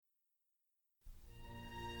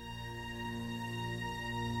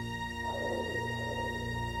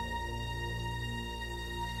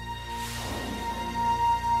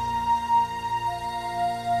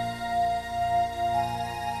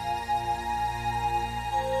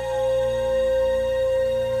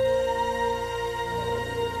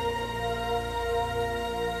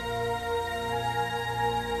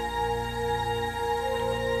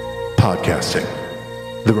podcasting,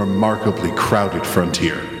 the remarkably crowded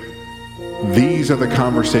frontier. These are the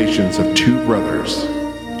conversations of two brothers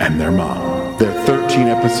and their mom. Their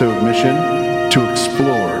 13-episode mission to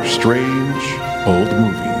explore strange old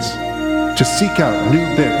movies, to seek out new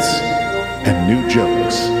bits and new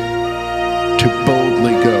jokes, to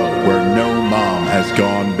boldly go where no mom has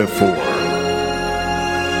gone before.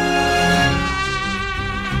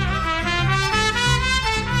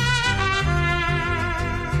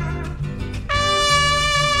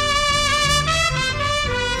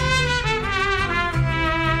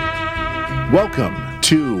 Welcome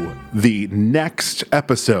to the next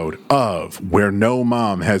episode of Where No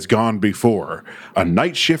Mom Has Gone Before, a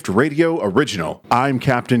Night Shift Radio original. I'm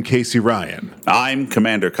Captain Casey Ryan. I'm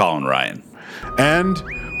Commander Colin Ryan. And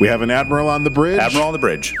we have an Admiral on the bridge. Admiral on the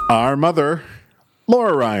bridge. Our mother,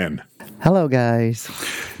 Laura Ryan. Hello, guys.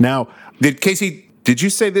 Now, Did you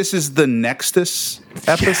say this is the Nexus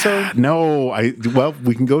episode? Yeah, no, well,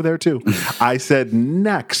 we can go there too. I said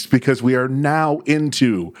next because we are now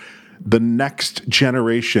into the next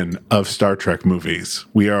generation of Star Trek movies.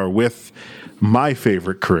 We are with my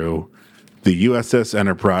favorite crew, the USS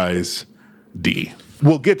Enterprise D.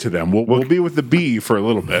 We'll get to them. We'll be with the B for a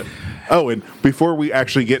little bit. Oh, and before we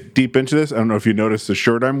actually get deep into this, I don't know if you noticed the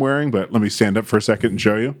shirt I'm wearing, but let me stand up for a second and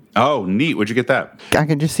show you. Oh, neat. Where'd you get that? I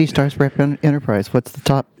can just see Starscream Enterprise. What's the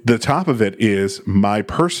top? The top of it is my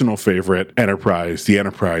personal favorite Enterprise, the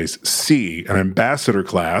Enterprise C, an ambassador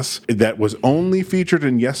class that was only featured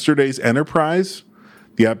in yesterday's Enterprise,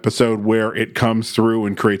 the episode where it comes through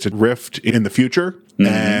and creates a rift in the future,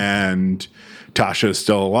 and Tasha is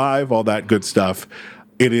still alive, all that good stuff.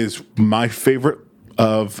 It is my favorite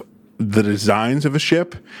of the designs of a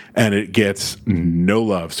ship, and it gets no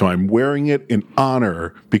love. So I'm wearing it in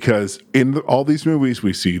honor because in all these movies,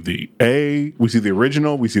 we see the A, we see the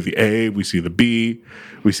original, we see the A, we see the B,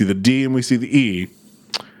 we see the D, and we see the E.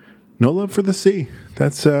 No love for the C.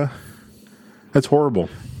 That's horrible.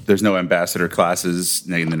 There's no ambassador classes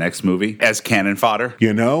in the next movie as cannon fodder.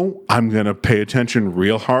 You know, I'm going to pay attention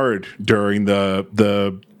real hard during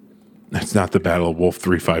the it's not the Battle of Wolf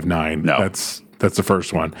 359. No. That's the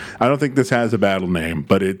first one. I don't think this has a battle name,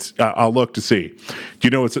 but it's. I'll look to see. Do you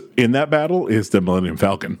know what's in that battle is the Millennium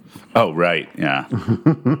Falcon? Oh, right. Yeah.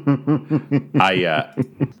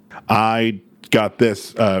 I got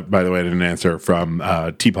this, by the way, I didn't answer, from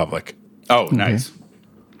T-Public. Oh, nice.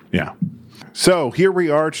 Yeah. So here we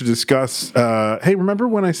are to discuss. Hey, remember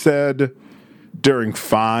when I said during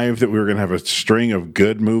 5 that we were going to have a string of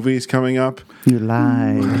good movies coming up? You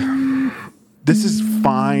lied. This is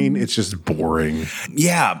fine. It's just boring.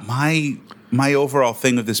 Yeah, my overall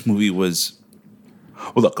thing of this movie was,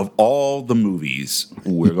 well, look, of all the movies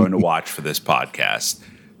we're going to watch for this podcast,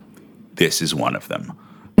 this is one of them.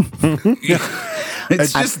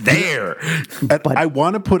 It's just there. I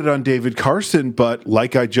want to put it on David Carson, but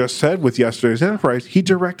like I just said with yesterday's Enterprise, he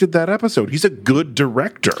directed that episode. He's a good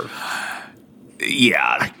director.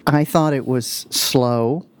 Yeah. I thought it was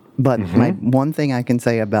slow. But my one thing I can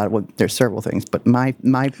say about it, well, there's several things, but my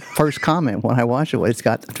first comment when I watched it was, it's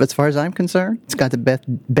got, as far as I'm concerned, it's got the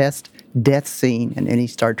best death scene in any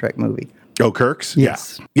Star Trek movie. Oh, Kirk's?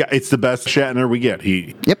 Yes. Yeah, it's the best Shatner we get.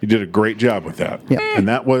 He did a great job with that. Yep. And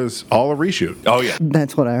that was all a reshoot. Oh, yeah.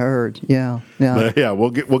 That's what I heard. Yeah. But yeah,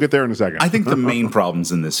 we'll get there in a second. I think the main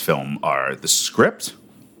problems in this film are the script.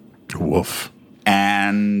 Woof.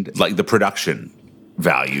 And like the production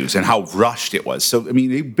values and how rushed it was. So, I mean,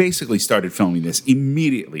 they basically started filming this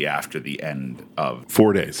immediately after the end of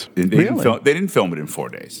 4 days. They didn't film it in 4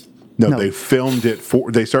 days. No, they filmed it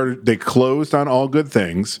they closed on All Good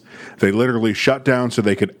Things. They literally shut down so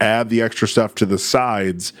they could add the extra stuff to the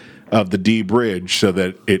sides of the D bridge so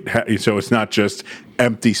that so it's not just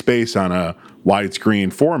empty space on a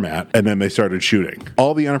widescreen format, and then they started shooting.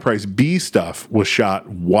 All the Enterprise B stuff was shot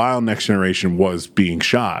while Next Generation was being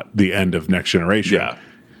shot, the end of Next Generation. Yeah.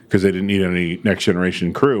 Because they didn't need any Next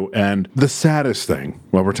Generation crew. And the saddest thing,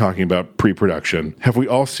 while we're talking about pre-production, have we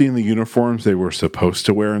all seen the uniforms they were supposed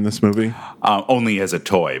to wear in this movie? Only as a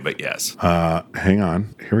toy, but yes. Hang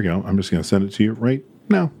on. Here we go. I'm just going to send it to you right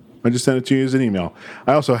now. I just sent it to you as an email.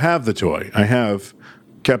 I also have the toy. I have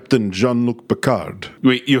Captain Jean-Luc Picard.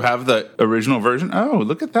 Wait, you have the original version? Oh,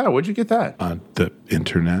 look at that. Where'd you get that? On the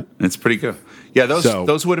internet. It's pretty good. Yeah,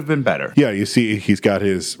 those would have been better. Yeah, you see he's got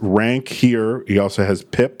his rank here. He also has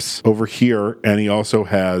pips over here, and he also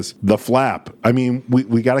has the flap. I mean,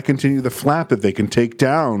 we got to continue the flap that they can take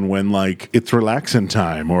down when, like, it's relaxing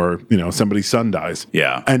time or, somebody's son dies.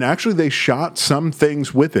 Yeah. And actually, they shot some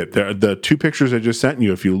things with it. The 2 pictures I just sent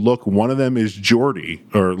you, if you look, one of them is Geordi,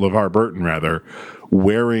 or LeVar Burton, rather,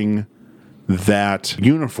 wearing that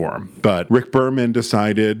uniform. But Rick Berman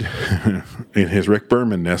decided in his Rick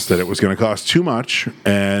Berman-ness that it was going to cost too much.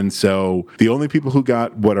 And so the only people who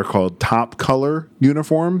got what are called top color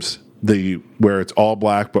uniforms, where it's all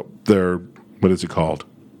black, but they're, what is it called?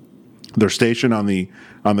 Their station on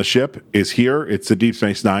the ship is here. It's the Deep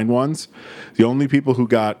Space Nine ones. The only people who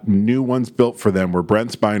got new ones built for them were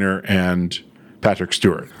Brent Spiner and Patrick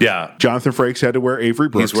Stewart. Yeah. Jonathan Frakes had to wear Avery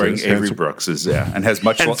Brooks. He's wearing Avery Brooks's, yeah, and has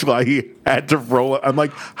much. That's why he had to roll it. I'm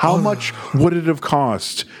like, how much would it have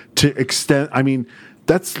cost to extend? I mean,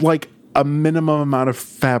 that's like a minimum amount of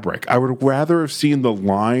fabric. I would rather have seen the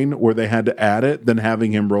line where they had to add it than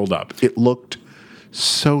having him rolled up. It looked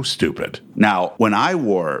so stupid. Now, when I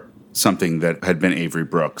wore something that had been Avery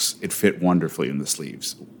Brooks, it fit wonderfully in the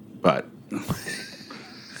sleeves. But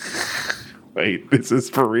wait, is this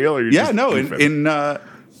for real? Or yeah, no.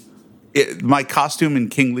 My costume in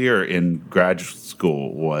King Lear in grad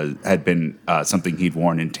school had been something he'd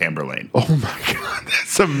worn in Tamburlaine. Oh my god,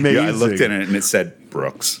 that's amazing! Yeah, I looked in it and it said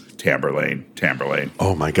Brooks, Tamburlaine.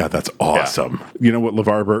 Oh my god, that's awesome! Yeah. You know what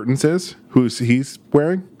LeVar Burton's is? He's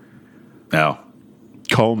wearing? No.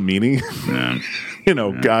 Colm Meaney.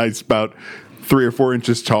 Yeah. Guy's about 3 or 4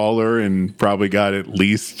 inches taller and probably got at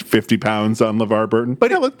least 50 pounds on LeVar Burton.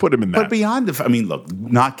 But yeah, let's put him in that. But beyond look,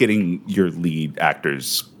 not getting your lead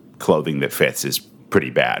actor's clothing that fits is pretty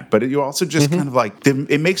bad. But you also just kind of like,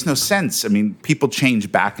 it makes no sense. I mean, people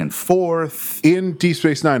change back and forth. In Deep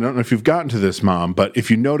Space Nine, I don't know if you've gotten to this, Mom, but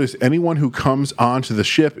if you notice, anyone who comes onto the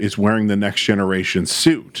ship is wearing the Next Generation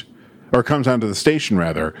suit, or comes onto the station,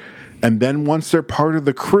 rather. And then once they're part of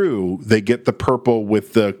the crew, they get the purple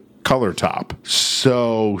with the color top.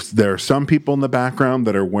 So there are some people in the background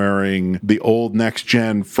that are wearing the old Next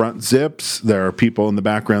Gen front zips. There are people in the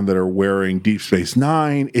background that are wearing Deep Space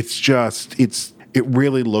Nine. It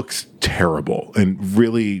really looks terrible, and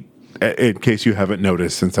really, in case you haven't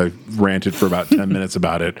noticed, since I've ranted for about 10 minutes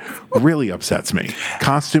about it, really upsets me.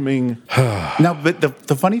 Costuming. No, but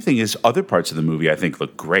the funny thing is, other parts of the movie I think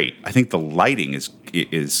look great. I think the lighting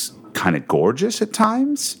is kind of gorgeous at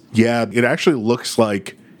times. Yeah, it actually looks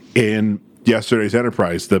like in yesterday's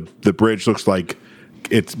Enterprise, the bridge looks like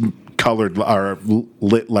it's colored or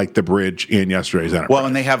lit like the bridge in yesterday's Enterprise. Well,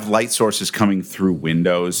 and they have light sources coming through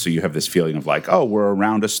windows, so you have this feeling of like, oh, we're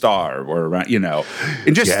around a star, we're around,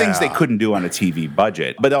 and just things they couldn't do on a TV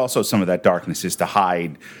budget. But also some of that darkness is to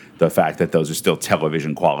hide the fact that those are still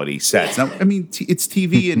television quality sets. Now, I mean, it's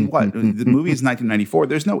TV, and what? The movie is 1994.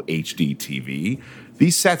 There's no HD TV.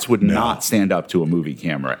 These sets would not stand up to a movie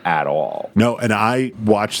camera at all. No, and I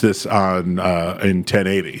watched this on in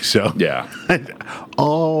 1080, so yeah,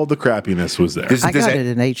 all the crappiness was there. I got it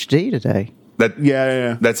in HD today. That's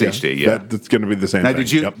HD. Yeah, that's going to be the same now,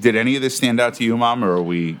 thing. Did any of this stand out to you, Mom, or are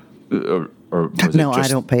we? Or was No, it just,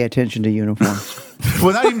 I don't pay attention to uniforms.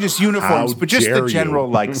 well, not even just uniforms, How but just the dare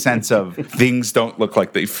general you. sense of things don't look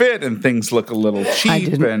like they fit and things look a little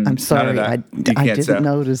cheap. I'm sorry, I didn't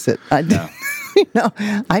notice it.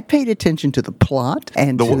 I paid attention to the plot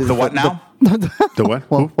and the what now? The what?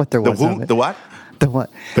 Well, what there The was who? of it. The what? The what?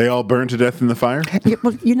 They all burned to death in the fire? Yeah,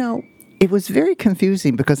 well, it was very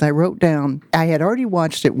confusing because I wrote down. I had already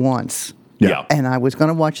watched it once. Yeah. And I was going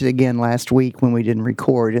to watch it again last week when we didn't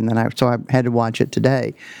record, and then so I had to watch it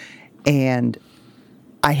today. And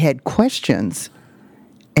I had questions,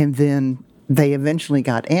 and then they eventually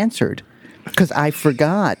got answered because I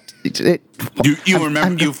forgot. You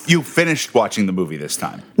remember? You finished watching the movie this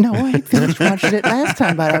time. No, I had finished watching it last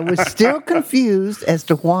time, but I was still confused as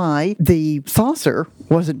to why the saucer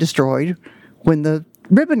wasn't destroyed when the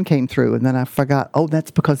ribbon came through, and then I forgot. Oh,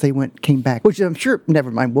 that's because they came back. Which I'm sure.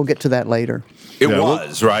 Never mind. We'll get to that later. It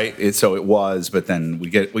was right. It was, but then we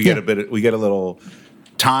get a little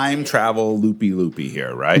time travel loopy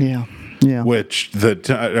here, right? Yeah. Yeah. Which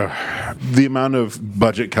the amount of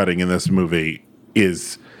budget cutting in this movie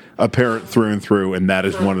is apparent through and through, and that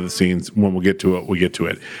is one of the scenes. When we get to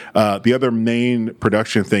it. The other main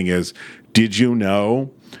production thing is, did you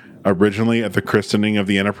know? Originally, at the christening of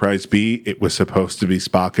the Enterprise B, it was supposed to be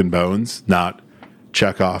Spock and Bones, not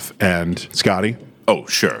Chekhov and Scotty. Oh,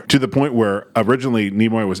 sure. To the point where originally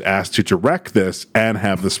Nimoy was asked to direct this and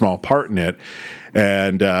have the small part in it.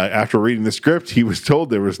 And after reading the script, he was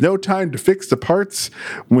told there was no time to fix the parts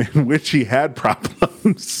in which he had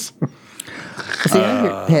problems. See,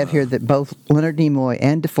 I have here that both Leonard Nimoy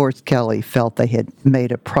and DeForest Kelley felt they had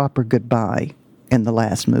made a proper goodbye in the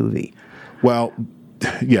last movie. Well,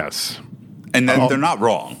 yes. And they're not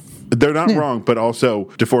wrong. They're not wrong, but also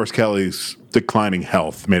DeForest Kelley's declining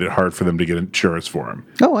health made it hard for them to get insurance for him.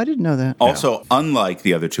 Oh, I didn't know that. Also, unlike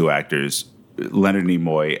the other two actors, Leonard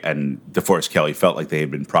Nimoy and DeForest Kelley felt like they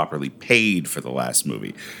had been properly paid for the last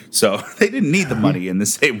movie, so they didn't need the money in the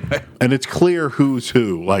same way. And it's clear who's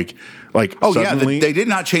who. Suddenly, they did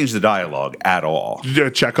not change the dialogue at all.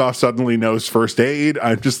 Chekhov suddenly knows first aid.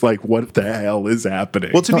 I'm just like, what the hell is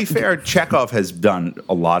happening? Well, to be fair, Chekhov has done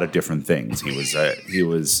a lot of different things. He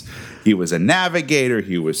was a navigator.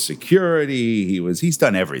 He was security. He's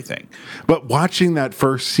done everything. But watching that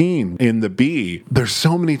first scene in the Bee, there's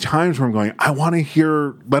so many times where I'm going, I want to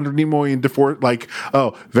hear Leonard Nimoy and DeForest, like,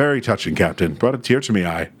 oh, very touching, Captain. Brought a tear to me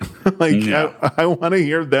eye. I want to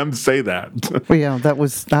hear them say that. Well, yeah, that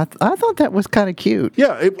was. I thought that was kind of cute.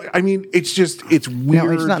 Yeah, it's weird.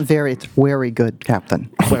 No, it's not very. It's very good,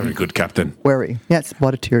 Captain. Very good, Captain. Very. Yes,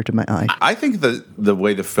 brought a tear to my eye. I think the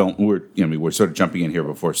way the film we're sort of jumping in here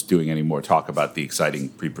before doing any more talk about the exciting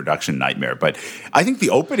pre-production nightmare, but I think the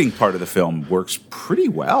opening part of the film works pretty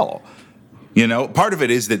well. Part of it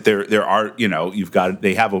is that there are,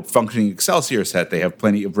 they have a functioning Excelsior set. They have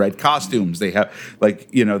plenty of red costumes. They have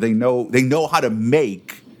they know how to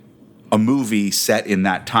make a movie set in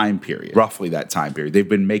that time period, roughly that time period.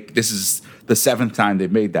 This is the 7th time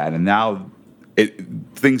they've made that, and now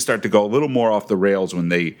things start to go a little more off the rails when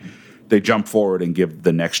they jump forward and give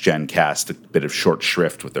the next gen cast a bit of short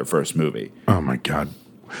shrift with their first movie. Oh my God.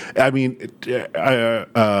 I mean,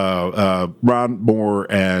 Ron Moore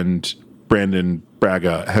and Brandon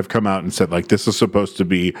Braga have come out and said, like, this is supposed to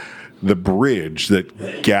be the bridge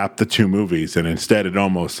that gapped the two movies, and instead it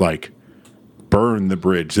almost like burned the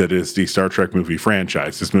bridge that is the Star Trek movie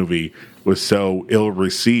franchise. This movie was so ill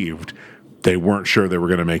received, they weren't sure they were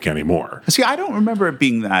going to make any more. See, I don't remember it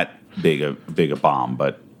being that big a bomb,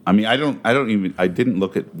 but I mean, I didn't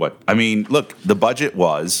look at what. I mean, look, the budget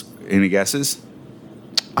was. Any guesses?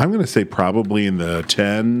 I'm going to say probably in the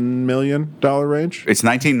 $10 million range. It's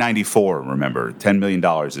 1994. Remember, $10 million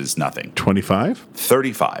is nothing. 25?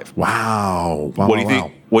 35. Wow. What do you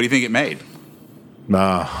think? What do you think it made?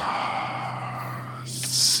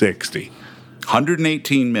 60.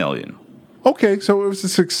 118 million. Okay, so it was a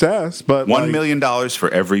success, but $1 million for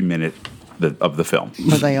every minute of the film.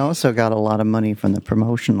 But they also got a lot of money from the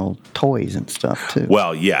promotional toys and stuff, too.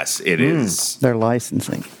 Well, yes, it is. Their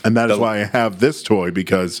licensing. And that is why I have this toy,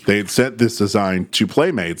 because they had sent this design to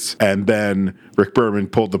Playmates, and then Rick Berman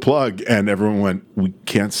pulled the plug, and everyone went, we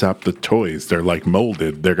can't stop the toys. They're like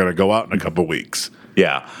molded. They're going to go out in a couple weeks.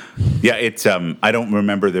 Yeah. It's I don't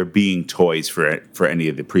remember there being toys for any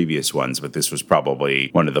of the previous ones, but this was probably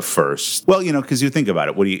one of the first. Well, because you think about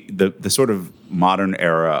it, the sort of modern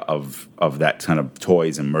era of that kind of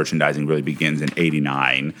toys and merchandising really begins in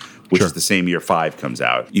 '89, which is the same year 5 comes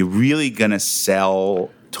out. You're really gonna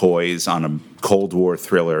sell toys on a Cold War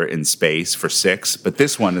thriller in space for 6, but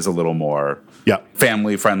this one is a little more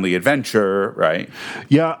family-friendly adventure, right?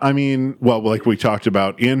 Yeah, I mean, well, like we talked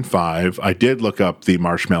about in 5, I did look up the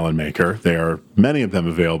Marshmallow Maker. There are many of them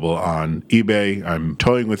available on eBay. I'm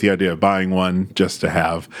toying with the idea of buying one just to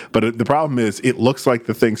have. But the problem is it looks like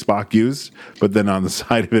the thing Spock used, but then on the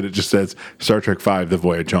side of it, it just says Star Trek V, The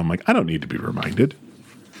Voyage Home. Like, I don't need to be reminded.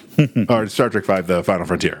 Or Star Trek V, The Final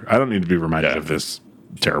Frontier. I don't need to be reminded of this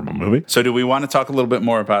terrible movie. So do we want to talk a little bit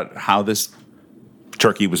more about how this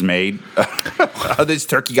turkey was made? How this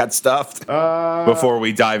turkey got stuffed before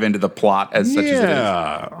we dive into the plot as such as it is?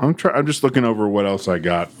 Yeah, I'm just looking over what else I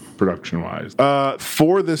got production-wise.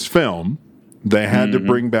 For this film, they had to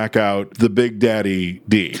bring back out the Big Daddy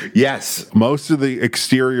D. Yes. Most of the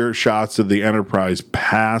exterior shots of the Enterprise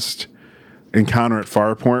past Encounter at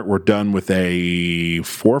Farpoint were done with a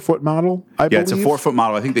 4-foot model, I believe. Yeah, it's a 4-foot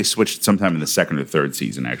model. I think they switched sometime in the 2nd or 3rd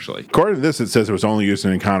season, actually. According to this, it says it was only used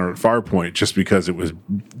in Encounter at Farpoint just because it was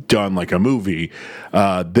done like a movie.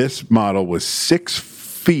 This model was 6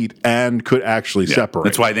 feet and could actually separate.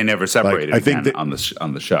 That's why they never separated I think on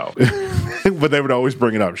the show. But they would always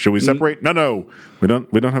bring it up. Should we separate? No. We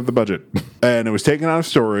don't have the budget. And it was taken out of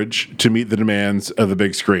storage to meet the demands of the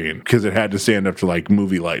big screen because it had to stand up to like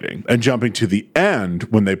movie lighting. And jumping to the end,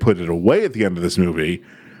 when they put it away at the end of this movie,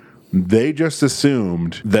 they just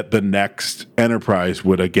assumed that the next Enterprise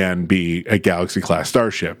would again be a Galaxy-class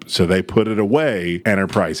starship. So they put it away,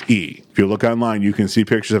 Enterprise E. If you look online, you can see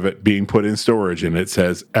pictures of it being put in storage, and it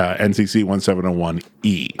says NCC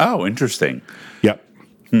 1701E. Oh, interesting. Yep.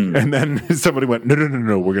 And then somebody went,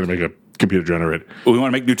 no, we're going to make a computer generated. We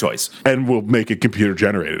want to make new toys. And we'll make it computer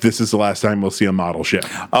generated. This is the last time we'll see a model ship.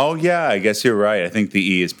 Oh, yeah, I guess you're right. I think the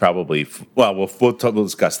E is probably, we'll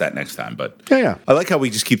discuss that next time. But Yeah. I like how we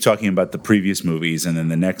just keep talking about the previous movies and then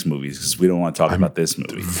the next movies because we don't want to talk about this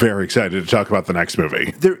movie. Very excited to talk about the next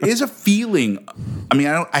movie. There is a feeling,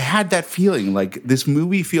 I had that feeling like this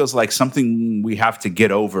movie feels like something we have to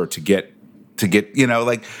get over to get to get,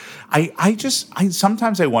 like I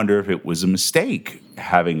sometimes I wonder if it was a mistake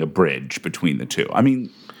having a bridge between the two. I mean,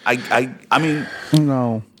 I mean,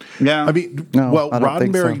 No. yeah. I mean, No, well, I don't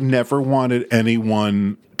think Roddenberry so. never wanted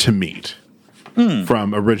anyone to meet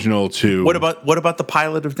from original to. What about the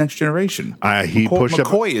pilot of Next Generation? He pushed up.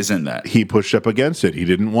 McCoy is in that. He pushed up against it. He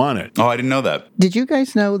didn't want it. Oh, I didn't know that. Did you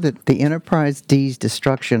guys know that the Enterprise D's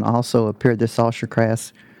destruction also appeared, the Saucer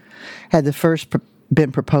Crass, had the first been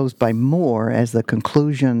proposed by Moore as the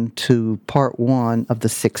conclusion to part 1 of the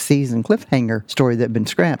 6th-season cliffhanger story that had been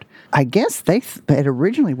scrapped. I guess they had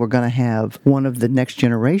originally were going to have one of the Next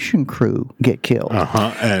Generation crew get killed.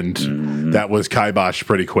 And that was kibosh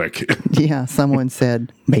pretty quick. Yeah, someone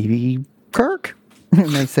said, maybe Kirk.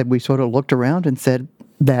 And they said, we sort of looked around and said,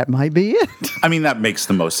 that might be it. I mean, that makes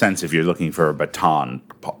the most sense if you're looking for a baton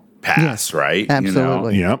pass, right?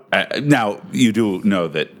 Absolutely. Yep. Now, you do know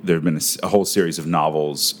that there have been a whole series of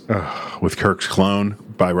novels, With Kirk's clone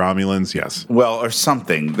by Romulans, yes. well, or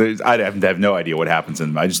something. I have no idea what happens in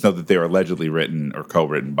them. I just know that they are allegedly written or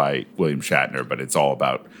co-written by William Shatner, but it's all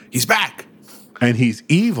about, he's back. And he's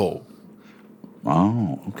evil.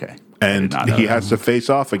 Oh, okay. And I did not know he that. has to face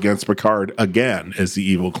off against Picard again as the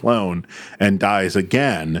evil clone and dies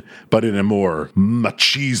again, but in a more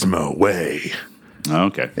machismo way.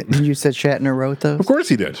 Okay. You said Shatner wrote those? Of course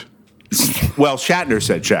he did. Well, Shatner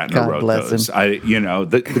said Shatner God wrote bless those. him.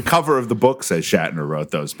 The cover of the book says Shatner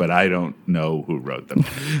wrote those, but I don't know who wrote them.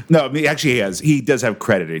 No, I mean, actually, he does have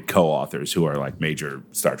credited co-authors who are like major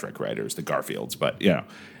Star Trek writers, the Garfields, but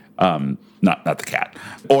not the cat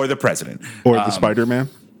or the president Or the Spider-Man.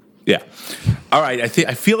 Yeah. All right.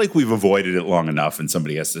 I feel like we've avoided it long enough, and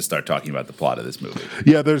somebody has to start talking about the plot of this movie.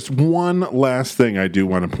 Yeah, there's one last thing I do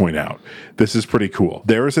want to point out. This is pretty cool.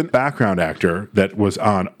 There is a background actor that was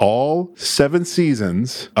on all 7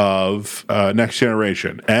 seasons of Next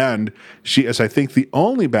Generation, and she is, I think, the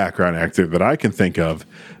only background actor that I can think of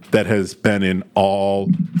that has been in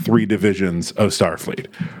all 3 divisions of Starfleet.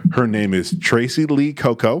 Her name is Tracy Lee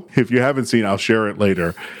Coco. If you haven't seen, I'll share it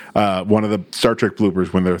later. One of the Star Trek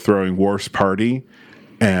bloopers when they're throwing Worf's party,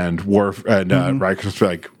 and Worf and Riker's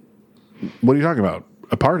like, "What are you talking about?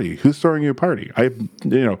 A party? Who's throwing you a party?"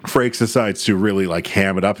 Frakes decides to really like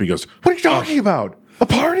ham it up. He goes, "What are you talking about? A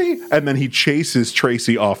party?" And then he chases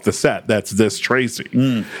Tracy off the set. That's this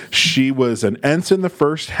Tracy. She was an ensign the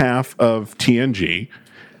first half of TNG.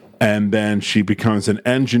 And then she becomes an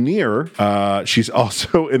engineer. She's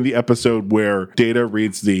also in the episode where Data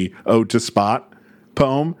reads the Ode to Spot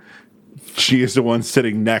poem. She is the one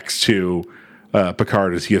sitting next to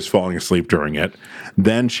Picard as he is falling asleep during it.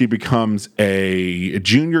 Then she becomes a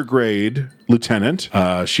junior grade lieutenant.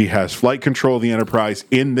 She has flight control of the Enterprise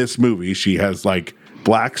in this movie. She has like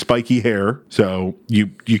black spiky hair, so you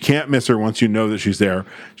can't miss her once you know that she's there.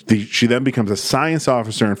 She then becomes a science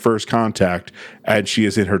officer in First Contact, and she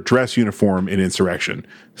is in her dress uniform in Insurrection.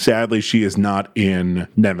 Sadly, she is not in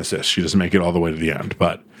Nemesis. She doesn't make it all the way to the end,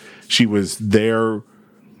 but she was there.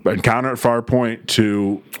 Encounter at Farpoint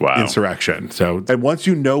to Insurrection. So, and once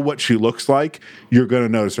you know what she looks like, you're going to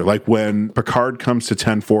notice her. Like when Picard comes to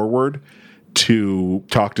 10 Forward to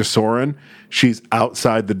talk to Soren, she's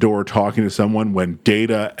outside the door talking to someone. When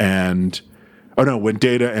Data and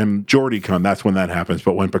Geordi come, that's when that happens.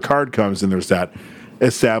 But when Picard comes and there's that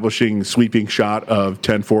establishing sweeping shot of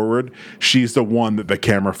 10 Forward, she's the one that the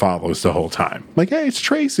camera follows the whole time. Like, hey, it's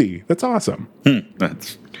Tracy. That's awesome.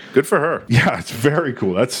 That's good for her. Yeah, it's very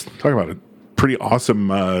cool. That's talking about a pretty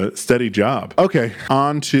awesome, steady job. Okay,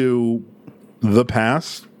 on to the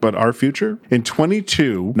past, but our future. In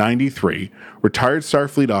 2293, retired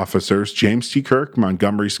Starfleet officers James T. Kirk,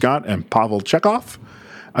 Montgomery Scott, and Pavel Chekhov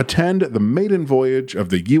attend the maiden voyage of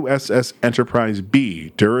the USS Enterprise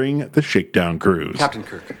B during the shakedown cruise. Captain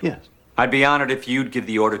Kirk. Yes. I'd be honored if you'd give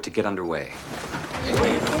the order to get underway.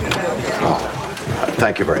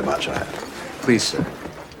 Thank you very much. Please, sir.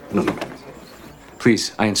 No.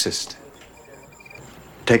 Please, I insist.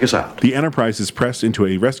 Take us out. The Enterprise is pressed into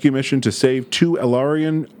a rescue mission to save 2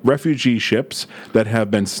 Elarian refugee ships that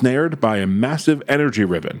have been snared by a massive energy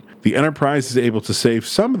ribbon. The Enterprise is able to save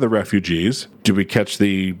some of the refugees. Did we catch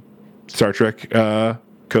the Star Trek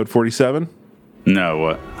Code 47? No,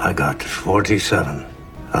 what? I got 47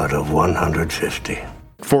 out of 150.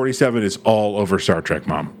 47 is all over Star Trek,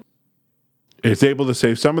 Mom. It's able to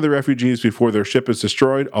save some of the refugees before their ship is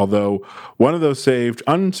destroyed, although one of those saved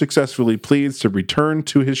unsuccessfully pleads to return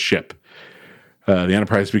to his ship. The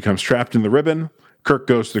Enterprise becomes trapped in the ribbon. Kirk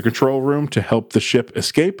goes to the control room to help the ship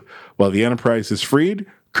escape. While the Enterprise is freed,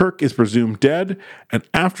 Kirk is presumed dead, and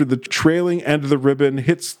after the trailing end of the ribbon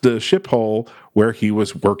hits the ship hull where he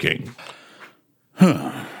was working.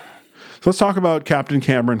 let's talk about Captain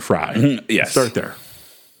Cameron Fry. Yes. Start there.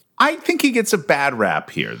 I think he gets a bad rap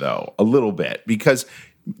here, though, a little bit, because.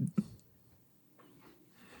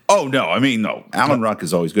 Oh no! I mean, no. Alan Ruck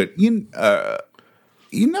is always good. I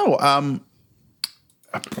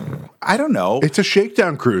don't know. It's a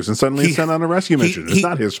shakedown cruise, and suddenly he's sent on a rescue mission. It's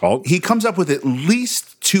not his fault. He comes up with at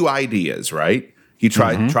least 2 ideas, right? He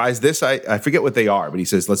tries this. I forget what they are, but he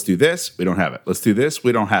says, "Let's do this. We don't have it. Let's do this.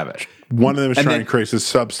 We don't have it." One of them is trying to create a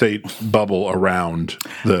substate bubble around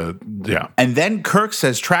the And then Kirk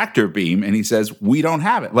says tractor beam, and he says, "We don't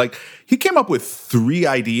have it." Like, he came up with 3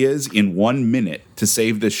 ideas in 1 minute to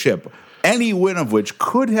save the ship, any one of which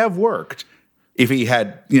could have worked if he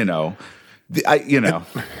had, And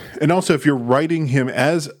also, if you're writing him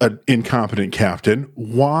as an incompetent captain,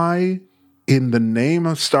 why, in the name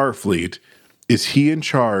of Starfleet, is he in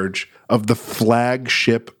charge of the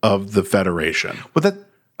flagship of the Federation? Well,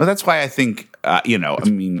 that's why I think,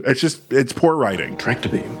 it's poor writing. Tractor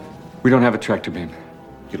beam. We don't have a tractor beam.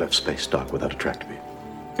 You left space dock without a tractor beam.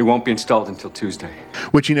 It won't be installed until Tuesday.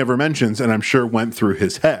 Which he never mentions, and I'm sure went through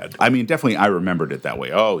his head. I mean, definitely I remembered it that way.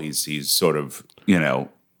 Oh, he's sort of,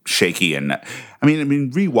 shaky. And I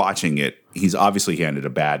mean, rewatching it, he's obviously handed a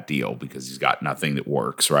bad deal because he's got nothing that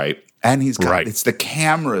works, right? And he's got, it's the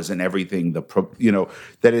cameras and everything,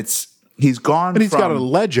 he's gone. And he's got a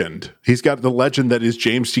legend. He's got the legend that is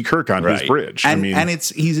James T. Kirk on his bridge. And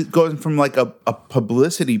he's going from like a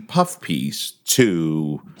publicity puff piece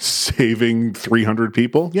to saving 300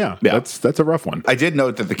 people. Yeah. That's a rough one. I did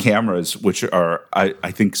note that the cameras, which are I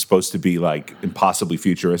think supposed to be like impossibly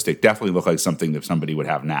futuristic, definitely look like something that somebody would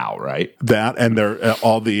have now, right? That and they're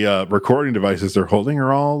all the recording devices they're holding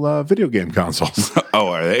are all video game consoles. Oh,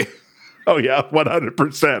 are they? Oh yeah,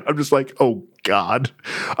 100%. I'm just like, oh God.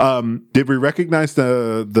 Did we recognize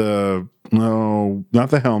the no,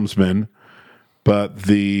 not the helmsman, but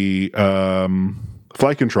the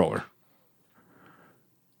flight controller,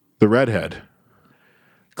 the redhead,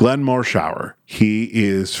 Glenn Morshower? He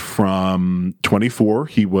is from 24.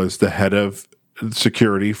 He was the head of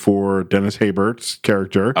security for Dennis Haybert's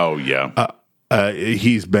character. Oh yeah.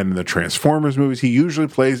 He's been in the Transformers movies. He usually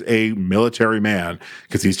plays a military man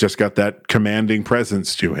because he's just got that commanding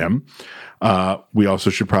presence to him. We also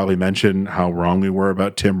should probably mention how wrong we were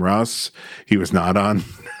about Tim Russ. He was not on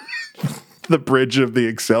the bridge of the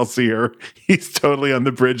Excelsior. He's totally on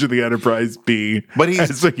the bridge of the Enterprise B. But he's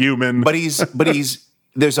as a human. But he's.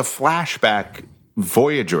 There's a flashback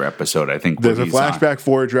Voyager episode, I think. There's a flashback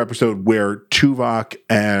Voyager episode where Tuvok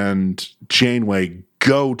and Janeway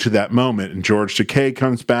go to that moment, and George Takei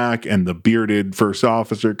comes back, and the bearded first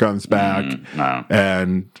officer comes back,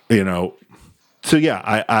 and so yeah,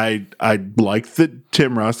 I like that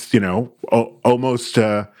Tim Russ, almost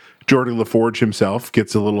Geordie LaForge himself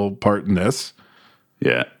gets a little part in this.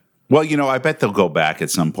 Yeah. Well, I bet they'll go back at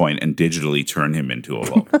some point and digitally turn him into a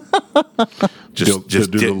just do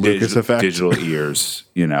the Lucas effect. Digital ears,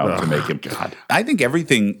 to make him. God. I think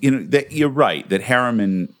everything, that you're right that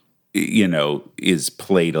Harriman, is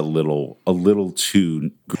played a little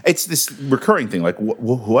too. It's this recurring thing. Like,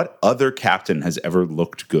 what other captain has ever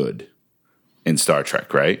looked good in Star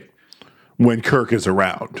Trek? Right. When Kirk is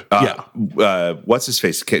around, what's his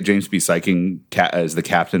face? James B. Syking as the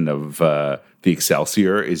captain of the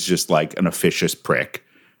Excelsior is just like an officious prick,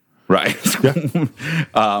 right? Yeah.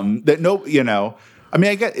 I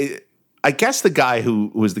mean, I guess the guy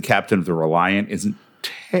who was the captain of the Reliant isn't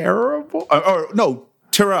terrible. No,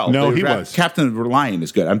 Tyrell. No, he was captain of the Reliant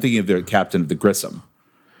is good. I'm thinking of the captain of the Grissom.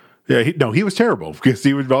 Yeah, he was terrible because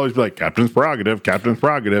he would always be like, Captain's prerogative.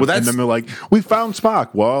 Well, and then they're like, we found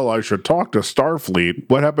Spock. Well, I should talk to Starfleet.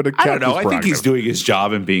 What happened to Captain's prerogative? I don't know. I think he's doing his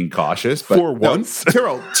job and being cautious. But for once.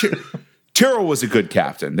 Tyrell was a good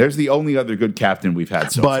captain. There's the only other good captain we've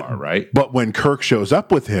had so far, right? But when Kirk shows up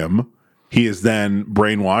with him, he is then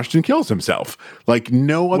brainwashed and kills himself. Like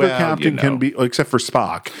no other captain can be, except for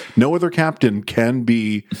Spock, no other captain can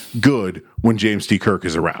be good when James T. Kirk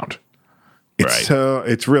is around.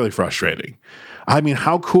 It's really frustrating. I mean,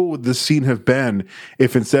 how cool would this scene have been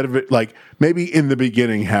if instead of it, like maybe in the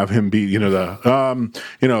beginning, have him be, med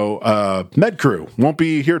crew won't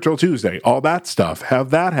be here till Tuesday, all that stuff,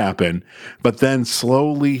 have that happen. But then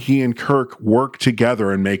slowly he and Kirk work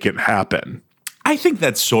together and make it happen. I think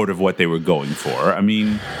that's sort of what they were going for. I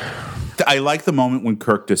mean, I like the moment when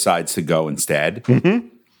Kirk decides to go instead. Mm-hmm.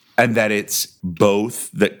 And that it's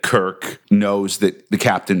both that Kirk knows that the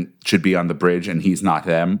captain should be on the bridge and he's not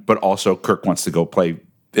them, but also Kirk wants to go play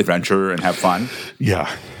adventure and have fun. Yeah.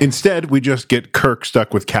 Instead, we just get Kirk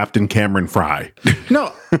stuck with Captain Cameron Fry.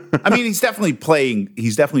 No, I mean he's definitely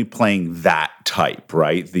playing that type,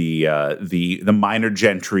 right? The minor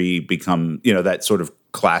gentry become, that sort of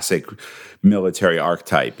classic military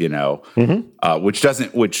archetype,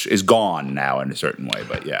 which is gone now in a certain way,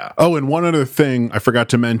 but yeah. Oh, and one other thing I forgot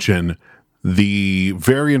to mention, the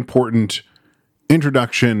very important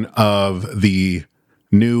introduction of the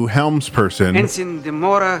new helmsperson. Ensign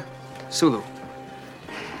Demora Sulu.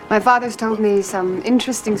 My father's told me some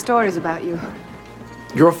interesting stories about you.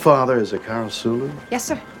 Your father is Akara Sulu? Yes,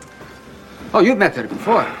 sir. Oh, you've met her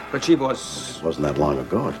before, but she was It wasn't that long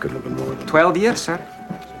ago. It couldn't have been more than 12 years, sir.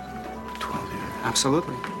 12 years.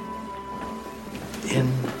 Absolutely.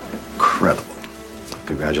 Incredible.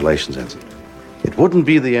 Congratulations, Ensign. It wouldn't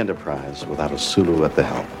be the Enterprise without a Sulu at the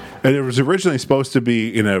helm. And it was originally supposed to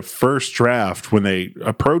be in a first draft when they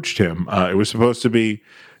approached him. It was supposed to be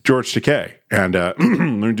George Takei. And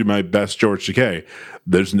learned to my best George Takei.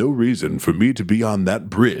 There's no reason for me to be on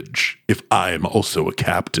that bridge if I am also a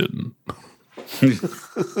captain. He's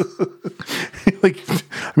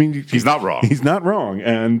not wrong. He's not wrong.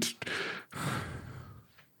 And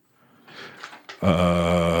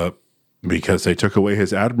because they took away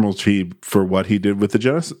his admiralty for what he did with the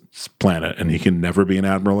Genesis planet, and he can never be an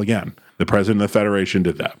admiral again. The president of the Federation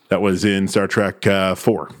did that. That was in Star Trek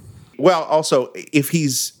 4. Well, also, if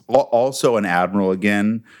he's also an admiral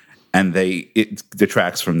again, and it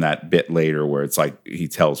detracts from that bit later where it's like he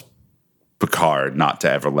tells Picard not to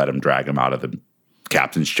ever let him drag him out of the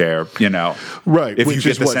captain's chair, Right, if which you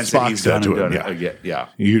get is the what sense Spock that he's said done to and him. done it. Yeah.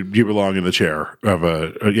 You belong in the chair of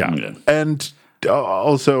Yeah. And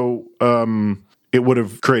also, it would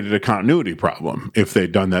have created a continuity problem if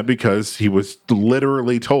they'd done that, because he was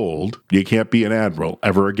literally told you can't be an admiral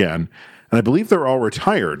ever again. And I believe they're all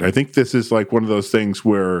retired. I think this is like one of those things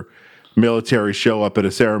where military show up at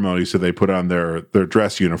a ceremony, so they put on their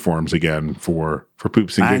dress uniforms again for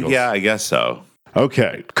poops and giggles. Yeah, I guess so.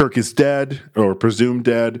 Okay, Kirk is dead, or presumed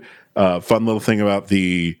dead. Fun little thing about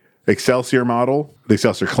the Excelsior model, the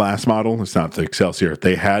Excelsior class model. It's not the Excelsior.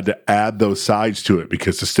 They had to add those sides to it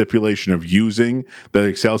because the stipulation of using the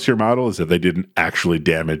Excelsior model is that they didn't actually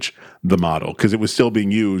damage the model, because it was still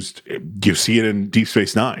being used. You see it in Deep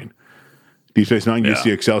Space Nine. Deep Space Nine, you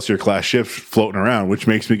see Excelsior class ships floating around, which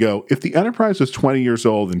makes me go, if the Enterprise was 20 years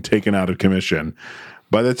old and taken out of commission,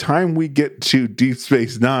 by the time we get to Deep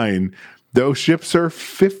Space Nine, those ships are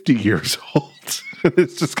 50 years old.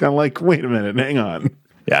 It's just kind of like, wait a minute, hang on.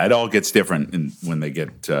 Yeah, it all gets different when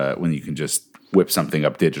you can just whip something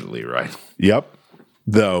up digitally, right? Yep.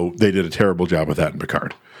 Though they did a terrible job with that in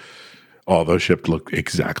Picard. All those ships look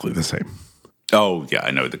exactly the same. Oh, yeah,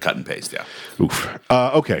 I know, the cut and paste, yeah. Oof.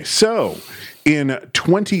 Okay, so in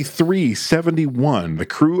 2371, the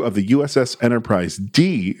crew of the USS Enterprise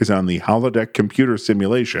D is on the holodeck computer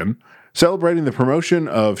simulation, celebrating the promotion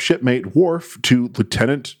of shipmate Worf to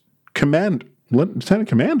Lieutenant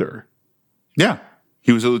Commander. Yeah,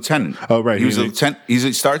 he was a lieutenant. Oh, right. He was a lieutenant.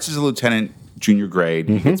 He starts as a lieutenant, junior grade.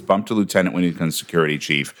 He gets bumped to lieutenant when he becomes security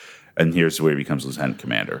chief, and here's where he becomes lieutenant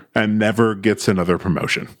commander. And never gets another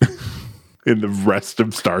promotion in the rest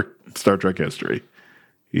of Star Trek history.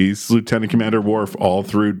 He's Lieutenant Commander Worf all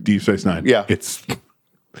through Deep Space Nine. Yeah.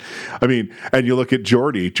 And you look at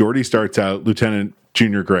Geordi. Geordi starts out lieutenant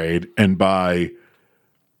junior grade, and by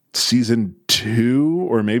season 2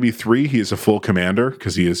 or maybe 3, he is a full commander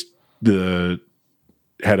because he is the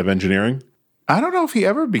head of engineering. I don't know if he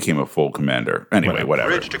ever became a full commander. Anyway, whatever.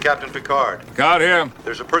 Bridge to Captain Picard. Got him.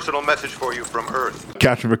 There's a personal message for you from Earth.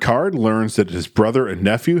 Captain Picard learns that his brother and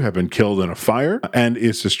nephew have been killed in a fire and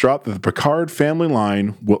is distraught that the Picard family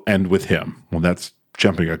line will end with him. Well, that's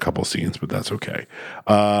jumping a couple scenes, but that's okay.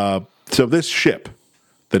 So this ship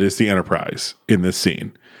that is the Enterprise in this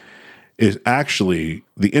scene is actually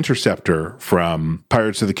the Interceptor from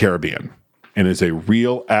Pirates of the Caribbean, and is a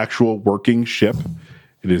real, actual working ship.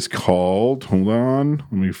 It is called, hold on,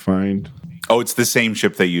 let me find. Oh, it's the same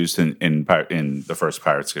ship they used in the first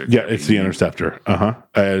Pirates. Yeah, it's the Interceptor.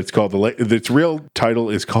 It's called its real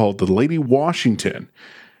title is called the Lady Washington,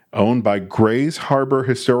 owned by Grays Harbor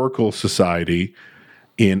Historical Society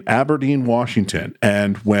in Aberdeen, Washington.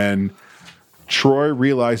 And when Troy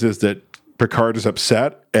realizes that Picard is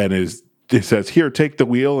upset and he says, "Here, take the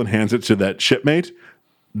wheel," and hands it to that shipmate,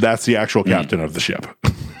 that's the actual captain of the ship.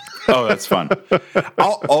 Oh, that's fun.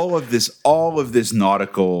 all of this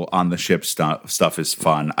nautical on the ship stuff is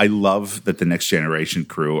fun. I love that the Next Generation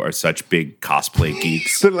crew are such big cosplay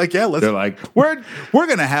geeks. They're like, we're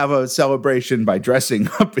gonna have a celebration by dressing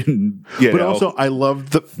up in also I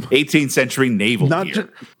love the 18th century naval gear.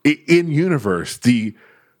 In universe, the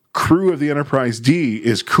crew of the Enterprise D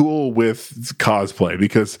is cool with cosplay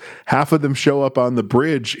because half of them show up on the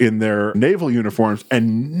bridge in their naval uniforms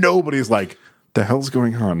and nobody's like, the hell's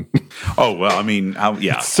going on? Oh, well, I mean,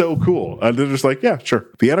 yeah. It's so cool. And they're just like, yeah, sure.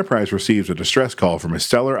 The Enterprise receives a distress call from a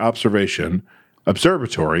stellar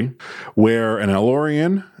observatory where an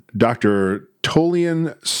Elorian, Dr.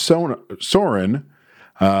 Tolian Soren,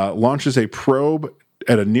 launches a probe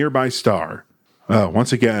at a nearby star.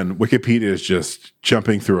 Once again, Wikipedia is just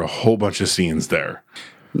jumping through a whole bunch of scenes there.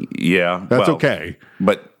 Yeah. That's okay.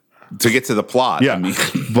 But to get to the plot, yeah. I mean.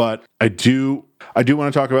 But I do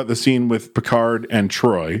want to talk about the scene with Picard and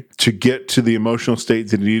Troy. To get to the emotional state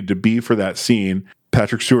that it needed to be for that scene,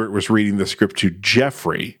 Patrick Stewart was reading the script to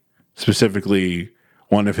Jeffrey, specifically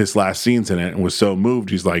one of his last scenes in it, and was so moved,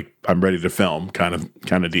 he's like, I'm ready to film kind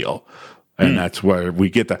of deal. And that's where we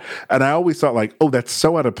get that. And I always thought like, oh, that's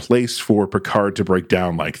so out of place for Picard to break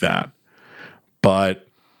down like that. But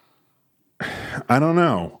I don't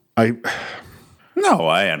know. No,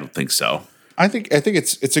 I don't think so. I think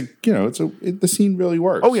the scene really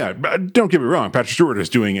works. Oh yeah, don't get me wrong. Patrick Stewart is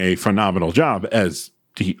doing a phenomenal job as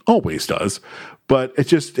he always does, but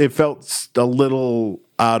it felt a little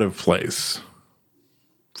out of place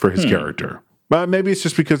for his character. But maybe it's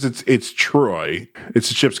just because it's Troy. It's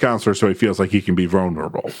a ship's counselor, so he feels like he can be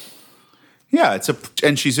vulnerable. Yeah,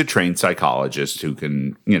 and she's a trained psychologist who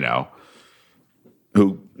can,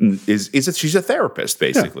 she's a therapist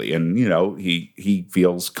basically, and he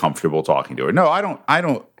feels comfortable talking to her. No, I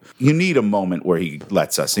don't. You need a moment where he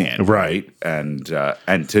lets us in, right? And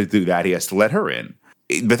to do that, he has to let her in.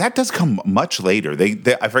 But that does come much later.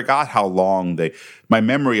 I forgot how long my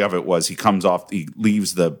memory of it was. He comes off, he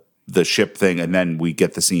leaves the ship thing, and then we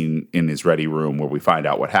get the scene in his ready room where we find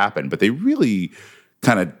out what happened. But they really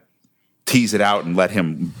kind of tease it out and let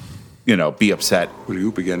him, be upset. Will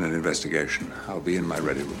you begin an investigation? I'll be in my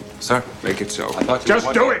ready room. Sir, make it so.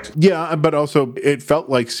 Just do it! Yeah, but also it felt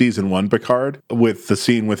like season 1 Picard with the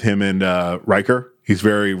scene with him and Riker. He's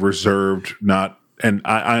very reserved, and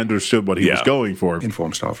I understood what he was going for.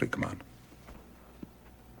 Inform Starfleet Command.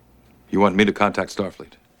 You want me to contact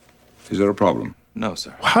Starfleet? Is there a problem? No,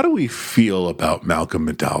 sir. How do we feel about Malcolm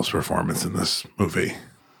McDowell's performance in this movie?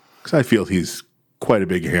 Because I feel he's quite a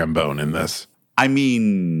big ham bone in this. I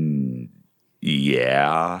mean,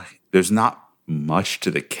 yeah, there's not much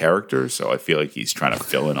to the character, so I feel like he's trying to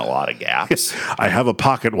fill in a lot of gaps. I have a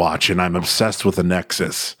pocket watch, and I'm obsessed with the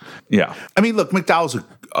Nexus. Yeah. I mean, look, McDowell's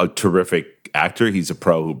a terrific actor. He's a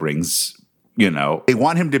pro who brings, they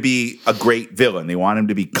want him to be a great villain. They want him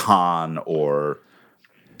to be Khan or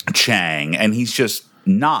Chang, and he's just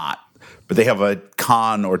not. But they have a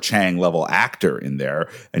Khan or Chang level actor in there,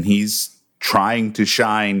 and he's trying to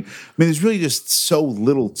shine. I mean, there's really just so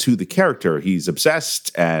little to the character. He's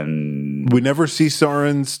obsessed, and we never see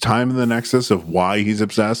Soren's time in the Nexus of why he's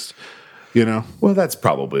obsessed. Well, that's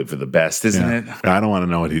probably for the best, isn't it? I don't want to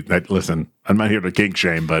know what listen, I'm not here to kink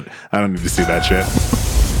shame, but I don't need to see that shit.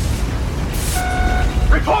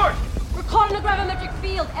 Report! Recording a gravimetric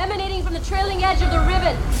field emanating from the trailing edge of the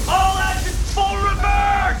ribbon. All engines full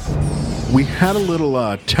reverse! We had a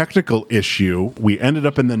little technical issue. We ended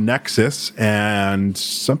up in the Nexus, and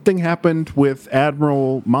something happened with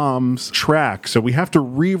Admiral Mom's track, so we have to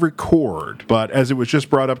re-record. But as it was just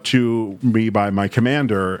brought up to me by my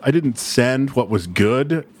commander, I didn't send what was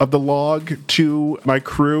good of the log to my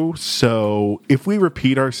crew, so if we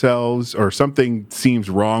repeat ourselves or something seems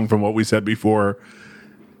wrong from what we said before,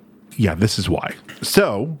 yeah, this is why.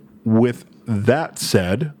 So, with that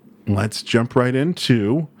said, let's jump right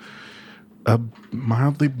into a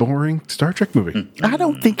mildly boring Star Trek movie. I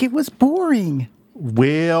don't think it was boring.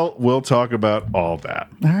 Well, we'll talk about all that.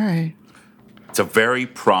 All right. It's a very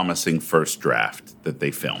promising first draft that they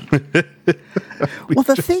filmed. Well,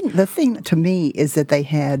 the thing to me is that they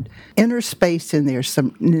had interspaced in there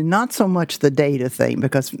some, not so much the data thing,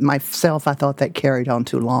 because myself, I thought that carried on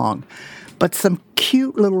too long, but some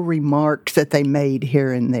cute little remarks that they made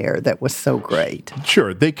here and there that was so great.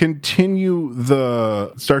 Sure. They continue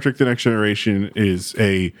the Star Trek The Next Generation is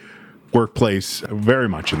a workplace very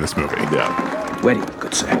much in this movie. Yeah. Ready,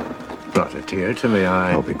 good sir. Brought a tear to my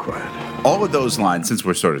eye. I'll be quiet. All of those lines, since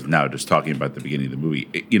we're sort of now just talking about the beginning of the movie,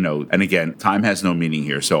 and again, time has no meaning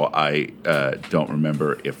here, so I don't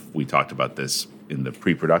remember if we talked about this in the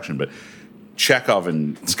pre-production, but Chekhov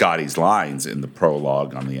and Scotty's lines in the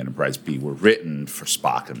prologue on the Enterprise B were written for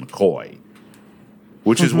Spock and McCoy,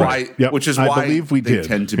 which is why I believe we they did.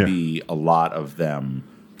 tend to be a lot of them.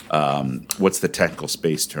 What's the technical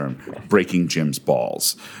space term? Breaking Jim's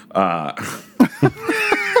balls.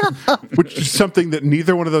 which is something that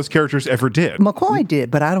neither one of those characters ever did. McCoy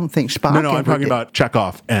did, but I don't think Spock. No, I'm talking about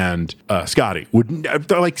Chekhov and Scotty.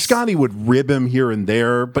 Scotty would rib him here and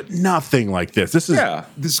there, but nothing like this. This is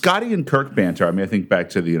the Scotty and Kirk banter. I mean, I think back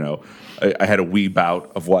to I had a wee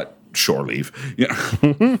bout of what shore leave.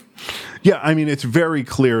 Yeah, yeah. I mean, it's very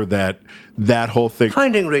clear that whole thing.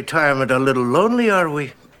 Finding retirement a little lonely, are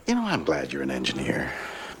we? I'm glad you're an engineer.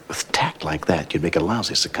 With tact like that, you'd make a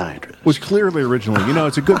lousy psychiatrist. Was clearly originally,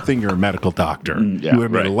 it's a good thing you're a medical doctor. You would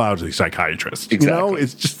have made a lousy psychiatrist. Exactly.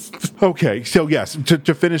 It's just okay. So yes,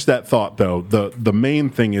 to finish that thought though, the main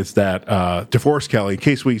thing is that DeForest Kelley, in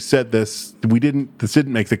case we said this, this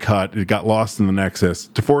didn't make the cut. It got lost in the Nexus.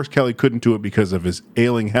 DeForest Kelley couldn't do it because of his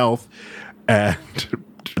ailing health, and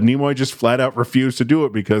Nimoy just flat out refused to do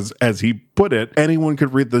it because, as he put it, anyone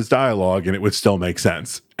could read this dialogue and it would still make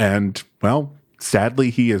sense. And well, sadly,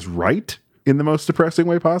 he is right in the most depressing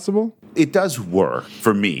way possible. It does work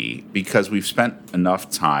for me because we've spent enough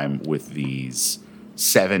time with these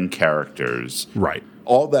 7 characters. Right.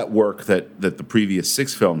 All that work that the previous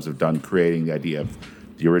 6 films have done, creating the idea of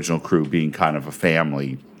the original crew being kind of a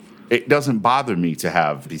family. It doesn't bother me to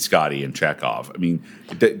have the Scotty and Chekhov. I mean,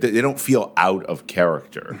 they don't feel out of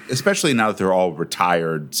character, especially now that they're all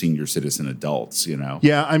retired senior citizen adults,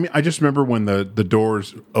 Yeah, I mean, I just remember when the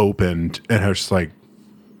doors opened and I was just like,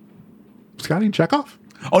 Scotty and Chekhov?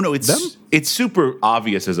 Oh, no, it's super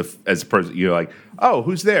obvious as a person. You're like, oh,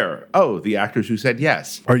 who's there? Oh, the actors who said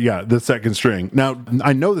yes. Or yeah, the second string. Now,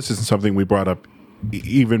 I know this isn't something we brought up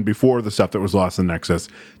even before the stuff that was lost in Nexus.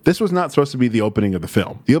 This was not supposed to be the opening of the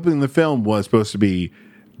film. The opening of the film was supposed to be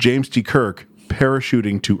James T. Kirk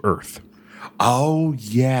parachuting to Earth. Oh,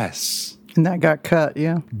 yes. And that got cut,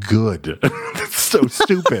 yeah. Good. That's so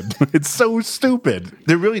stupid. It's so stupid.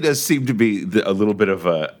 There really does seem to be a little bit of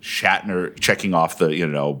a Shatner checking off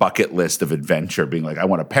the bucket list of adventure, being like, I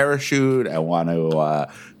want to parachute, I want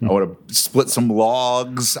to split some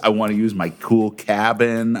logs, I want to use my cool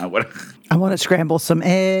cabin, I want to scramble some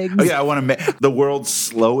eggs. Oh yeah, I want to make the world's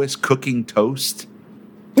slowest cooking toast.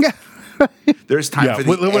 There's time for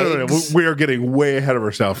the eggs. We are getting way ahead of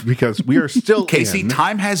ourselves because we are still Casey,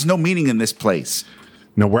 time has no meaning in this place.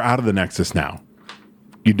 No, we're out of the Nexus now.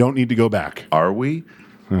 You don't need to go back. Are we?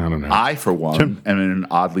 I don't know. I, for one, am in an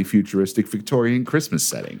oddly futuristic Victorian Christmas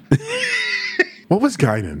setting. What was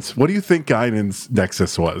Guinan's? What do you think Guinan's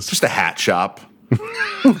Nexus was? Just a hat shop.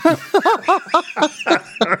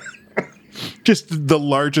 Just the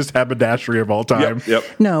largest haberdashery of all time. Yep.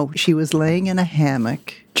 No, she was laying in a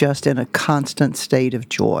hammock, just in a constant state of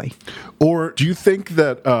joy. Or do you think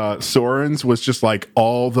that Soren's was just like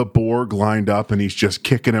all the Borg lined up and he's just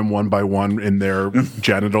kicking them one by one in their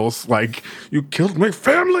genitals? Like, you killed my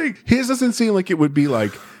family. His doesn't seem like it would be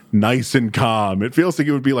like nice and calm. It feels like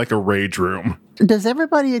it would be like a rage room. Does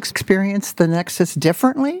everybody experience the Nexus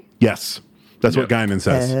differently? Yes. That's what Guinan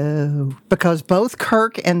says. Oh, because both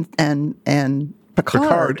Kirk and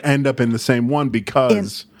Picard end up in the same one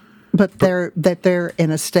because... But they're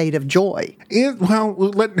in a state of joy.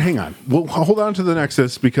 Hang on. We'll hold on to the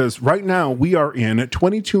Nexus because right now we are in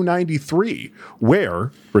 2293,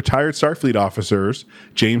 where retired Starfleet officers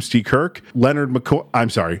James T. Kirk,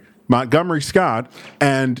 Montgomery Scott,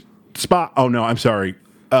 and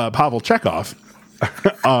Pavel Chekhov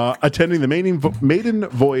attending the maiden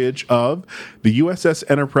voyage of the USS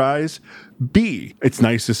Enterprise B. It's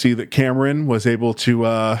nice to see that Cameron was able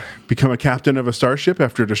to become a captain of a starship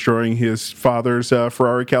after destroying his father's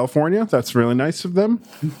Ferrari California. That's really nice of them.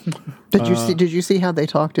 Did you see how they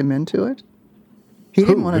talked him into it? He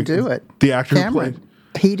didn't want to do it. The actor Cameron. who played.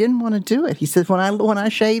 He didn't want to do it. He said, when I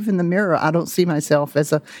shave in the mirror, I don't see myself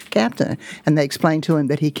as a captain. And they explained to him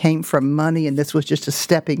that he came from money and this was just a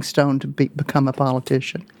stepping stone to become a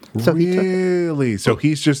politician. So really? So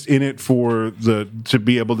he's just in it to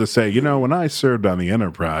be able to say, when I served on the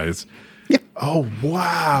Enterprise. Yeah. Oh,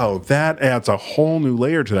 wow. That adds a whole new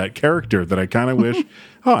layer to that character that I kind of wish,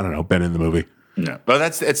 been in the movie. No,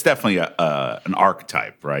 but it's definitely an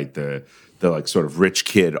archetype, right? The like sort of rich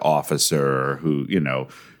kid officer who,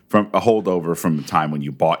 from a holdover from the time when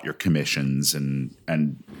you bought your commissions and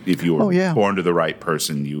if you were born to the right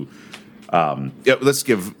person, you let's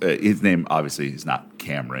give his name. Obviously, he's not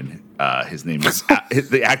Cameron. His name is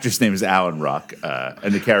the actor's name is Alan Ruck,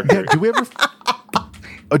 and the character. Yeah,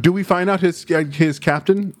 do we find out his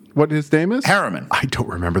captain? What his name is? Harriman. I don't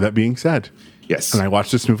remember that being said. Yes, and I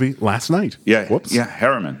watched this movie last night. Yeah. Whoops. Yeah,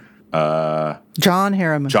 Harriman. John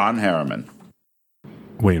Harriman. John Harriman.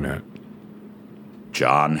 Wait a minute.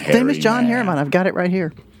 John Harriman. His name is John Harriman. I've got it right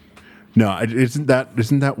here. No, isn't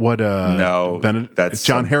that what? No, it's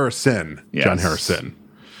John Harrison. Yes. John Harrison.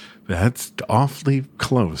 That's awfully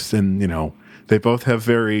close. And, they both have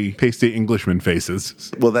very pasty Englishman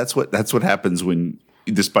faces. Well, that's what happens when,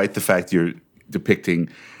 despite the fact you're depicting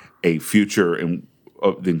a future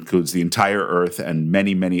that includes the entire Earth and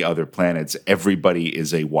many, many other planets, everybody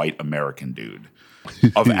is a white American dude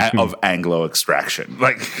of Anglo extraction.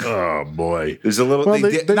 Like, oh boy, there's a little.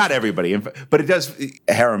 Not everybody, but it does.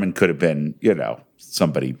 Harriman could have been,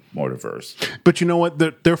 somebody more diverse. But you know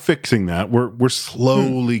what? They're fixing that. We're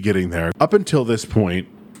slowly getting there. Up until this point,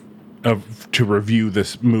 to review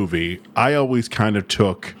this movie, I always kind of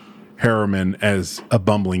took Harriman as a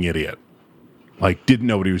bumbling idiot. Like, didn't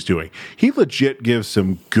know what he was doing. He legit gives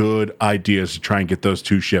some good ideas to try and get those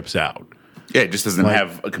two ships out. Yeah, it just doesn't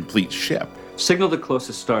have a complete ship. Signal the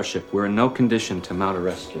closest starship. We're in no condition to mount a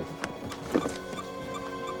rescue.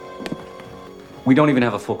 We don't even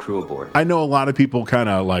have a full crew aboard. I know a lot of people kind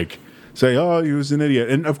of say, oh, he was an idiot.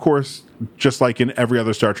 And of course, just like in every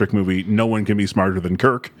other Star Trek movie, no one can be smarter than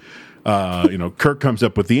Kirk. Kirk comes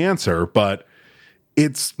up with the answer, but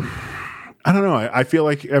it's... I don't know. I feel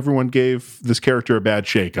like everyone gave this character a bad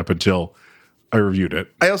shake up until I reviewed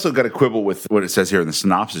it. I also got to quibble with what it says here in the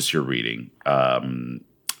synopsis you're reading. I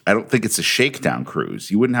don't think it's a shakedown cruise.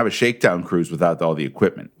 You wouldn't have a shakedown cruise without all the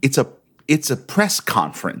equipment. It's a press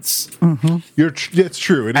conference. Mm-hmm. It's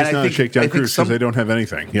true. It is not a shakedown cruise because they don't have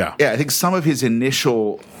anything. Yeah. Yeah, I think some of his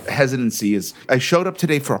initial hesitancy is, I showed up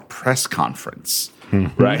today for a press conference.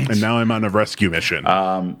 Mm-hmm. Right. And now I'm on a rescue mission.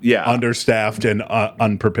 Understaffed and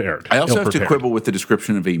unprepared. I also have to quibble with the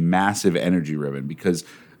description of a massive energy ribbon, because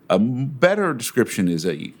a better description is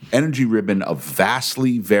a energy ribbon of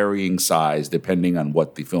vastly varying size depending on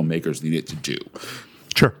what the filmmakers need it to do.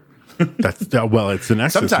 Sure. It's the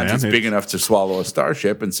Nexus. Sometimes it's big enough to swallow a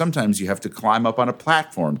starship, and sometimes you have to climb up on a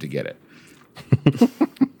platform to get it.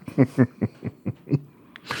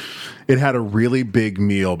 It had a really big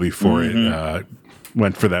meal before it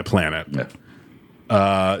went for that planet.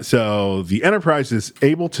 Yeah. So the Enterprise is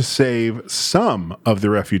able to save some of the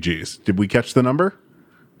refugees. Did we catch the number?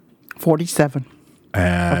 47.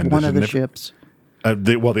 And one of the ships.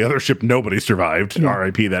 The other ship, nobody survived. Yeah.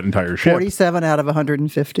 R.I.P. that entire ship. 47 out of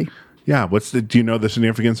 150. Yeah. Do you know the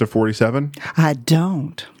significance of 47? I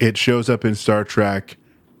don't. It shows up in Star Trek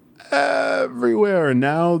everywhere. And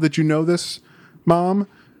now that you know this, Mom,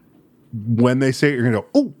 when they say it, you're going to go,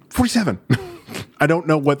 oh, 47. I don't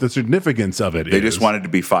know what the significance of it is. They just wanted to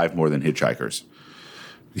be 5 more than hitchhikers.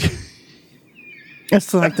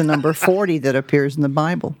 It's like the number 40 that appears in the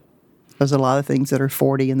Bible. There's a lot of things that are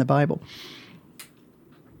 40 in the Bible.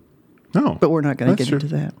 No. But we're not going to get into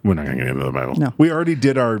that. We're not going to get into the Bible. No. We already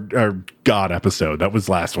did our God episode. That was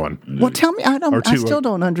last one. Well, tell me, I still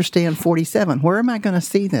don't understand 47. Where am I going to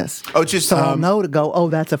see this? Oh, just so I'll know to go, oh,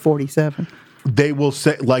 that's a 47. They will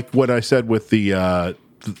say, like what I said with the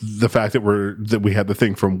fact that we had the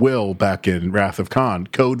thing from Will back in Wrath of Khan.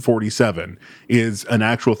 Code 47 is an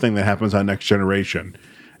actual thing that happens on Next Generation.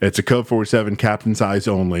 It's a Code 47, captain's eyes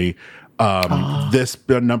only. This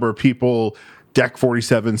number of people, Deck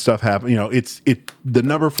 47 stuff happen. The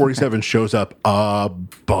number 47 shows up a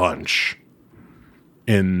bunch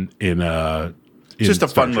in just a Star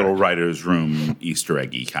fun Trek. little writer's room Easter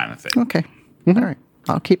eggy kind of thing. Okay. Mm-hmm. All right.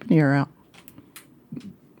 I'll keep an ear out.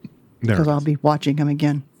 Because I'll be watching him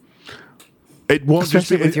again. It won't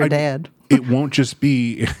especially just be with your dad. It won't just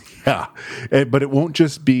be, but it won't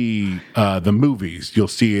just be the movies. You'll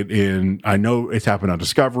see it in. I know it's happened on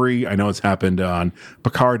Discovery. I know it's happened on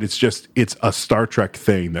Picard. It's a Star Trek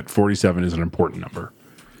thing that 47 is an important number.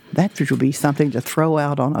 That would be something to throw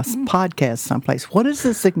out on a podcast someplace. What is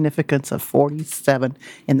the significance of 47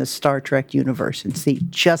 in the Star Trek universe? And see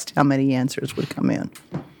just how many answers would come in.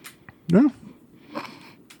 Yeah.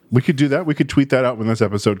 We could do that. We could tweet that out when this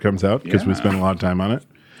episode comes out because we spent a lot of time on it.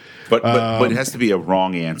 But it has to be a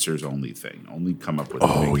wrong answers only thing. Only come up with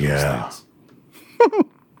things. Well,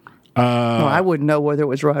 I wouldn't know whether it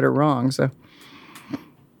was right or wrong. So,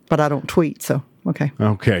 but I don't tweet. So okay.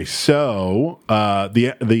 Okay. So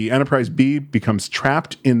the Enterprise B becomes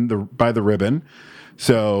trapped by the ribbon.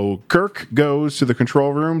 So Kirk goes to the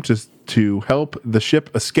control room to help the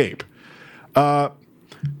ship escape.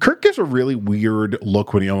 Kirk gives a really weird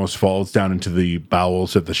look when he almost falls down into the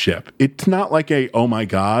bowels of the ship. It's not like oh my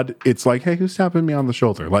God. It's like, hey, who's tapping me on the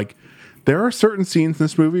shoulder? Like, there are certain scenes in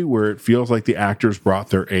this movie where it feels like the actors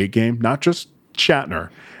brought their A game, not just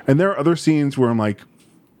Shatner. And there are other scenes where I'm like,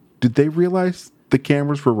 did they realize the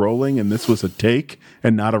cameras were rolling and this was a take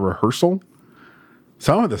and not a rehearsal?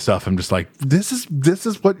 Some of the stuff I'm just like, this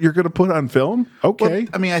is what you're going to put on film? Okay. Well,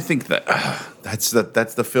 I mean, I think that that's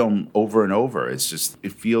the film over and over. It's just,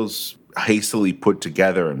 it feels hastily put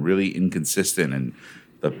together and really inconsistent. And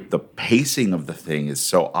the pacing of the thing is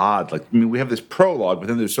so odd. Like, I mean, we have this prologue, but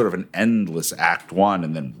then there's sort of an endless Act 1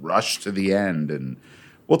 and then rush to the end. And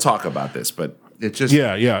we'll talk about this, but it just...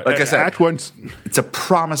 Yeah. Like I said, Act 1's... It's a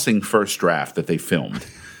promising first draft that they filmed.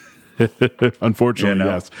 Unfortunately,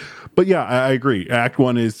 yes. But yeah, I agree. Act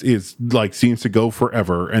 1 is like seems to go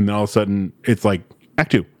forever, and then all of a sudden it's like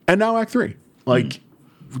Act 2. And now Act 3. Like,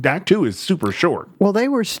 Act 2 is super short. Well, they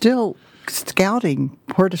were still scouting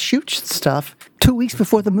where to shoot stuff 2 weeks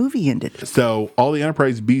before the movie ended. So all the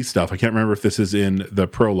Enterprise B stuff, I can't remember if this is in the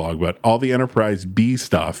prologue, but all the Enterprise B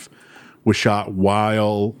stuff was shot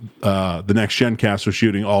while the Next Gen cast was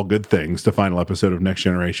shooting All Good Things, the final episode of Next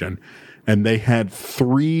Generation. And they had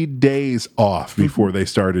 3 days off before they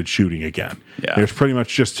started shooting again. Yeah. It was pretty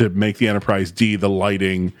much just to make the Enterprise D the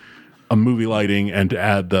lighting, a movie lighting, and to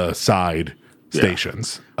add the side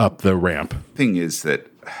stations up the ramp. Thing is that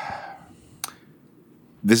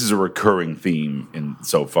this is a recurring theme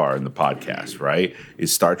so far in the podcast, right?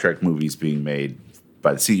 Is Star Trek movies being made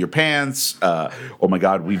by the seat of your pants? Oh my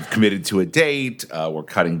God, we've committed to a date. We're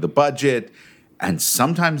cutting the budget. And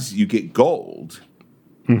sometimes you get gold,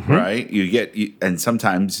 right? And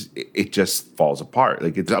sometimes it just falls apart.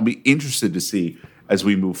 Like, I'll be interested to see as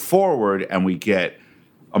we move forward and we get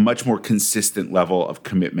a much more consistent level of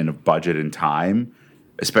commitment of budget and time,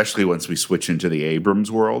 especially once we switch into the Abrams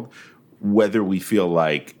world, whether we feel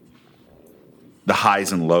like the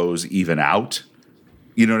highs and lows even out.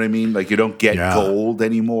 You know what I mean? Like, you don't get gold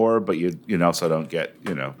anymore, but you also don't get,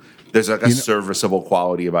 there's like a serviceable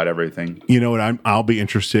quality about everything. You know what I'll be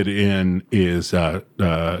interested in is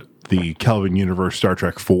the Kelvin Universe Star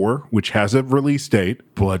Trek 4, which has a release date,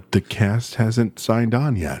 but the cast hasn't signed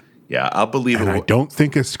on yet. Yeah, I'll believe it. I don't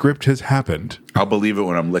think a script has happened. I'll believe it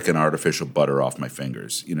when I'm licking artificial butter off my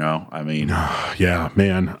fingers. I mean, yeah,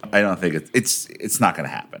 man. I don't think it's not going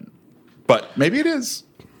to happen, but maybe it is.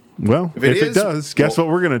 Well, if it does, guess what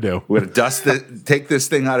we're going to do? We're going to take this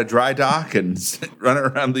thing out of dry dock and run it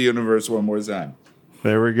around the universe one more time.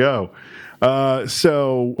 There we go.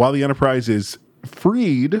 So while the Enterprise is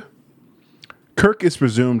freed, Kirk is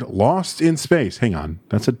presumed lost in space. Hang on,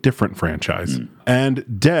 that's a different franchise.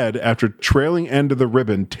 And dead after trailing end of the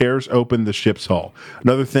ribbon tears open the ship's hull.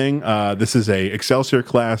 Another thing, this is a Excelsior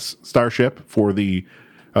class starship for the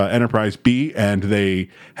Enterprise B, and they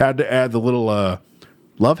had to add the little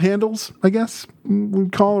love handles, I guess we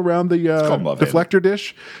call around the deflector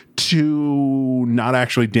dish to not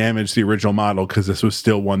actually damage the original model, because this was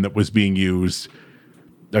still one that was being used.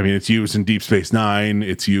 I mean, it's used in Deep Space Nine.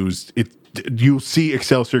 You'll see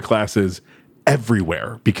Excelsior classes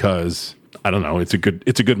everywhere because I don't know. It's a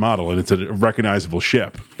good model and it's a recognizable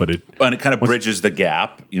ship. But it kind of bridges the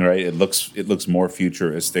gap. Right? It looks more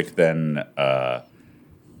futuristic than it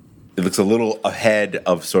looks a little ahead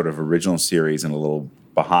of sort of original series and a little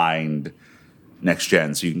behind Next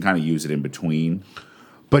Gen, so you can kind of use it in between.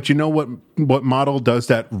 But you know what model does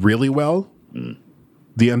that really well?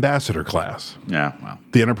 The Ambassador class. Yeah, well.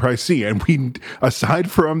 The Enterprise C. And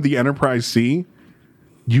aside from the Enterprise C,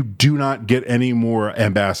 you do not get any more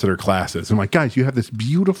Ambassador classes. I'm like, guys, you have this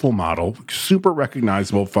beautiful model, super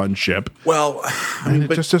recognizable, fun ship. Well,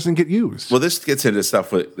 it just doesn't get used. Well, this gets into stuff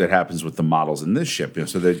that happens with the models in this ship.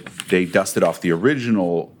 So they dusted off the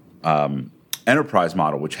original Enterprise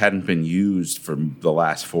model, which hadn't been used for the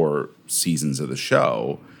last 4 seasons of the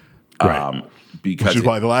show. Right. Which is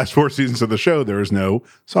why the last 4 seasons of the show, there is no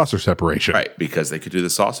saucer separation. Right, because they could do the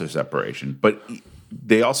saucer separation. But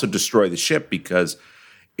they also destroy the ship because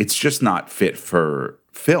it's just not fit for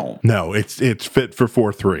film. No, it's fit for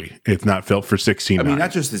 4.3. It's not fit for 16.9. I mean,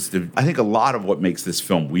 not just this. I think a lot of what makes this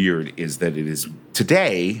film weird is that it is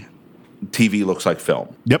today, TV looks like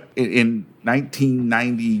film. Yep. In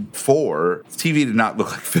 1994, TV did not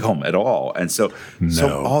look like film at all. And so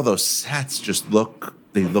all those sets just look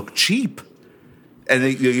cheap. And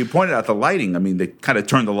you pointed out the lighting. I mean, they kind of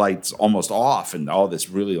turned the lights almost off, and all this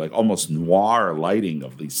really like almost noir lighting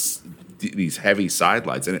of these heavy side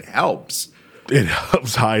lights, and it helps. It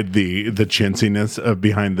helps hide the chintziness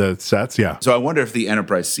behind the sets. Yeah. So I wonder if the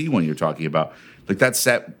Enterprise C one you're talking about, like that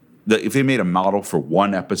set, if they made a model for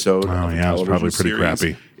one episode, it's probably pretty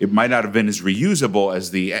crappy. It might not have been as reusable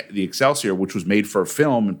as the Excelsior, which was made for a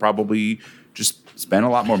film and probably just spent a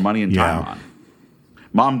lot more money and time on.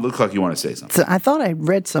 Mom, looks like you want to say something. So I thought I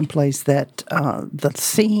read someplace that the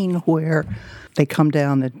scene where they come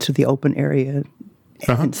down to the open area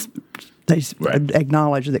and they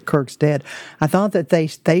acknowledge that Kirk's dead. I thought that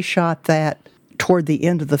they shot that toward the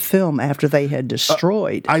end of the film after they had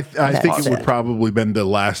destroyed. I think it would probably been the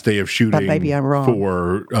last day of shooting. But maybe I'm wrong.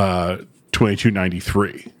 For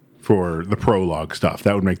 2293. for the prologue stuff.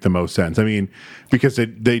 That would make the most sense. I mean, because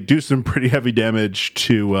they do some pretty heavy damage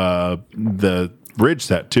to the bridge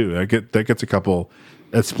set too. That gets a couple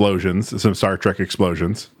explosions, some Star Trek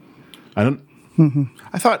explosions. I think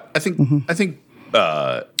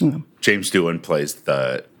James Doohan plays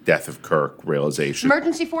the death of Kirk realization.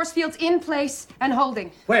 Emergency force fields in place and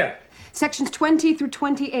holding. Where? Sections 20 through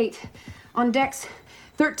 28. On decks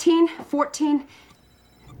 13, 14,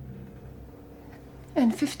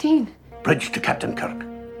 and 15. Bridge to Captain Kirk.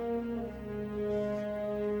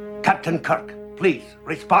 Captain Kirk, please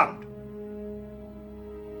respond.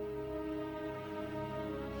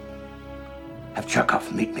 Have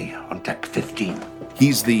Chekhov meet me on deck 15.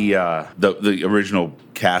 He's the original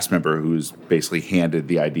cast member who's basically handed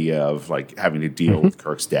the idea of like having to deal with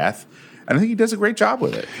Kirk's death. And I think he does a great job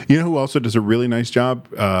with it. You know who also does a really nice job?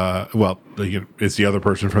 It's the other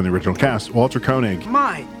person from the original cast, Walter Koenig.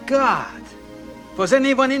 My God. Was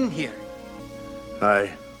anyone in here?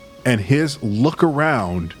 Aye. And his look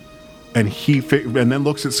around, and and then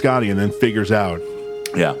looks at Scotty and then figures out,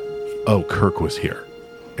 yeah, oh, Kirk was here,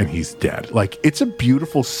 and he's dead. Like, it's a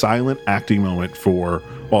beautiful silent acting moment for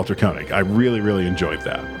Walter Koenig. I really, really enjoyed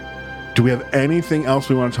that. Do we have anything else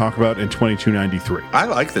we want to talk about in 2293? I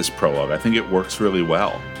like this prologue. I think it works really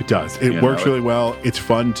well. It does. It works really well. It's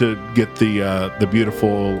fun to get the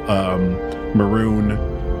beautiful maroon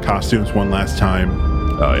costumes one last time.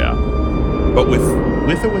 Oh yeah, but with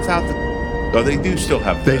or without the. Oh, they do still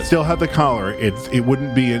have. They still have the collar. It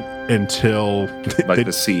wouldn't be until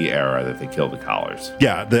the C era that they killed the collars.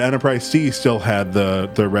 Yeah, the Enterprise C still had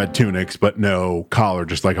the red tunics, but no collar,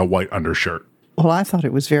 just like a white undershirt. Well, I thought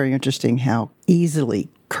it was very interesting how easily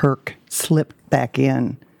Kirk slipped back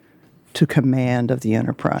in to command of the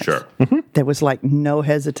Enterprise. Sure. Mm-hmm. There was like no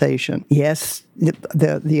hesitation. Yes,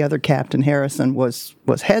 the other Captain Harrison was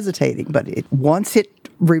hesitating, but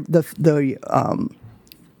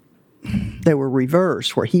they were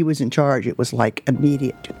reversed where he was in charge. It was like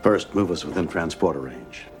immediate. First, move us within transporter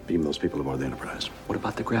range. Beam those people aboard the Enterprise. What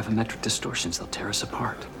about the gravimetric distortions? They'll tear us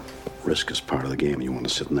apart. Risk is part of the game. You want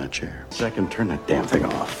to sit in that chair. Second, turn that damn thing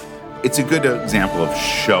off. It's a good example of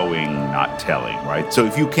showing, not telling, right? So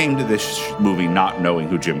if you came to this movie not knowing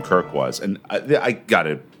who Jim Kirk was, and I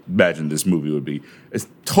gotta imagine this movie would be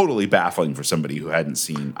totally baffling for somebody who hadn't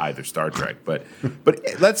seen either Star Trek. But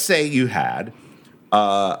let's say you had,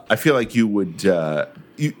 I feel like you would.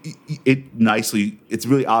 It's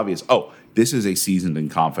really obvious. Oh, this is a seasoned and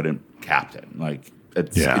confident captain. Like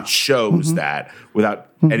it shows that without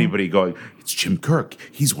anybody going, it's Jim Kirk.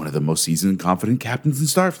 He's one of the most seasoned and confident captains in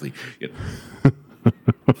Starfleet. You know?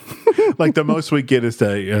 Like the most we get is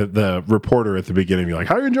the reporter at the beginning be like,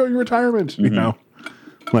 how are you enjoying your retirement? You know,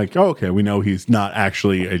 like, oh, okay, we know he's not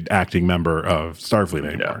actually an acting member of Starfleet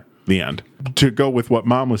anymore. Yeah. The end. To go with what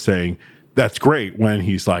Mom was saying, that's great when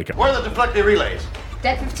he's like, where are the deflecting relays?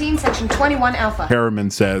 Deck 15, section 21 Alpha. Harriman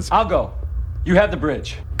says, I'll go. You have the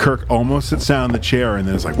bridge. Kirk almost sits down in the chair and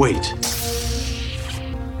then is like, wait.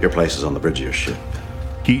 Your place is on the bridge of your ship.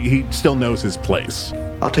 He still knows his place.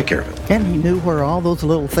 I'll take care of it. And he knew where all those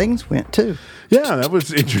little things went, too. Yeah, that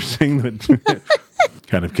was interesting. That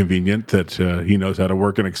kind of convenient that he knows how to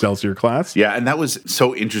work an Excelsior class. Yeah, and that was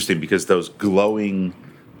so interesting because those glowing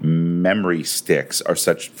memory sticks are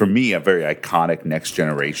for me, a very iconic Next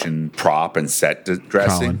Generation prop and set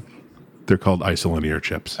dressing. Colin, they're called isolinear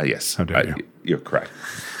chips. Yes. How dare you? You're correct.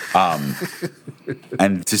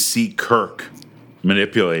 And to see Kirk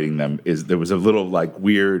manipulating them there was a little like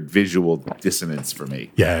weird visual dissonance for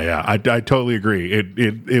me. Yeah, I totally agree.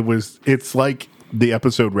 It's like the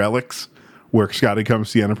episode Relics where Scotty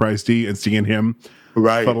comes to the Enterprise D and seeing him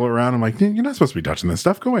fuddle around. I'm like, you're not supposed to be touching this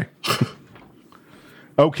stuff. Go away.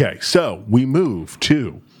 Okay, so we move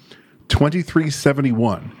to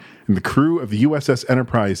 2371. And the crew of the USS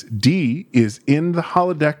Enterprise D is in the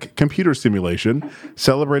holodeck computer simulation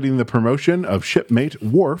celebrating the promotion of shipmate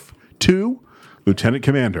Worf to Lieutenant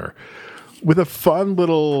Commander. With a fun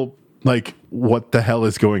little, like, what the hell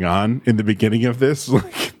is going on in the beginning of this?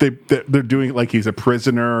 Like they're doing it like he's a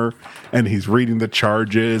prisoner and he's reading the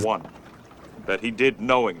charges. One, that he did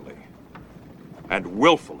knowingly and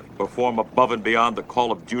willfully perform above and beyond the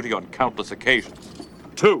call of duty on countless occasions.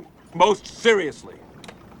 Two, most seriously,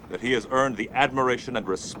 that he has earned the admiration and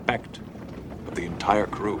respect of the entire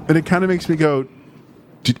crew. And it kind of makes me go,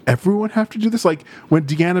 did everyone have to do this? Like, when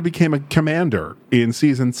Deanna became a commander in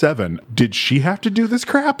season 7, did she have to do this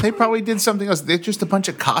crap? They probably did something else. They're just a bunch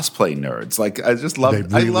of cosplay nerds. Like, I just love.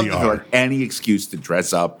 They really I love any excuse to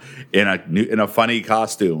dress up in a funny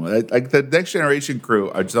costume. Like the Next Generation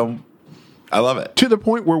crew are so I love it. To the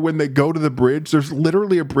point where when they go to the bridge, there's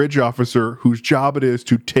literally a bridge officer whose job it is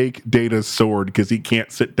to take Data's sword because he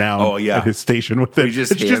can't sit down at his station with it. He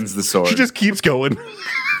just hands the sword. She just keeps going.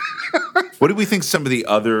 What do we think some of the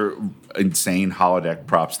other insane holodeck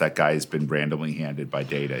props that guy has been randomly handed by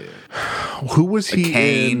Data? Who was he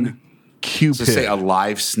cane, in? Cupid. To say a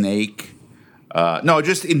live snake. No,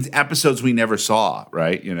 just in episodes we never saw,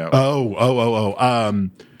 right? You know.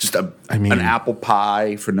 Just an apple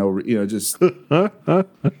pie for just. The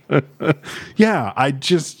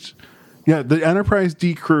Enterprise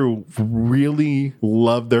D crew really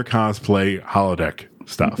loved their cosplay holodeck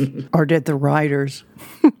stuff. Or did the writers?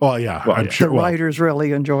 I'm sure. The writers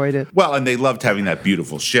really enjoyed it. Well, and they loved having that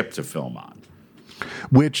beautiful ship to film on.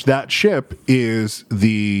 Which that ship is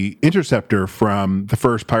the Interceptor from the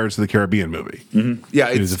first Pirates of the Caribbean movie. Mm-hmm. Yeah,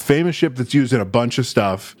 it is a famous ship that's used in a bunch of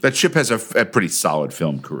stuff. That ship has a pretty solid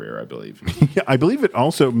film career, I believe. Yeah, I believe it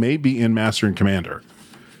also may be in Master and Commander.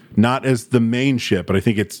 Not as the main ship, but I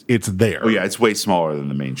think it's there. Oh yeah, it's way smaller than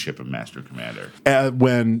the main ship of Master and Commander.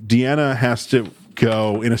 When Deanna has to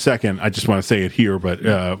go in a second, I just want to say it here, but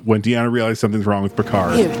when Deanna realizes something's wrong with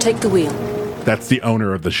Picard, Here, take the wheel. That's the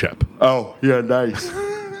owner of the ship. Oh, yeah, nice.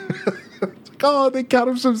 They got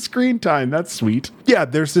him some screen time. That's sweet. Yeah,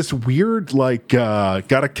 there's this weird,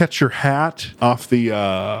 gotta catch your hat off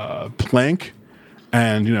the plank.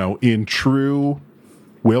 And, in true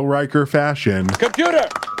Will Riker fashion. Computer,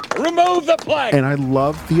 remove the plank. And I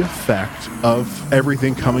love the effect of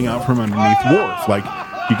everything coming out from underneath Worf.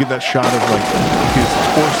 You get that shot of, his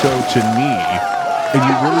torso to knee. And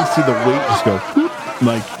you really see the weight just go, whoop.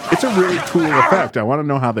 It's a really cool effect. I want to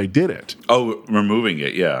know how they did it. Oh, removing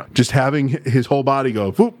it, yeah. Just having his whole body go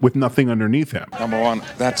whoop with nothing underneath him. Number one,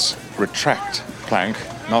 that's retract plank,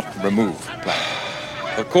 not remove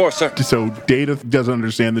plank. Of course, sir. So Data doesn't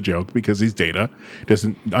understand the joke because he's Data.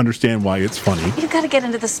 Doesn't understand why it's funny. You got to get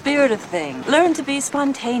into the spirit of things. Learn to be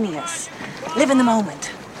spontaneous. Live in the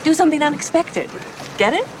moment. Do something unexpected.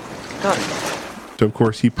 Get it? Got it. So, of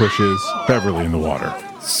course, he pushes Beverly in the water.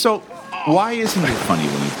 So, why isn't it funny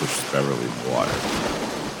when he pushes Beverly in the water?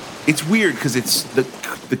 It's weird because it's the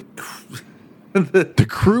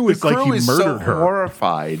crew is like he murdered her.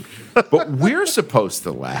 Horrified, but we're supposed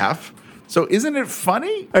to laugh. So isn't it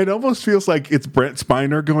funny? It almost feels like it's Brent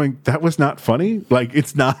Spiner going, "That was not funny."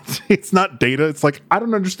 It's not Data. It's I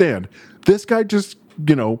don't understand. This guy just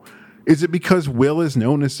Is it because Will is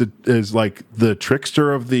known as the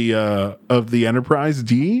trickster of the Enterprise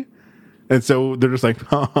D? And so they're just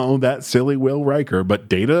oh, that silly Will Riker. But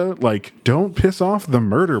Data, don't piss off the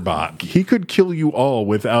murder bot. He could kill you all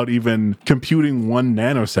without even computing 1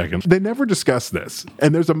 nanosecond. They never discuss this.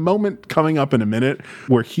 And there's a moment coming up in a minute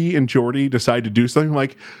where he and Geordi decide to do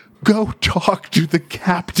something go talk to the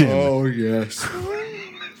captain. Oh, yes.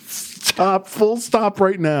 Stop, full stop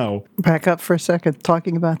right now. Back up for a second,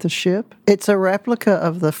 talking about the ship. It's a replica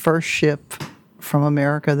of the first ship from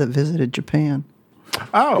America that visited Japan.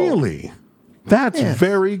 Oh. Really? That's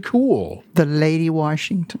very cool. The Lady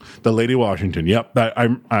Washington. The Lady Washington. Yep.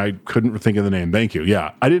 I couldn't think of the name. Thank you.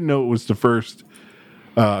 Yeah. I didn't know it was the first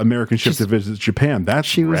American ship to visit Japan.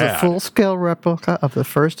 She was rad. A full-scale replica of the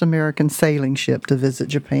first American sailing ship to visit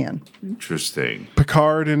Japan. Interesting.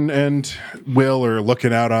 Picard and Will are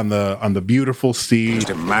looking out on the beautiful sea.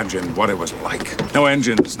 Just imagine what it was like. No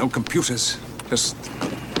engines, no computers, just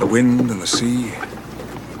the wind and the sea,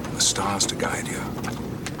 and the stars to guide you.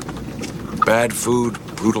 Bad food,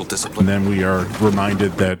 brutal discipline. And then we are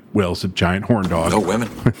reminded that Will's a giant horn dog. No women.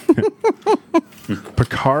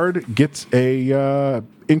 Picard gets a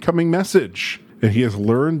incoming message, and he has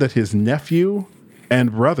learned that his nephew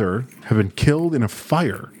and brother have been killed in a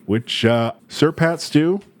fire, which Sir Pat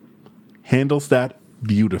Stew handles that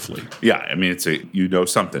beautifully. Yeah, I mean,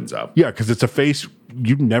 something's up. Yeah, because it's a face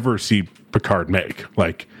you never see Picard make.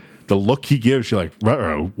 The look he gives, you're like,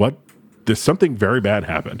 uh-oh, what? There's something very bad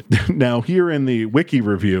happened. Now, here in the wiki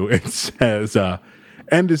review, it says,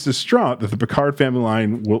 End is distraught that the Picard family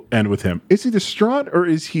line will end with him. Is he distraught or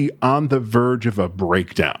is he on the verge of a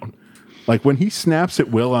breakdown? When he snaps at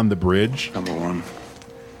Will on the bridge. Number one.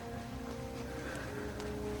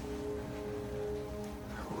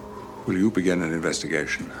 Will you begin an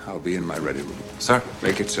investigation? I'll be in my ready room. Sir,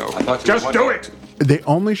 Make it so. Just do it! They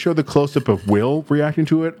only show the close-up of Will reacting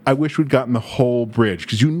to it. I wish we'd gotten the whole bridge,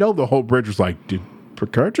 because the whole bridge was did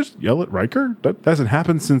Picard just yell at Riker? That hasn't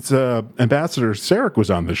happened since Ambassador Sarek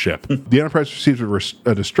was on the ship. The Enterprise receives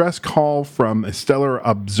a distress call from a stellar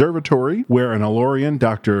observatory where an Elorian,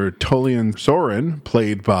 Dr. Tolian Soren,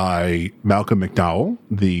 played by Malcolm McDowell,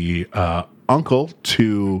 the uncle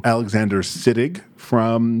to Alexander Siddig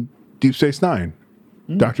from Deep Space Nine.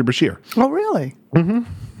 Dr. Bashir. Oh, really? Mm-hmm.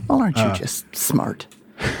 Well, aren't you just smart?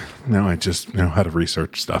 No, I just know how to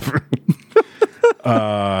research stuff.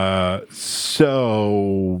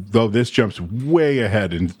 So, though this jumps way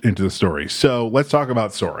ahead into the story. So, let's talk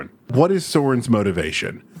about Soren. What is Soren's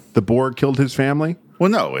motivation? The Borg killed his family? Well,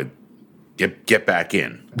 no, get back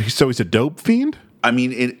in. So he's a dope fiend? I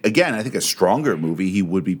mean, again, I think a stronger movie, he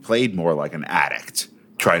would be played more like an addict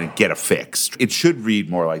trying to get a fix. It should read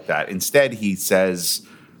more like that. Instead, he says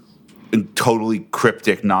in totally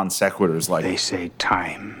cryptic non sequiturs like, they say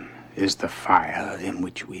time is the fire in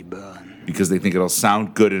which we burn. Because they think it'll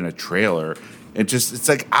sound good in a trailer. It's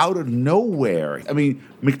like out of nowhere. I mean,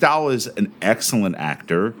 McDowell is an excellent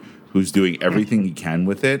actor who's doing everything he can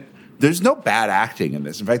with it. There's no bad acting in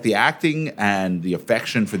this. In fact, the acting and the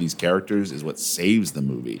affection for these characters is what saves the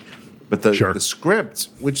movie. But the script,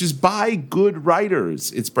 which is by good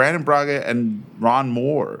writers, it's Brandon Braga and Ron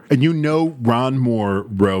Moore. And you know Ron Moore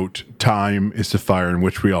wrote Time is the Fire in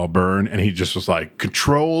Which We All Burn, and he just was like,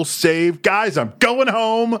 Control, save, guys, I'm going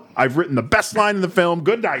home. I've written the best line in the film.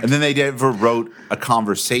 Good night. And then they never wrote a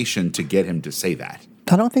conversation to get him to say that.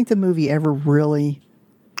 I don't think the movie ever really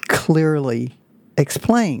clearly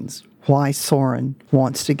explains why Soren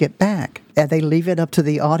wants to get back. And they leave it up to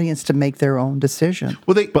the audience to make their own decision.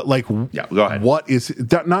 Well, go ahead. What is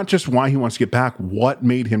that? Not just why he wants to get back. What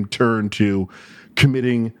made him turn to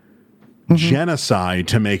committing genocide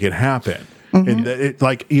to make it happen? And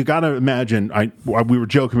you got to imagine. We were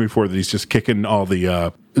joking before that he's just kicking all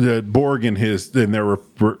the Borg in their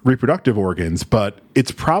reproductive organs, but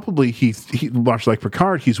it's probably he much like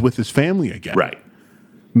Picard. He's with his family again, right?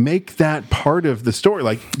 Make that part of the story.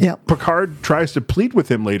 Like Picard tries to plead with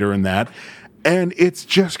him later in that, and it's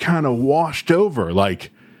just kind of washed over.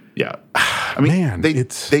 Like, yeah, I mean, they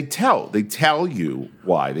tell you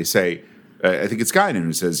why. They say, I think it's Guinan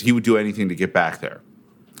who says he would do anything to get back there.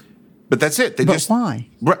 But that's it. But why?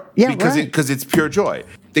 Because it's pure joy.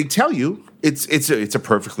 They tell you it's a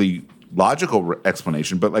perfectly logical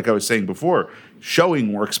explanation, but like I was saying before,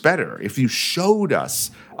 showing works better. If you showed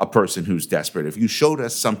us a person who's desperate, if you showed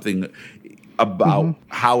us something about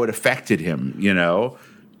how it affected him,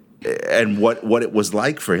 and what it was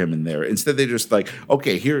like for him in there, instead they just like,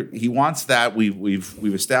 okay, here he wants that. We've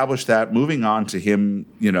established that. Moving on to him,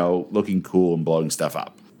 looking cool and blowing stuff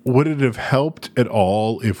up. Would it have helped at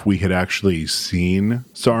all if we had actually seen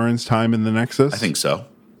Soren's time in the Nexus? I think so.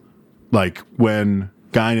 Like when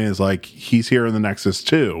Guinan is like, he's here in the Nexus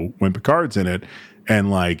too, when Picard's in it, and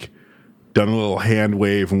like done a little hand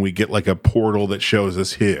wave and we get like a portal that shows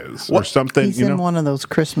us his or something. He's in one of those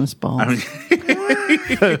Christmas balls. I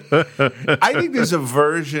think there's a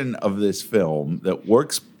version of this film that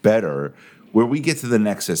works better where we get to the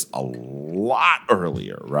Nexus a lot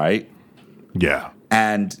earlier, right? Yeah.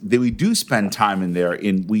 And then we do spend time in there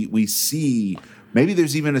we see, maybe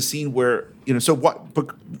there's even a scene where, so what,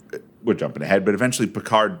 we're jumping ahead, but eventually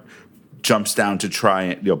Picard jumps down to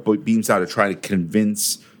try, beams down to try to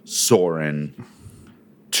convince Soren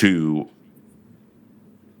to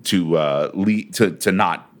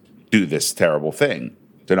not do this terrible thing,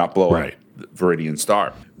 to not blow up the Viridian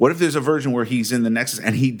Star. What if there's a version where he's in the Nexus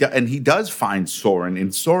and he does find Soren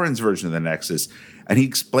in Soren's version of the Nexus, and he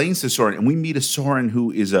explains to Soren, and we meet a Soren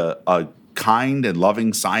who is a kind and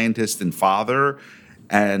loving scientist and father,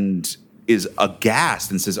 and is aghast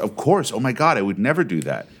and says, of course, oh my God, I would never do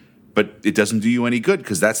that. But it doesn't do you any good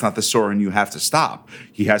because that's not the Soren you have to stop.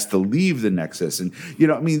 He has to leave the Nexus. And,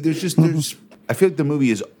 there's I feel like the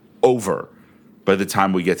movie is over by the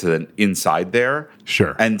time we get to the inside there.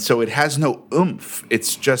 Sure. And so it has no oomph.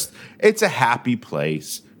 It's a happy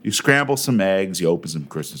place. You scramble some eggs, you open some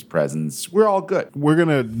Christmas presents. We're all good. We're going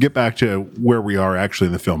to get back to where we are actually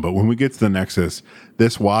in the film. But when we get to the Nexus,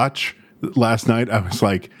 this watch last night, I was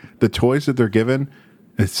like, the toys that they're given,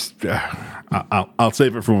 it's I'll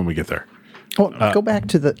save it for when we get there. Well, go back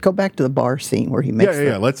to the bar scene where he makes.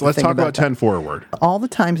 Yeah. Let's talk about 10 forward. All the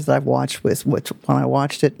times that I've watched when I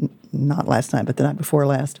watched it, not last night, but the night before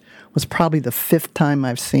last, was probably the 5th time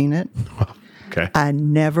I've seen it. Okay. I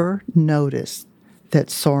never noticed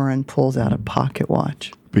that Soren pulls out a pocket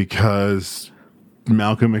watch because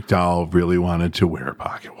Malcolm McDowell really wanted to wear a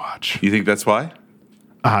pocket watch. You think that's why?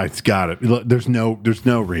 It's got it. There's no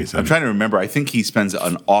reason. I'm trying to remember. I think he spends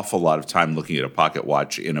an awful lot of time looking at a pocket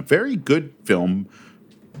watch in a very good film,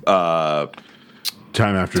 Time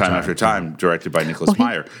After Time, directed by Nicholas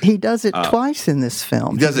Meyer. He does it twice in this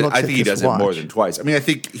film. He does it. I think he does it more than twice. I mean, I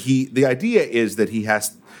think the idea is that he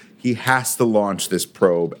has to launch this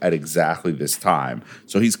probe at exactly this time.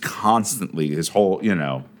 So he's constantly he's always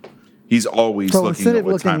looking instead at of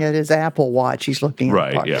looking at his Apple Watch, he's looking at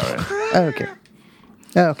right. Yeah. Right. Okay.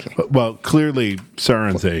 Okay. Well, clearly,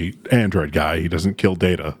 Saren's a android guy. He doesn't kill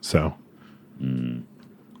Data, so.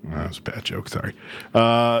 That was a bad joke, sorry.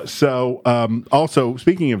 Also,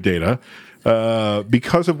 speaking of Data,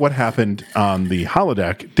 because of what happened on the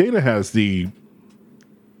holodeck, Data has the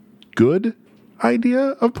good idea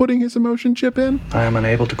of putting his emotion chip in. I am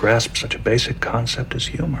unable to grasp such a basic concept as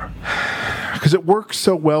humor. Because it worked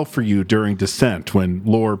so well for you during Descent when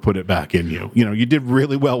Lore put it back in you. You know, you did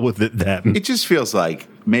really well with it then. It just feels like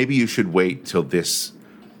maybe you should wait till this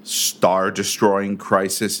star-destroying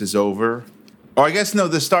crisis is over. Or I guess, no,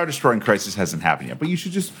 the star-destroying crisis hasn't happened yet. But you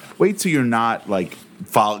should just wait till you're not, like,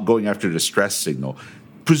 going after a distress signal.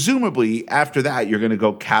 Presumably, after that, you're going to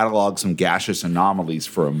go catalog some gaseous anomalies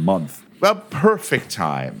for a month. Well, perfect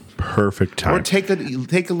time. Perfect time. Or take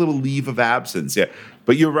a little leave of absence. Yeah,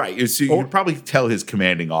 but you're right. You'd probably tell his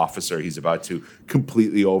commanding officer he's about to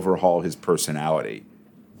completely overhaul his personality.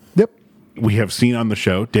 Yep. We have seen on the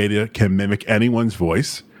show, Data can mimic anyone's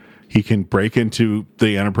voice. He can break into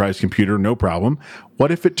the Enterprise computer, no problem.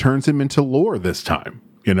 What if it turns him into Lore this time?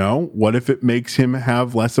 You know, what if it makes him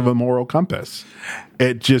have less of a moral compass?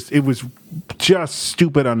 It was just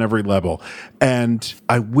stupid on every level. And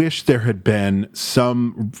I wish there had been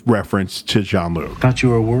some reference to Jean-Luc. Thought you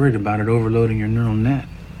were worried about it overloading your neural net.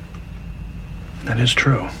 That is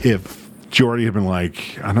true. If Geordi had been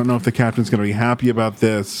like, I don't know if the captain's going to be happy about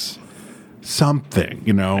this, something,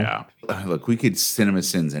 you know? Yeah. Look, we could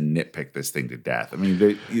CinemaSins and nitpick this thing to death. I mean,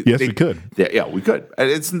 we could. Yeah, we could.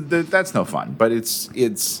 That's no fun. But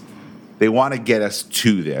it's they want to get us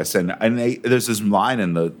to this, and there's this line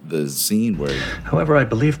in the scene where. However, I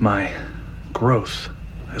believe my growth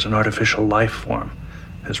as an artificial life form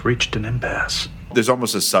has reached an impasse. There's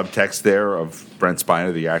almost a subtext there of Brent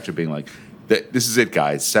Spiner, the actor, being like, "This is it,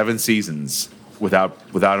 guys. 7 seasons without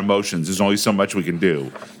emotions. There's only so much we can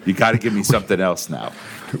do. You got to give me something else now."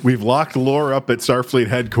 We've locked Lore up at Starfleet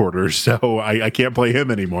headquarters, so I can't play him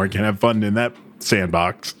anymore. I can't have fun in that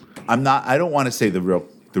sandbox. I don't want to say the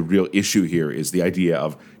real issue here is the idea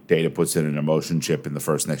of Data puts in an emotion chip in the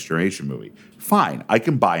first Next Generation movie. Fine, I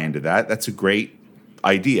can buy into that. That's a great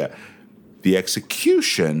idea. The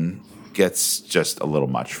execution gets just a little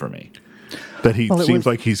much for me. That he seems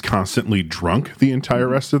like he's constantly drunk the entire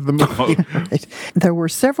rest of the movie. There were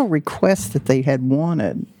several requests that they had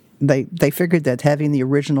wanted. They figured that having the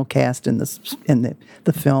original cast in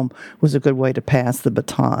the film was a good way to pass the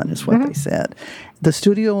baton, is what they said. The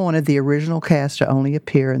studio wanted the original cast to only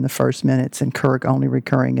appear in the first minutes and Kirk only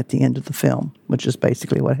recurring at the end of the film, which is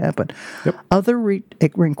basically what happened. Yep. Other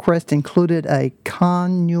requests included a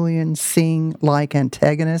Khan Nguyen Singh-like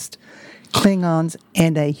antagonist, Klingons,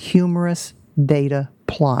 and a humorous Data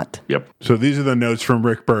plot. Yep. So these are the notes from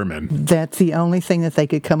Rick Berman. That's the only thing that they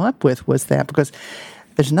could come up with was that, because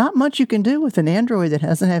there's not much you can do with an android that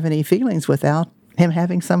doesn't have any feelings without him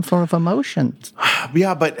having some sort of emotion.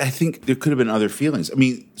 Yeah, but I think there could have been other feelings. I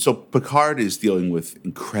mean, so Picard is dealing with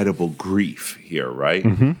incredible grief here, right?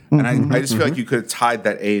 Mm-hmm. And I just feel like you could have tied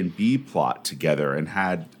that A and B plot together and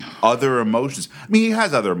had other emotions. I mean, he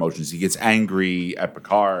has other emotions. He gets angry at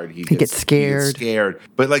Picard. He gets scared.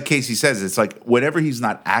 But like Casey says, it's like whenever he's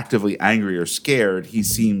not actively angry or scared, he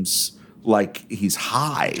seems like he's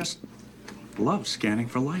high. Just love scanning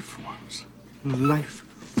for life forms. Life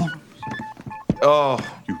forms. Oh,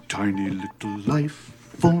 you tiny little life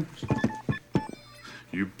forms.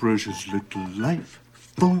 You precious little life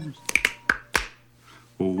forms.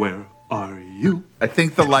 Where are you? I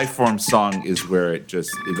think the life form song is where it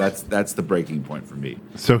just that's the breaking point for me.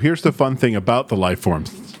 So here's the fun thing about the life forms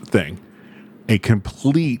thing. A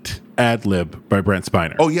complete ad lib by Brent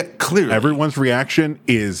Spiner. Oh yeah, clearly. Everyone's reaction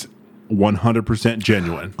is 100%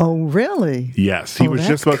 genuine. Oh, really? Yes. He was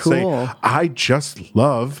just about to say, I just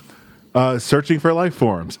love searching for life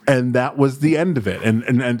forms. And that was the end of it.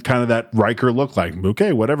 And kind of that Riker look like,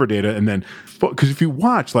 okay, whatever, Data. And then, because if you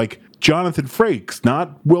watch, like, Jonathan Frakes,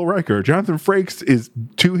 not Will Riker, Jonathan Frakes is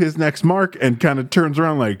to his next mark and kind of turns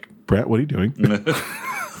around like, Brett, what are you doing?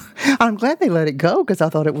 I'm glad they let it go because I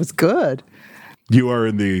thought it was good. You are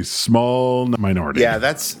in the small minority. Yeah,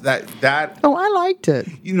 that. Oh, I liked it.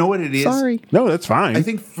 You know what it is? Sorry. No, that's fine. I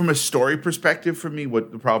think from a story perspective, for me,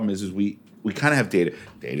 what the problem is we kind of have Data.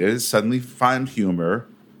 Data is suddenly found humor.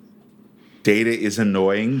 Data is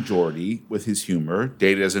annoying Geordi with his humor.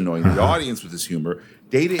 Data is annoying the audience with his humor.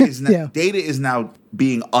 Data is now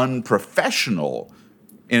being unprofessional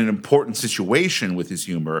in an important situation with his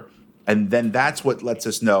humor, and then that's what lets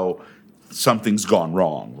us know something's gone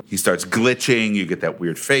wrong. He starts glitching. You get that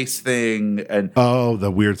weird face thing, and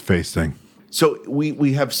the weird face thing. So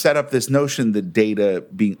we have set up this notion that Data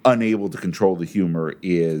being unable to control the humor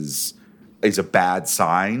is is a bad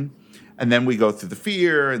sign. And then we go through the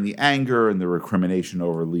fear and the anger and the recrimination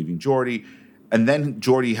over leaving Geordi. And then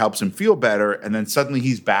Geordi helps him feel better. And then suddenly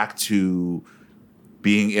he's back to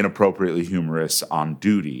being inappropriately humorous on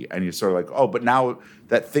duty. And you're sort of like, oh, but now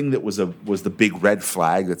that thing that was the big red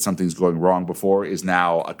flag that something's going wrong before is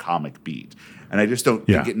now a comic beat. And I just don't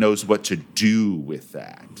think it knows what to do with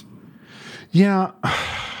that. Yeah.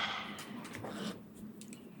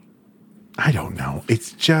 I don't know.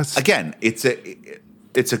 It's just... Again, it's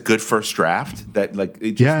a good first draft that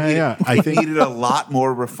it just I think needed a lot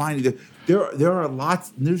more refining. There are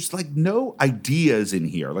lots. There's no ideas in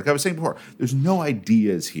here. Like I was saying before, there's no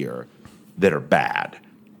ideas here that are bad.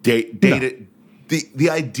 Data. The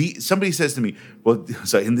idea. Somebody says to me, "Well,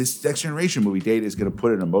 so in this Next Generation movie, Data is going to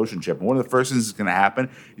put in a motion chip, and one of the first things that's going to happen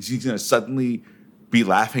is he's going to suddenly be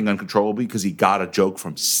laughing uncontrollably because he got a joke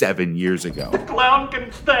from 7 years ago." The clown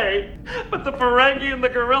can stay, but the Ferengi in the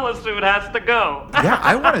gorilla suit has to go. Yeah,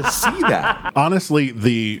 I want to see that. Honestly,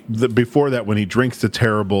 the before that, when he drinks the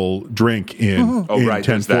terrible drink in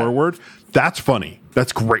 10 Forward, that's funny.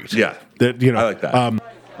 That's great. Yeah, I like that.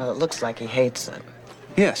 Well, it looks like he hates them.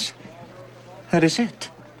 Yes, that is it.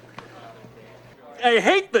 I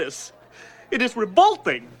hate this. It is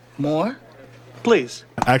revolting. More? Please.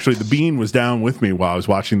 Actually, the Bean was down with me while I was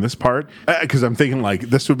watching this part because I'm thinking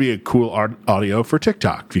this would be a cool audio for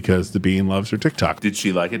TikTok because the Bean loves her TikTok. Did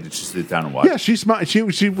she like it? Did she sit down and watch? Yeah, she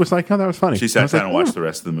was like, "Oh, that was funny." She sat down and watched the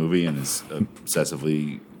rest of the movie and is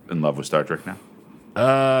obsessively in love with Star Trek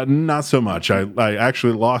now. Not so much. I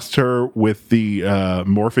actually lost her with the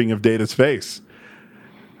morphing of Data's face.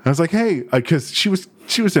 I was like, "Hey," because she was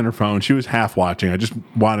in her phone. She was half watching. I just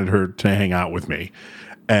wanted her to hang out with me.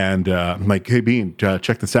 And I'm like, "Hey, Bean,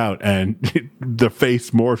 check this out." And the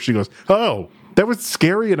face morphs. She goes, "Oh, that was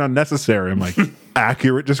scary and unnecessary." I'm like,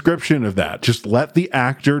 accurate description of that. Just let the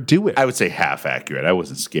actor do it. I would say half accurate. I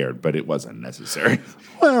wasn't scared, but it was unnecessary.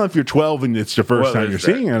 Well, if you're 12 and it's the first time you're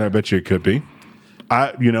seeing it, I bet you it could be.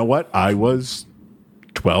 You know what? I was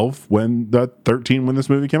 12 13 when this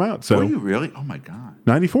movie came out. So were you really? Oh my God.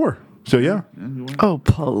 94. So yeah. Oh,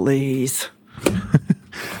 please.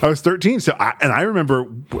 I was 13, so I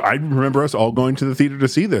remember us all going to the theater to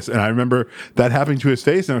see this, and I remember that happening to his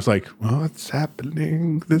face, and I was like, "What's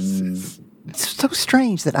happening? This is It's so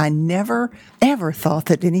strange that I never ever thought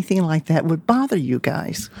that anything like that would bother you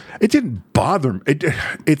guys." It didn't bother me.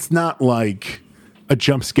 It's not like a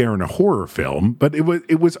jump scare in a horror film, but it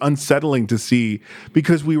was unsettling to see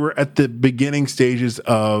because we were at the beginning stages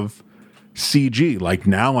of CG. Like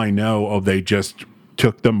now, I know they just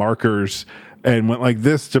took the markers and went like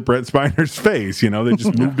this to Brent Spiner's face. They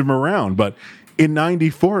just moved him around. But in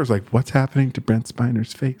 94, it's like, what's happening to Brent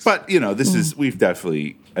Spiner's face? But, this is, we've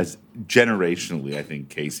definitely, as generationally, I think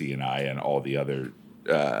Casey and I and all the other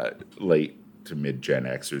late to mid Gen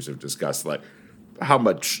Xers have discussed how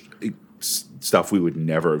much stuff we would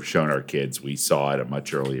never have shown our kids. We saw at a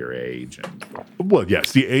much earlier age. Well,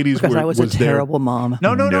 yes, the 80s because I was a terrible mom.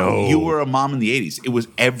 No. You were a mom in the 80s. It was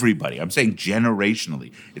everybody. I'm saying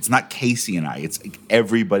generationally. It's not Casey and I. It's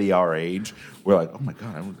everybody our age. We're like, oh my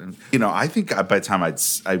God. I think by the time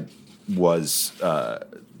I was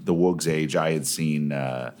the Woog's age, I had seen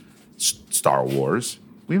Star Wars.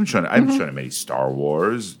 I haven't shown him any Star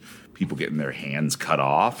Wars. People getting their hands cut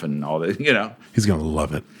off and all that, He's going to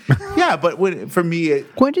love it. Yeah, but for me...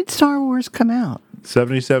 When did Star Wars come out?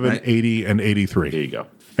 77, 80, and 83. There you go.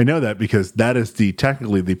 I know that because that is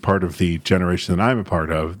technically the part of the generation that I'm a part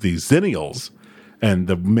of, the Zennials. And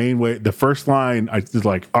the first line is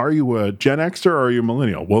like, "Are you a Gen Xer or are you a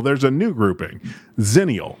millennial?" Well, there's a new grouping,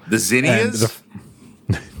 Zennial. The Zinnias?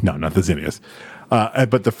 No, not the Zinnias.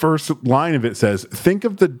 But the first line of it says, "Think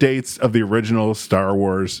of the dates of the original Star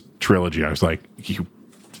Wars trilogy." I was like, "You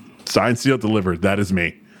signed, sealed, delivered. That is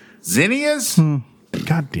me." Zinnias?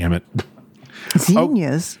 God damn it.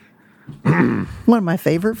 Zinnias? One of my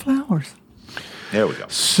favorite flowers. There we go.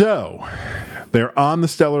 So, they're on the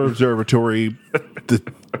Stellar Observatory. The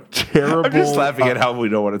terrible... I'm just laughing at how we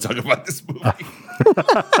don't want to talk about this movie.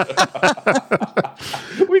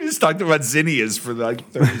 We just talked about Zinnias for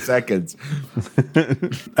 30 seconds.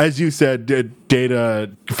 As you said,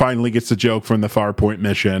 Data finally gets the joke from the Farpoint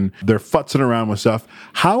mission. They're futzing around with stuff.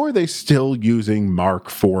 How are they still using Mark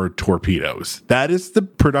IV torpedoes? That is the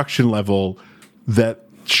production level that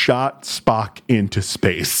shot Spock into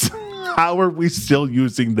space. How are we still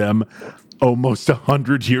using them almost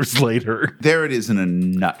 100 years later? There it is in a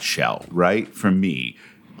nutshell, right? For me,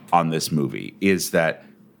 on this movie, is that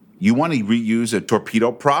you want to reuse a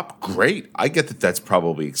torpedo prop? Great. I get that that's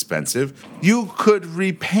probably expensive. You could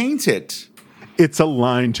repaint it. it's a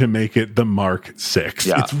line to make it the Mark 6.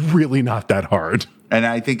 Yeah. It's really not that hard. And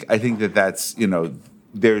I think that's,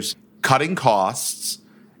 there's cutting costs,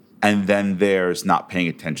 and then there's not paying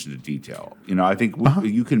attention to detail. I think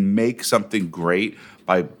you can make something great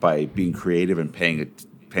by being creative and paying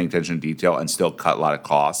attention to detail and still cut a lot of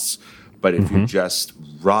costs. But if you're just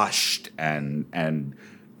rushed and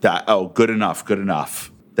that, good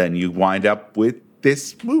enough, then you wind up with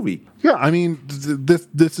this movie. Yeah, I mean,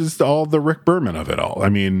 this is all the Rick Berman of it all. I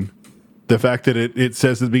mean, the fact that it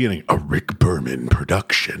says at the beginning, a Rick Berman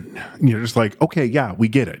production. You're just like, okay, yeah, we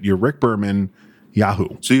get it. You're Rick Berman,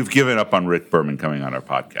 Yahoo. So you've given up on Rick Berman coming on our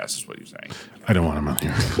podcast, is what you're saying. I don't want him on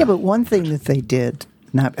here. Yeah, but one thing that they did,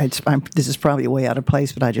 this is probably way out of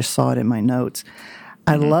place, but I just saw it in my notes.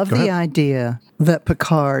 I love the idea that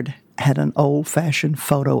Picard had an old-fashioned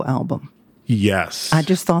photo album. Yes. I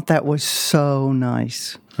just thought that was so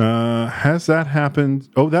nice. Has that happened?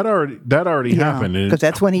 Oh, that already happened. Because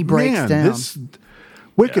that's when he breaks down. This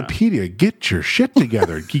Wikipedia, get your shit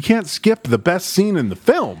together. You can't skip the best scene in the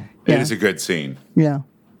film. It is a good scene. Yeah.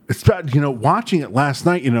 It's about, watching it last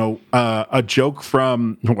night, a joke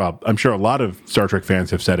from, well, I'm sure a lot of Star Trek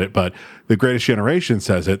fans have said it, but The Greatest Generation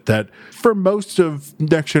says it, that for most of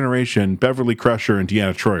Next Generation, Beverly Crusher and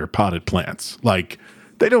Deanna Troi are potted plants. Like,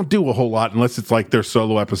 they don't do a whole lot unless it's like their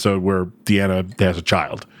solo episode where Deanna has a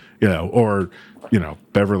child, or,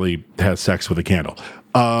 Beverly has sex with a candle.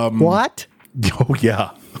 What? Oh,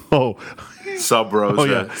 yeah. Oh, Sub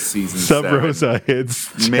Rosa season 7. Sub Rosa,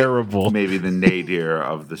 it's terrible. Maybe the nadir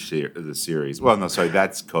of the series. Well, no, sorry,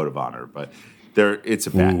 that's Code of Honor, but it's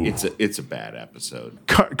a bad episode.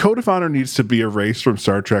 Code of Honor needs to be erased from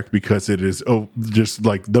Star Trek because it is just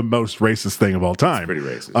like the most racist thing of all time. It's pretty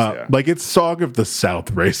racist, yeah. Like it's Song of the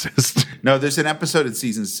South racist. No, there's an episode in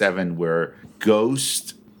season 7 where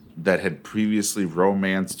Ghost, that had previously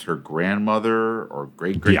romanced her grandmother or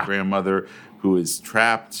great-great-grandmother, who is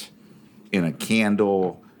trapped in a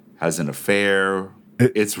candle, has an affair.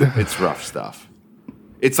 It's rough stuff.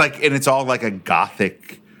 It's like, and it's all like a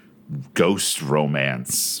gothic ghost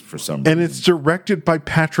romance for some reason. And it's directed by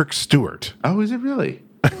Patrick Stewart. Oh, is it really?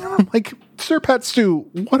 I'm like, Sir Pat Stu,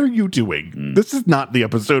 what are you doing? This is not the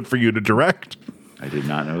episode for you to direct. I did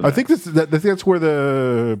not know that. I think that's where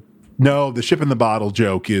the ship in the bottle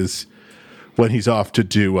joke is when he's off to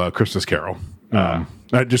do Christmas Carol.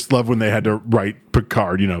 I just love when they had to write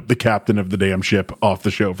Picard, the captain of the damn ship, off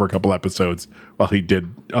the show for a couple episodes while he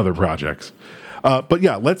did other projects. But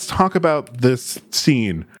yeah, let's talk about this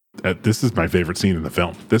scene. This is my favorite scene in the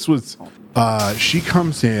film. This was, she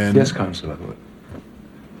comes in. Yes, Counselor.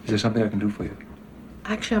 Is there something I can do for you?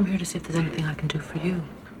 Actually, I'm here to see if there's anything I can do for you.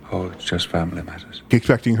 Oh, it's just family matters.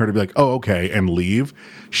 Expecting her to be like, oh, okay, and leave.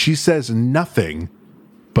 She says nothing,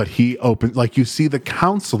 but he opens, like you see the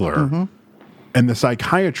counselor and the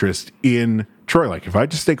psychiatrist in Troy. Like, if I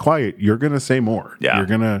just stay quiet, you're going to say more. Yeah.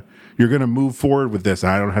 You're gonna move forward with this,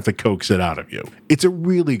 and I don't have to coax it out of you. It's a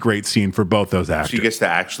really great scene for both those actors. She gets to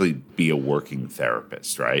actually be a working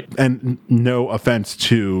therapist, right? And no offense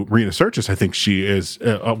to Marina Sirtis, I think she was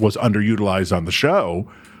underutilized on the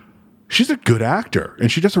show. She's a good actor,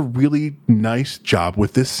 and she does a really nice job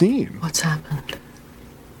with this scene. What's happened?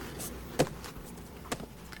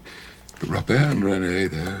 Robert and Renee,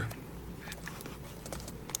 they're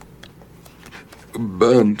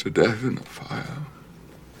burned to death in a fire.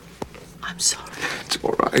 I'm sorry. It's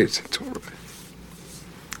all right. It's all right.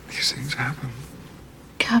 These things happen.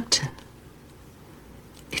 Captain,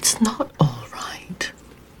 it's not all right.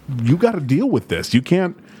 You got to deal with this. You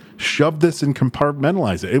can't shove this and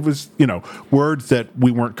compartmentalize it. It was, words that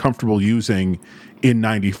we weren't comfortable using in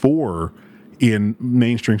 94 in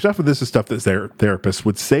mainstream stuff, but this is stuff that their therapists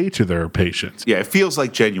would say to their patients. Yeah, it feels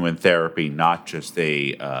like genuine therapy, not just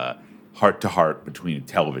a heart-to-heart between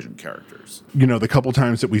television characters. The couple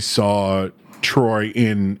times that we saw Troy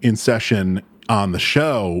in session on the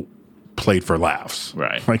show played for laughs.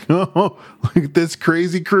 Right. Like, oh, like this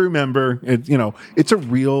crazy crew member. It's a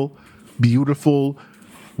real beautiful,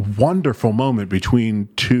 wonderful moment between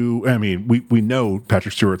two. I mean, we know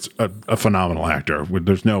Patrick Stewart's a phenomenal actor.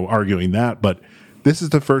 There's no arguing that. But this is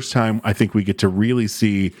the first time I think we get to really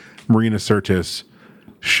see Marina Sirtis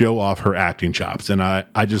show off her acting chops, and I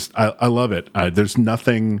love it. There's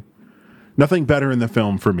nothing better in the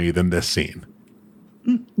film for me than this scene.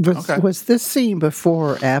 Was this scene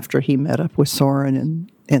before or after he met up with Soren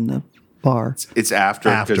in the bar? It's after,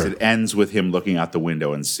 because it ends with him looking out the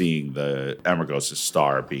window and seeing the Amargos's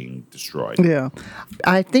star being destroyed. Yeah.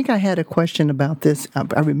 I think I had a question about this.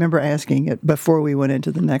 I remember asking it before we went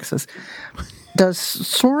into the Nexus. Does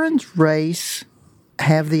Soren's race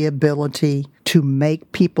have the ability to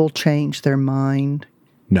make people change their mind?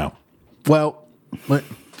 No. Well,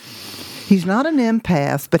 he's not an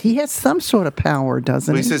empath, but he has some sort of power,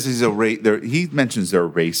 doesn't Well, he? he says he's a race. He mentions they're a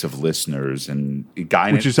race of listeners, and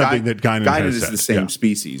Guinan, Which is something that Guinan has is said, the same yeah.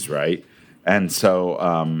 species, right? And so,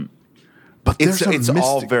 but it's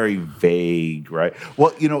all very vague, right?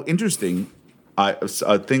 Well, interesting.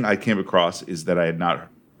 A thing I came across is that I had not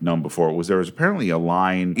known before was there was apparently a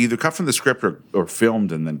line either cut from the script or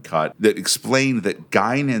filmed and then cut that explained that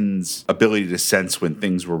Guinan's ability to sense when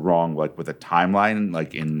things were wrong, like with a timeline,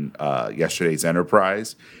 like in yesterday's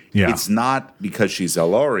Enterprise, it's not because she's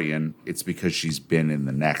Elorian, it's because she's been in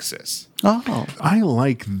the Nexus. Oh, I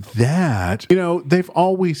like that. They've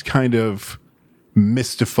always kind of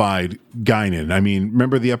mystified Guinan. I mean,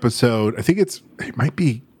 remember the episode? I think it might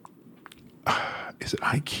be. Is it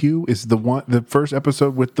IQ? Is the first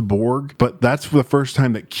episode with the Borg? But that's the first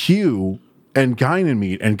time that Q and Guinan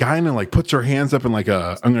meet, and Guinan puts her hands up in I'm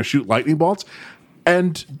going to shoot lightning bolts,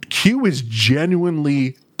 and Q is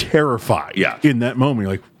genuinely terrified. Yeah. In that moment,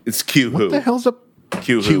 you're like, it's Q. What the hell's up?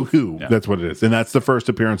 Q who? Yeah. That's what it is, and that's the first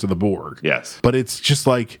appearance of the Borg. Yes, but it's just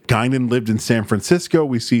like Guinan lived in San Francisco.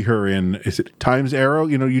 We see her in Times Arrow.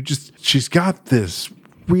 She's got this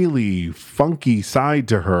really funky side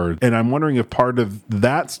to her, and I'm wondering if part of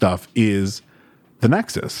that stuff is the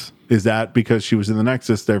Nexus. Is that because she was in the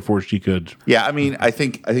Nexus, therefore she could? Yeah, I mean, I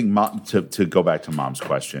think Mom, to go back to Mom's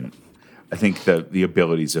question, I think the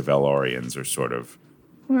abilities of Elorians are sort of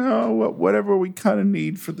whatever we kind of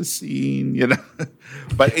need for the scene,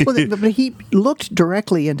 But but he looked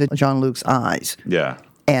directly into Jean-Luc's eyes. Yeah.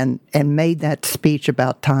 And made that speech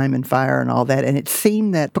about time and fire and all that, and it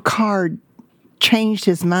seemed that Picard changed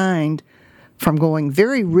his mind from going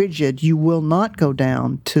very rigid, you will not go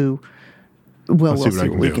down, to, we'll see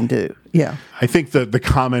what we can do. Yeah. I think the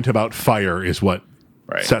comment about fire is what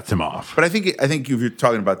sets him off. But I think if you're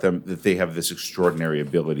talking about them, that they have this extraordinary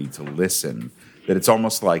ability to listen, that it's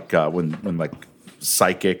almost like when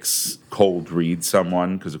psychics cold read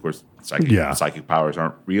someone, because of course psychic powers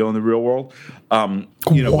aren't real in the real world.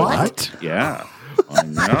 What? Yeah.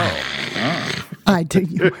 I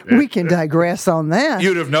know. We can digress on that.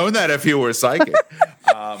 You'd have known that if you were psychic.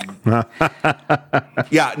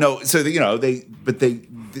 Yeah, no. So the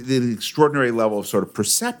extraordinary level of sort of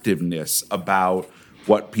perceptiveness about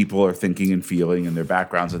what people are thinking and feeling and their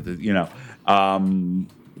backgrounds, and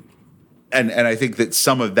I think that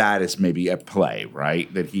some of that is maybe at play,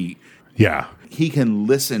 right? That he can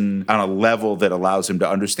listen on a level that allows him to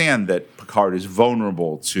understand that Picard is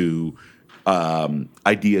vulnerable to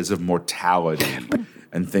ideas of mortality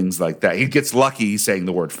and things like that. He gets lucky saying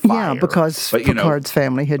the word fire. Yeah, because Picard's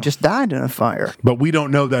family had just died in a fire. But we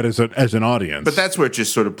don't know that as an audience. But that's where it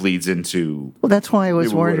just sort of bleeds into. Well, that's why I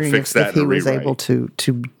was wondering if he was able to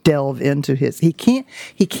delve into his. He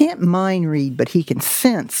can't mind read, but he can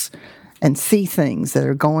sense and see things that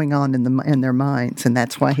are going on in their minds, and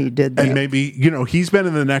that's why he did that. And maybe he's been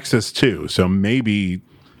in the Nexus too, so maybe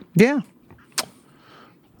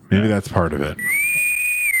that's part of it.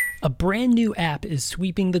 A brand new app is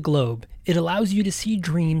sweeping the globe. It allows you to see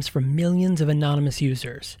dreams from millions of anonymous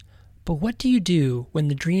users. But what do you do when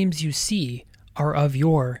the dreams you see are of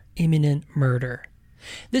your imminent murder?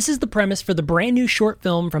 This is the premise for the brand new short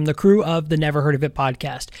film from the crew of the Never Heard of It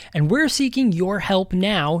podcast, and we're seeking your help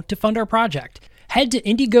now to fund our project. Head to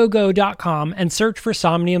Indiegogo.com and search for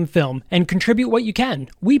Somnium Film and contribute what you can.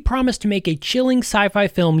 We promise to make a chilling sci-fi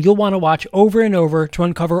film you'll want to watch over and over to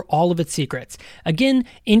uncover all of its secrets. Again,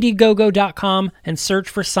 Indiegogo.com and search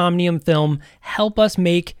for Somnium Film. Help us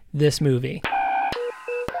make this movie.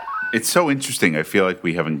 It's so interesting. I feel like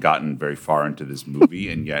we haven't gotten very far into this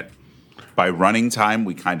movie, and yet by running time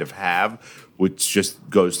we kind of have, which just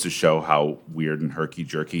goes to show how weird and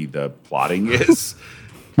herky-jerky the plotting is.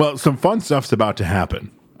 Well, some fun stuff's about to happen.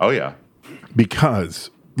 Oh, yeah. Because,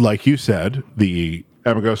 like you said, the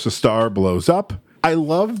Amagosa star blows up. I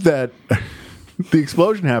love that the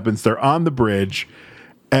explosion happens. They're on the bridge,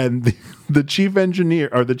 and the chief engineer,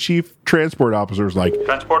 or the chief transport officer is like,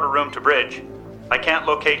 Transporter room to bridge. I can't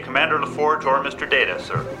locate Commander LaForge or Mr. Data,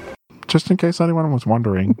 sir. just in case anyone was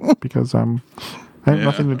wondering, because I have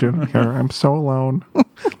nothing to do here. I'm so alone.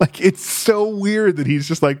 It's so weird that he's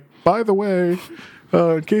just like, by the way,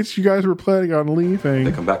 in case you guys were planning on leaving.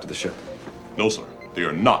 They come back to the ship. No, sir. They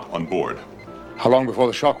are not on board. How long before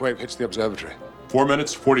the shockwave hits the observatory? 4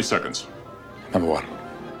 minutes, 40 seconds. Number one.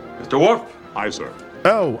 Mr. Worf. Aye, sir.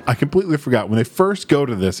 Oh, I completely forgot. When they first go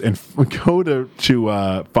to this and go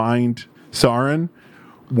to find Saren,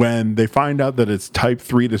 when they find out that it's Type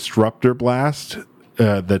 3 disruptor blast,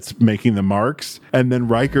 that's making the marks, and then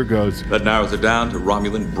Riker goes, That narrows it down to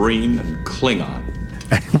Romulan, Breen, and Klingon.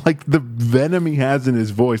 and like the venom he has in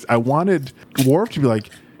his voice. I wanted Worf to be like,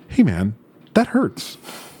 "Hey, man, that hurts.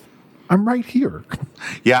 I'm right here."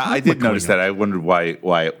 Yeah, I did notice that. I wondered why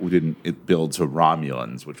it didn't build to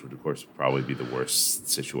Romulans, which would, of course, probably be the worst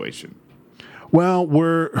situation. Well,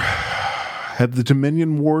 had the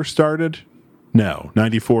Dominion War started? No,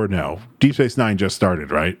 94. No, Deep Space Nine just started,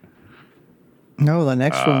 right? No, the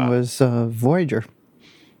next one was Voyager.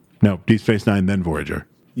 No, Deep Space Nine, then Voyager.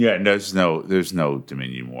 Yeah, there's no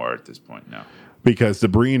Dominion War at this point. No. Because the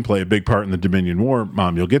Breen play a big part in the Dominion War,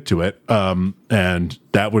 Mom, you'll get to it, and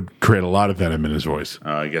that would create a lot of venom in his voice.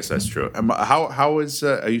 I guess that's true. How is?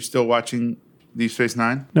 Are you still watching Deep Space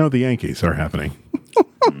Nine? No, the Yankees are happening.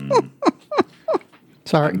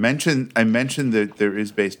 Sorry, I mentioned that there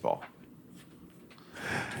is baseball.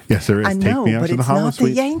 Yes, there is. I know, Take me out but to the it's not Holosuite.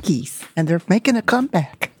 the Yankees, and they're making a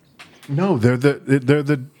comeback. No, they're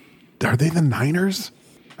the. Are they the Niners?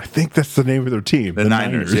 I think that's the name of their team. The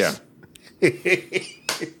Niners. Yeah.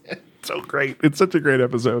 So great. It's such a great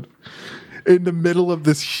episode. In the middle of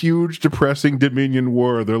this huge, depressing Dominion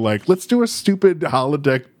War, they're like, let's do a stupid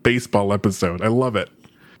holodeck baseball episode. I love it.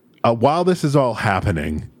 While this is all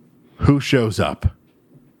happening, who shows up?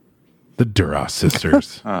 The Duras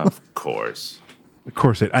sisters. Of course. Of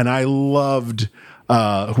course. And I loved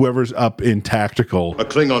whoever's up in tactical. A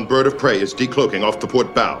Klingon bird of prey is decloaking off the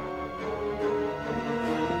port bow.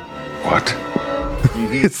 What?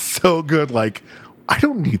 It's so good. Like, I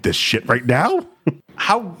don't need this shit right now.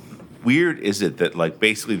 How weird is it that, like,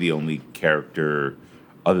 basically the only character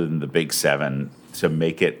other than the Big Seven to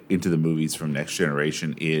make it into the movies from Next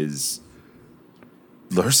Generation is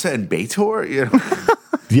Lursa and B'Etor? You know?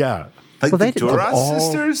 Yeah. Like, Well, the they did- Duras all-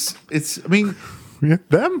 sisters? I mean,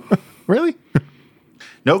 Them? Really?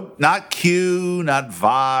 no, not Q, not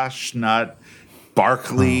Vosh, not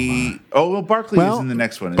Barkley. Barkley is in the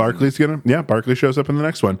next one. Barkley shows up in the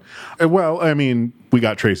next one. Well, I mean, we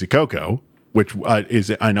got Tracy Coco, which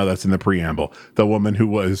I know that's in the preamble. The woman who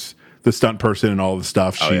was the stunt person and all the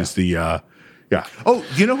stuff. She's the. Oh,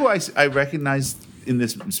 you know who I recognized in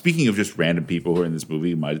this? Speaking of just random people who are in this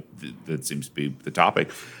movie, that seems to be the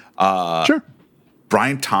topic. Sure.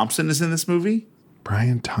 Brian Thompson is in this movie.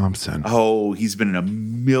 Brian Thompson. Oh, he's been in a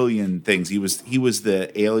million things. He was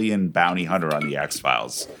the alien bounty hunter on the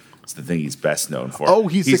X-Files. It's the thing he's best known for. Oh,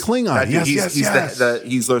 he's the Klingon. Yes.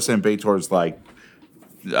 He's Lursa and B'Etor's like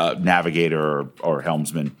navigator or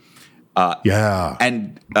helmsman. Yeah.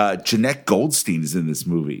 And Jeanette Goldstein is in this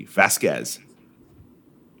movie. Vasquez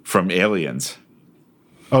from Aliens.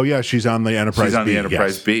 Oh, yeah, she's on the Enterprise B. She's on the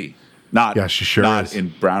Enterprise yes. B. Not, yeah, she sure not is. in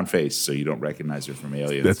brown face, so you don't recognize her from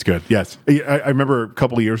Aliens. That's good. Yes. I remember a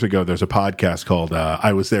couple of years ago, there's a podcast called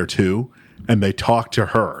I Was There Too, and they talked to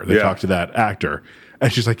her. They talked to that actor.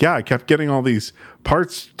 And she's like, yeah, I kept getting all these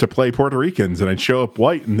parts to play Puerto Ricans, and I'd show up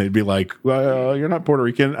white, and they'd be like, well, you're not Puerto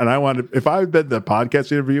Rican. And if I had been the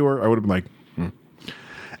podcast interviewer, I would have been like,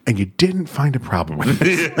 And you didn't find a problem with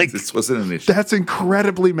it. Like, this wasn't an issue. That's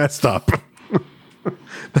incredibly messed up.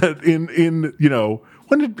 That in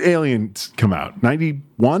when did Aliens come out? 91?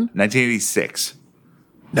 1986.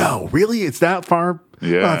 No, really? It's that far?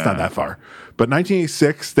 Yeah. Well, it's not that far. But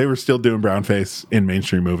 1986, they were still doing brownface in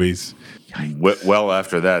mainstream movies. Well,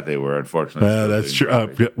 after that, they were, unfortunately. That's true.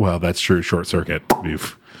 That's true. Short Circuit.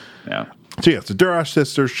 Oof. Yeah. So, the Duras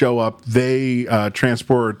sisters show up. They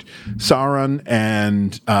transport Sauron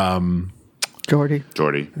and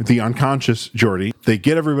Geordi, the unconscious Geordi. They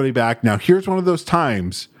get everybody back. Now, here's one of those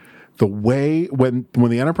times, the way when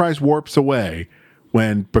the Enterprise warps away,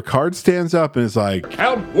 when Picard stands up and is like,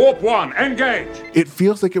 Helm Warp 1, engage! It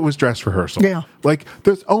feels like it was dress rehearsal. Yeah. Like,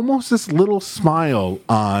 there's almost this little smile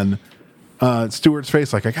on Stewart's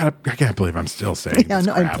face, like, I can't believe I'm still saying Yeah, this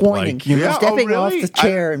no, and crap. pointing. Like, Stepping off the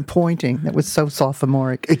chair and pointing. That was so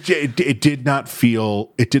sophomoric. It did not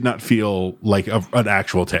feel like an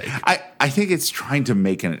actual take. I think it's trying to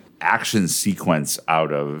make an action sequence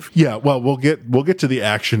out of. Yeah, well, we'll get to the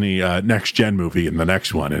actiony next gen movie in the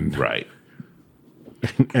next one, and right.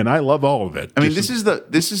 And I love all of it. I mean, this is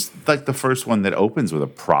like the first one that opens with a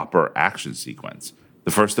proper action sequence.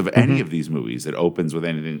 The first of any of these movies that opens with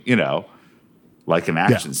anything, like an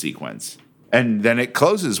action sequence. And then it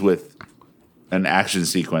closes with an action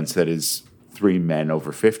sequence that is three men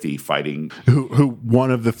over 50 fighting. Who one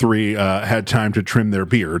of the three had time to trim their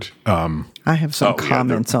beard. I have some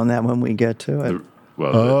comments on that when we get to it.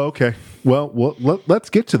 Okay. Well, let's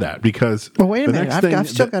get to that because. Well, wait a minute. I've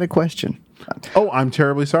still got a question. Oh, I'm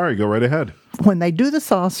terribly sorry. Go right ahead. When they do the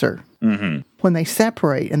saucer, when they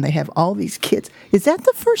separate and they have all these kids, is that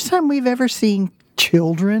the first time we've ever seen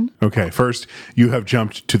children? Okay, first, you have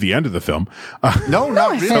jumped to the end of the film. No,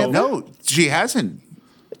 not really. haven't. No, she hasn't.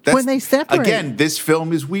 When they separate. Again, this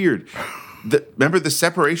film is weird. Remember, the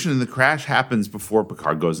separation and the crash happens before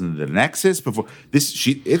Picard goes into the Nexus. Before this,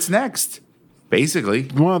 it's next, basically.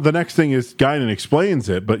 Well, the next thing is Guinan explains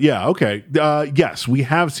it, but yeah, okay. Yes, we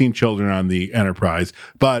have seen children on the Enterprise,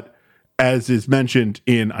 but as is mentioned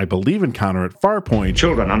in, I believe, Encounter at Farpoint,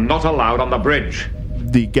 Children are not allowed on the bridge.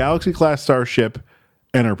 the Galaxy-class starship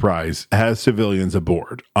Enterprise has civilians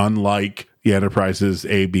aboard, unlike the Enterprises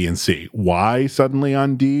A, B, and C. Why suddenly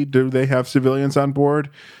on D do they have civilians on board?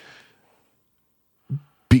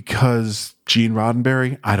 Because Gene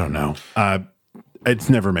Roddenberry? I don't know. It's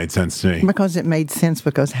never made sense to me. Because it made sense,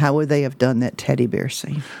 because how would they have done that teddy bear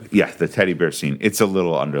scene? Yeah, the teddy bear scene. It's a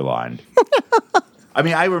little underlined. I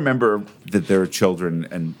mean, I remember that there are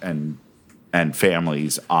children and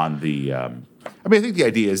families on the. I think the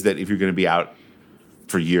idea is that if you're going to be out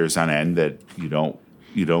for years on end, that you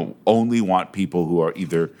don't only want people who are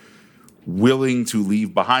either willing to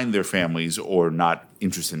leave behind their families or not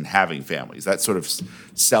interested in having families. That sort of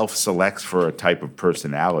self-selects for a type of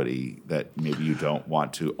personality that maybe you don't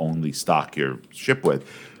want to only stock your ship with.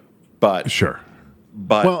 But sure.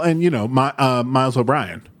 But well, and Miles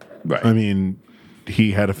O'Brien. Right. I mean,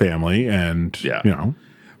 he had a family, and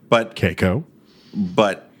but Keiko.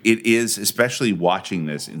 But it is, especially watching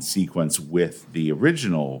this in sequence with the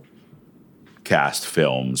original cast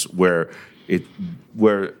films, where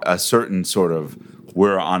a certain sort of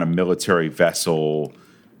we're on a military vessel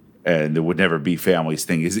and there would never be families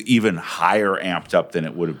thing is even higher amped up than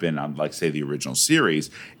it would have been on, like, say, the original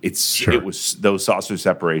series. It was those saucer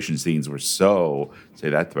separation scenes were so, say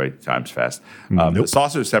that right times fast. The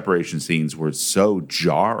saucer separation scenes were so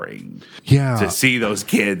jarring. Yeah, to see those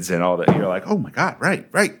kids and all that, you're like, oh my god,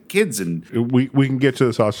 right, kids. And we can get to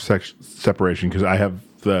the saucer separation because I have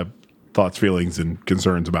the thoughts, feelings, and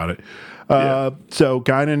concerns about it. So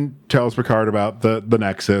Guinan tells Picard about the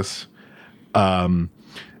Nexus,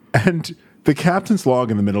 and the captain's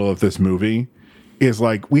log in the middle of this movie is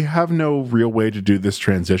like, we have no real way to do this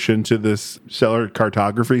transition to this stellar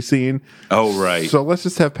cartography scene. Oh, right. So let's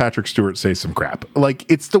just have Patrick Stewart say some crap. Like,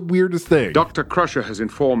 it's the weirdest thing. Dr. Crusher has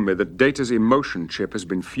informed me that Data's emotion chip has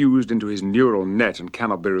been fused into his neural net and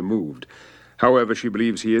cannot be removed. However, she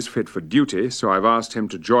believes he is fit for duty, so I've asked him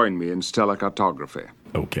to join me in stellar cartography.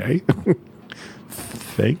 Okay.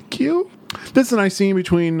 Thank you. This is a nice scene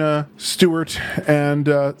between Stewart and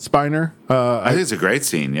Spiner. I think it's a great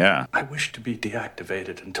scene, yeah. I wish to be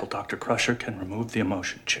deactivated until Dr. Crusher can remove the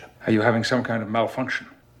emotion chip. Are you having some kind of malfunction?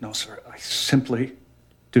 No, sir. I simply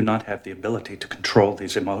do not have the ability to control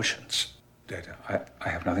these emotions. Data, I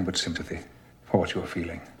have nothing but sympathy for what you are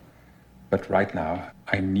feeling. But right now,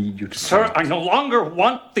 I need you to... Sir, I no longer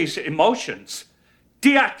want these emotions.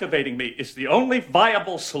 Deactivating me is the only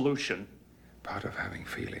viable solution. Part of having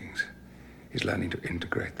feelings is learning to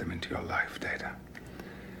integrate them into your life, Data.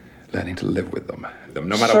 Learning to live with them.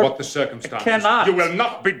 No matter what the circumstances, cannot. You will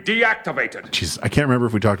not be deactivated. Jeez, I can't remember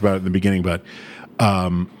if we talked about it in the beginning, but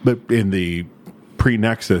in the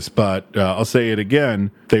pre-Nexus, but I'll say it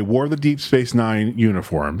again. They wore the Deep Space Nine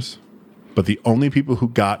uniforms, but the only people who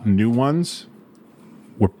got new ones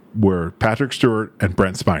were Patrick Stewart and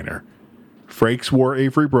Brent Spiner. Frakes wore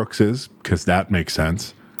Avery Brooks's, because that makes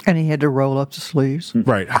sense. And he had to roll up the sleeves.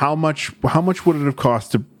 Right. How much would it have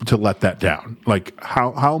cost to let that down? Like,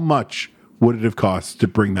 how much would it have cost to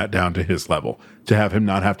bring that down to his level? To have him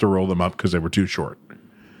not have to roll them up because they were too short?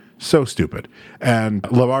 So stupid. And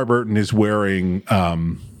LeVar Burton is wearing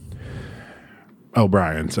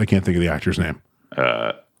O'Brien's. I can't think of the actor's name.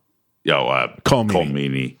 Cole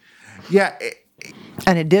Meany. Yeah.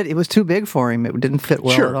 And it was too big for him. It didn't fit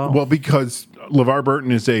well at all. Well, because LeVar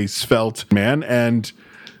Burton is a svelte man and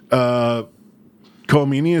Cole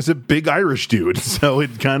Meany is a big Irish dude, so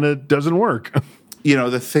it kind of doesn't work. You know,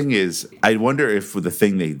 the thing is, I wonder if the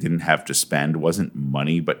thing they didn't have to spend wasn't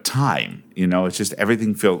money, but time. You know, it's just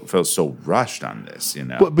everything feels so rushed on this, you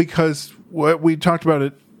know. Well, because we talked about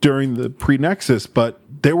it during the pre-Nexus, but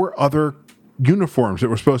there were other uniforms that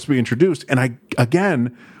were supposed to be introduced.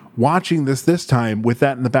 And watching this time with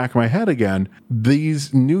that in the back of my head again,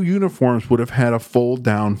 these new uniforms would have had a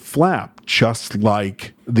fold-down flap, just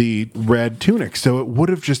like the red tunic. So it would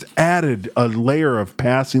have just added a layer of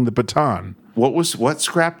passing the baton. What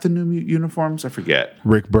scrapped the new uniforms? I forget.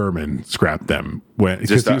 Rick Berman scrapped them.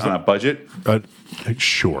 Just on a budget?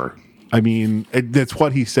 Sure. I mean, that's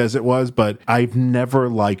what he says it was, but I've never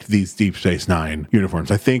liked these Deep Space Nine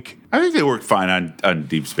uniforms. I think they work fine on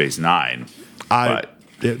Deep Space Nine.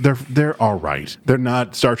 They're all right. They're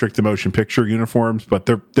not Star Trek: The Motion Picture uniforms, but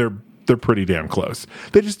they're they're pretty damn close.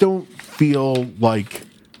 They just don't feel like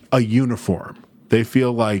a uniform. They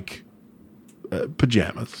feel like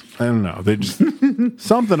pajamas. I don't know. They just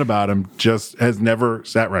something about them just has never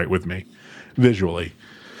sat right with me visually.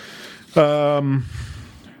 So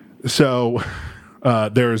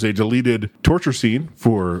there is a deleted torture scene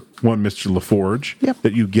for one Mr. LaForge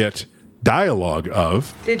that you get dialogue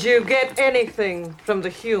of. Did you get anything from the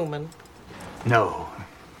human? No.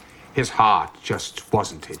 His heart just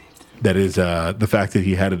wasn't in it. That is the fact that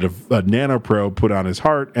he had a nanoprobe put on his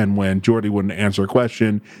heart, and when Geordi wouldn't answer a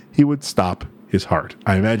question, he would stop his heart.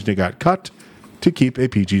 I imagine it got cut to keep a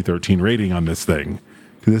PG-13 rating on this thing.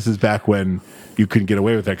 This is back when you couldn't get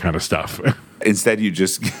away with that kind of stuff. Instead, you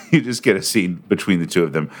just get a scene between the two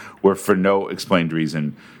of them where, for no explained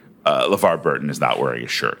reason, LeVar Burton is not wearing a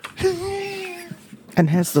shirt. And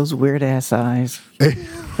has those weird ass eyes.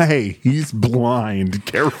 Hey, he's blind.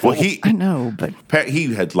 Careful. Well, I know, but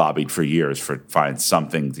he had lobbied for years for find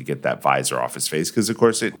something to get that visor off his face because, of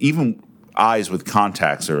course, even eyes with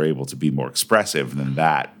contacts are able to be more expressive than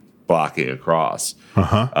that blocking across.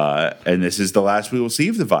 And this is the last we will see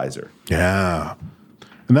of the visor. Yeah,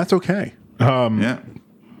 and that's okay.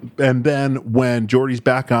 And then when Geordi's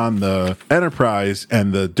back on the Enterprise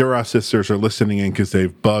and the Duras sisters are listening in because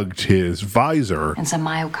they've bugged his visor. And some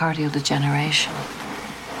myocardial degeneration.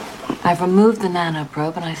 I've removed the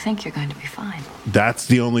nanoprobe, and I think you're going to be fine. That's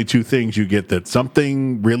the only two things you get, that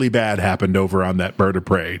something really bad happened over on that bird of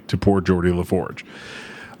prey to poor Geordi LaForge.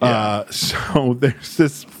 So there's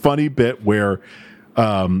this funny bit where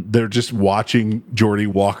they're just watching Geordi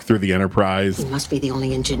walk through the Enterprise. He must be the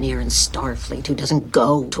only engineer in Starfleet who doesn't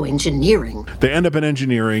go to engineering. They end up in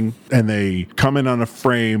engineering, and they come in on a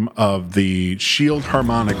frame of the shield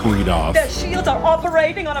harmonic readoff. Their shields are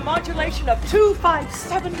operating on a modulation of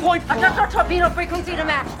 257.4. Adjust our torpedo frequency to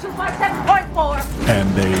match 257.4. And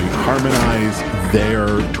they harmonize their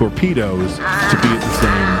torpedoes to be at the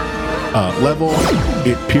same level.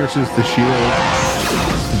 It pierces the shield.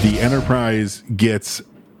 The Enterprise gets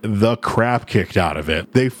the crap kicked out of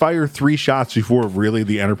it. They fire 3 shots before really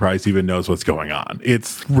the Enterprise even knows what's going on.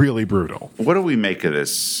 It's really brutal. What do we make of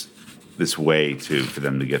this way for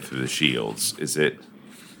them to get through the shields? Does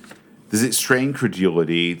it strain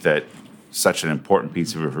credulity that such an important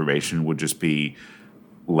piece of information would just be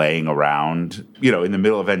laying around, in the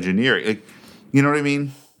middle of engineering? You know what I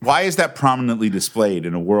mean? Why is that prominently displayed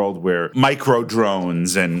in a world where micro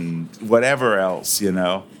drones and whatever else, and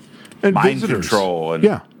mind visitors. control and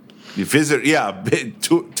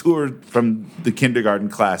tour from the kindergarten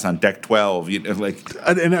class on deck 12,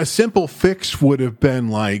 And a simple fix would have been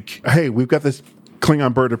like, hey, we've got this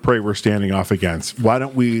Klingon bird of prey we're standing off against. Why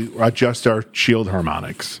don't we adjust our shield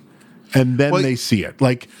harmonics? And then they see it.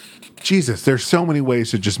 Like, Jesus, there's so many ways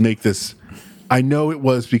to just make this. I know it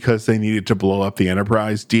was because they needed to blow up the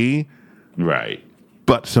Enterprise D. Right.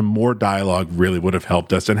 But some more dialogue really would have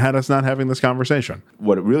helped us and had us not having this conversation.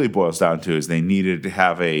 What it really boils down to is they needed to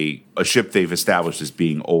have a ship they've established as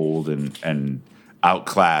being old and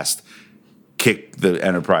outclassed kick the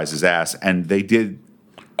Enterprise's ass. And they did,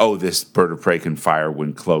 this bird of prey can fire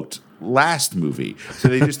when cloaked last movie. So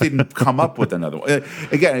they just didn't come up with another one.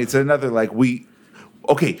 Again, it's another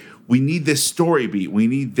we need this story beat. We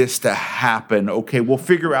need this to happen. Okay, we'll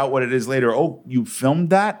figure out what it is later. Oh, you filmed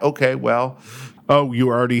that? Okay, well. Oh, you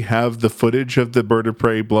already have the footage of the bird of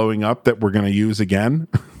prey blowing up that we're going to use again?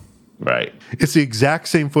 Right. It's the exact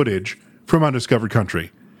same footage from Undiscovered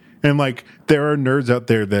Country. And, there are nerds out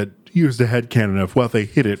there that use the headcanon of, they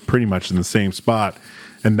hit it pretty much in the same spot.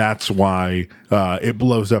 And that's why it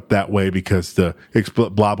blows up that way because the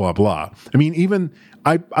blah, blah, blah. I mean,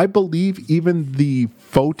 I believe even the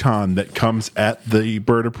photon that comes at the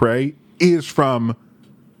bird of prey is from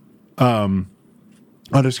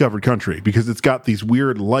Undiscovered Country because it's got these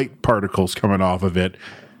weird light particles coming off of it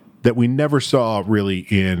that we never saw really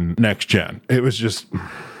in Next Gen. It was just,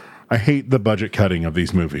 I hate the budget cutting of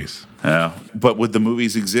these movies. Yeah, but would the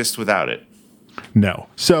movies exist without it? No.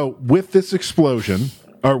 So with this explosion,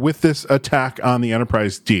 or with this attack on the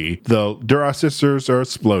Enterprise D, the Duras sisters are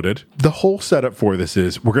exploded. The whole setup for this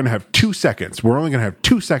is we're going to have 2 seconds. We're only going to have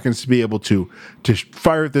 2 seconds to be able to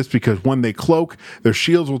fire at this because when they cloak, their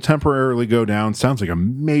shields will temporarily go down. Sounds like a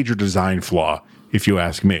major design flaw, if you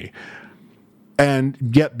ask me. And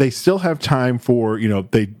yet they still have time for,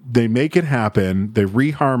 they make it happen.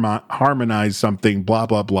 They harmonize something, blah,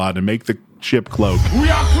 blah, blah, to make the ship cloak. We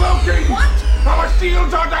are cloaking! What? Our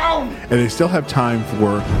shields are down! And they still have time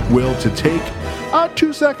for Will to take a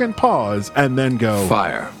 2-second pause and then go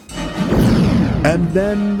fire. And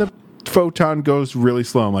then the photon goes really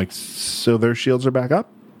slow. I'm like, so their shields are back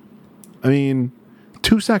up? I mean,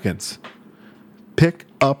 2 seconds. Pick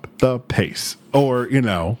up the pace. Or,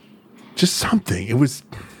 just something. It was...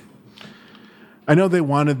 I know they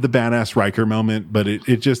wanted the badass Riker moment, but it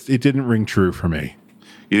didn't ring true for me.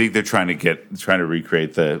 You think they're trying to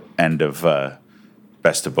recreate the end of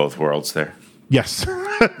Best of Both Worlds there? Yes.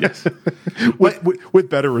 Yes. with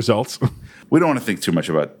better results. We don't want to think too much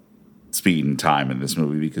about speed and time in this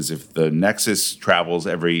movie, because if the Nexus travels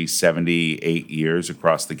every 78 years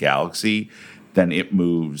across the galaxy, then it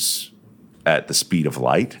moves at the speed of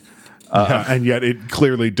light. And yet it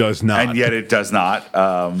clearly does not.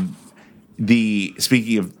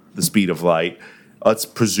 Speaking of the speed of light, let's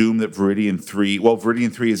presume that Viridian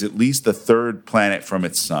 3 is at least the third planet from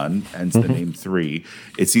its sun, hence the name 3.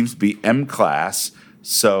 It seems to be M-class,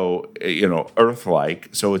 so, Earth-like,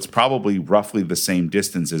 so it's probably roughly the same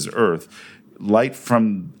distance as Earth. Light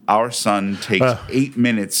from our sun takes 8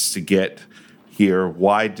 minutes to get here.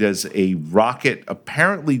 Why does a rocket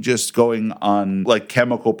apparently just going on like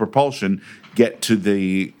chemical propulsion get to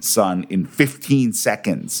the sun in 15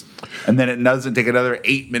 seconds? And then it doesn't take another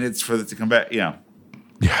 8 minutes for it to come back, Yeah,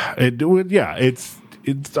 it's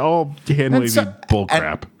all hand-wavy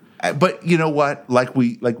bullcrap. But you know what? Like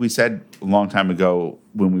we said a long time ago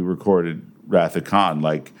when we recorded Wrath of Khan,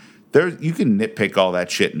 you can nitpick all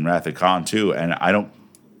that shit in Wrath of Khan too, and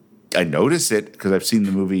I notice it because I've seen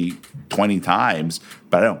the movie 20 times,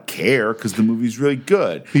 but I don't care because the movie's really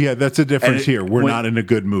good. Yeah, that's a difference here. We're not in a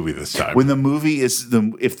good movie this time. When the movie is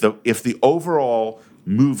if the overall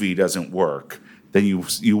movie doesn't work, then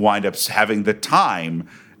you wind up having the time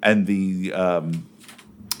and the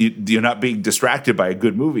you're not being distracted by a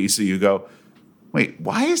good movie, so you go, wait,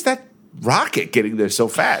 why is that rocket getting there so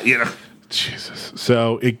fast? Jesus.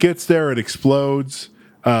 So it gets there, it explodes.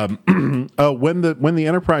 When the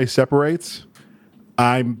Enterprise separates,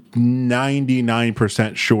 I'm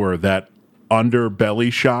 99% sure that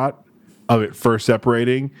underbelly shot of it first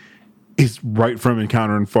separating is right from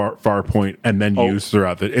Encounter and Farpoint, and then used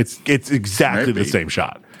throughout it's exactly the same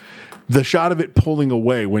shot. The shot of it pulling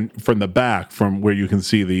away from the back, from where you can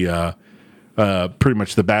see the pretty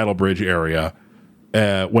much the battle bridge area.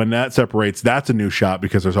 When that separates, that's a new shot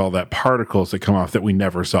because there's all that particles that come off that we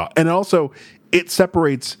never saw. And also, it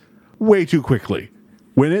separates way too quickly.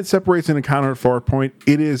 When it separates in Encounter at Farpoint,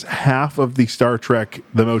 it is half of the Star Trek,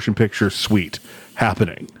 the motion picture suite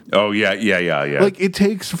happening. Oh, yeah. It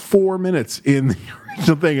takes 4 minutes in the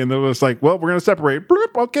original thing, and they're just like, well, we're going to separate.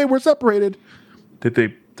 Bloop, okay, we're separated. Did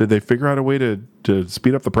they figure out a way to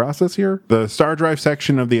speed up the process here? The star drive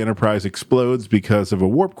section of the Enterprise explodes because of a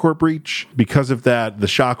warp core breach. Because of that, the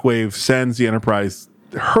shockwave sends the Enterprise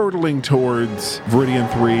hurtling towards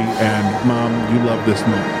Viridian 3. And, Mom, you love this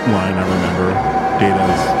line, I remember.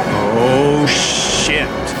 Data's. Oh, shit.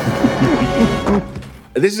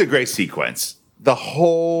 This is a great sequence. The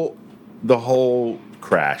whole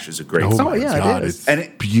crash is a great sequence. Oh, yeah, it is.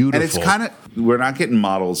 And beautiful. And it's kind of, we're not getting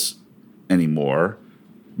models anymore,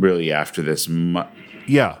 really, after this.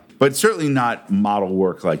 Yeah. But certainly not model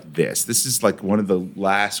work like this. This is like one of the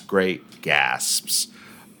last great gasps.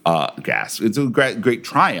 It's a great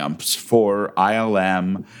triumphs for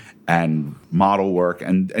ILM and model work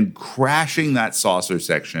and crashing that saucer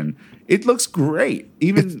section. It looks great.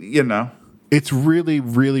 It's really,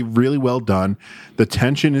 really, really well done. The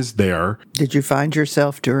tension is there. Did you find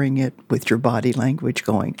yourself during it with your body language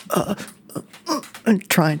going, and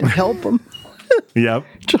trying to help them? Yep.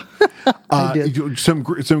 Some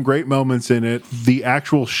great moments in it. The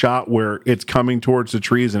actual shot where it's coming towards the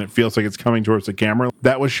trees and it feels like it's coming towards the camera,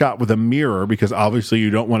 that was shot with a mirror because obviously you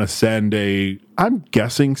don't want to send I'm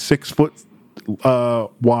guessing 6 foot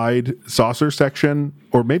wide saucer section,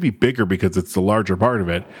 or maybe bigger because it's the larger part of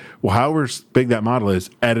it. Well, however big that model is,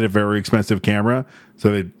 at a very expensive camera,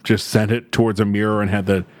 so they just sent it towards a mirror and had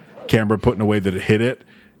the camera put in a way that it hit it,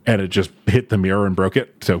 and it just hit the mirror and broke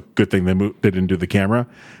it. So good thing they didn't do the camera.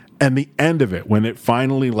 And the end of it, when it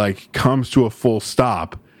finally comes to a full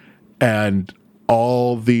stop, and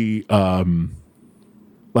all the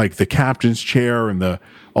the captain's chair and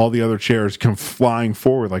all the other chairs come flying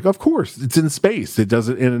forward. Of course, it's in space. It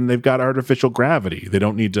doesn't, and they've got artificial gravity. They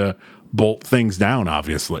don't need to bolt things down,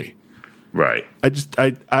 obviously. Right.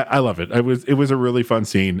 I love it. It was a really fun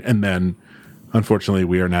scene. And then, unfortunately,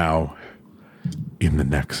 we are now in the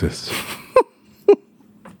Nexus.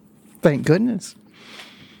 Thank goodness.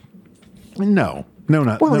 No,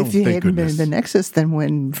 if you hadn't been in the Nexus, then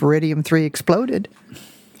when Viridian 3 exploded,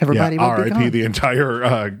 everybody would be gone. RIP the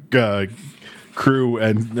entire crew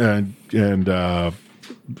and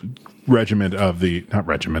regiment of the, not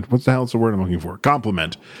regiment, what's the hell is the word I'm looking for?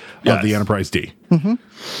 Complement of the Enterprise D. Mm-hmm.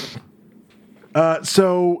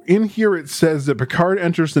 So in here it says that Picard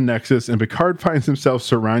enters the Nexus and Picard finds himself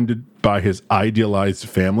surrounded by his idealized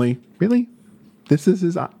family. Really? This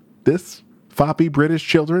is this foppy British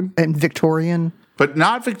children? And Victorian? But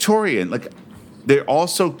not Victorian. Like, they're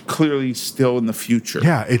also clearly still in the future.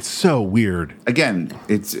 Yeah, it's so weird. Again,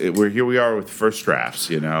 here we are with first drafts,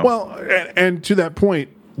 you know? Well, and to that point,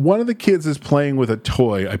 one of the kids is playing with a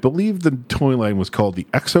toy. I believe the toy line was called the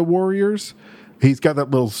Exo Warriors. He's got that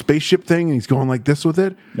little spaceship thing, and he's going like this with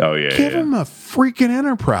it. Oh, yeah. Give him a freaking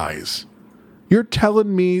Enterprise. You're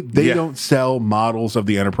telling me they don't sell models of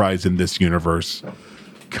the Enterprise in this universe?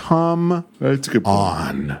 Come That's a good point.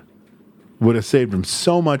 on. Would have saved him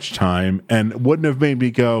so much time and wouldn't have made me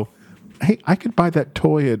go, hey, I could buy that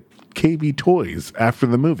toy at KB Toys after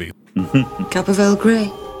the movie. Cup of Earl Grey.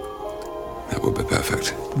 That would be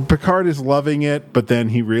perfect. Picard is loving it, but then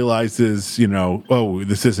he realizes, oh,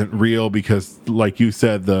 this isn't real because, like you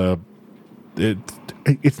said,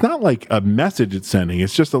 it's not like a message it's sending.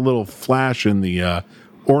 It's just a little flash in the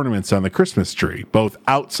ornaments on the Christmas tree, both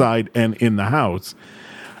outside and in the house.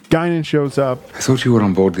 Guinan shows up. I thought you were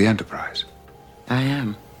on board the Enterprise. I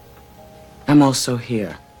am. I'm also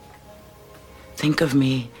here. Think of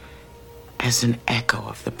me as an echo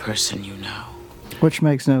of the person you know. Which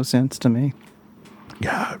makes no sense to me.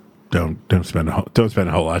 Yeah, don't spend a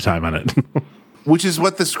whole lot of time on it. Which is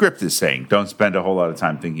what the script is saying. Don't spend a whole lot of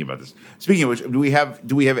time thinking about this. Speaking of which, do we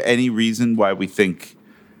have any reason why we think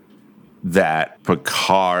that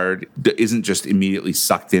Picard isn't just immediately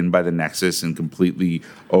sucked in by the Nexus and completely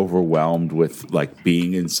overwhelmed with like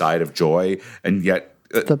being inside of joy, and yet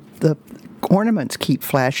the ornaments keep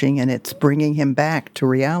flashing and it's bringing him back to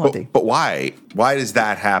reality. But why? Why does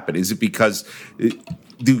that happen? Is it because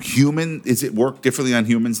is it work differently on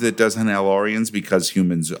humans than it does on Elorians because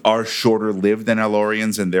humans are shorter lived than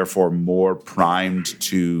Elorians and therefore more primed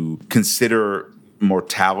to consider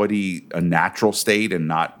mortality a natural state and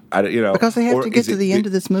not, because they have to get to the end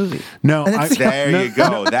of this movie. No, there you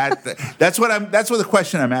go. That's what the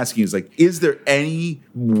question I'm asking is like, is there any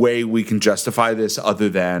way we can justify this other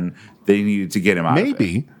than they needed to get him out?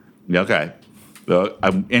 Maybe. Of it? Okay.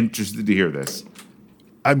 I'm interested to hear this.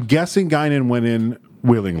 I'm guessing Guinan went in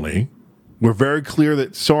willingly. We're very clear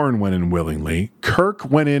that Soren went in willingly. Kirk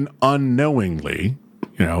went in unknowingly.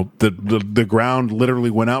 The ground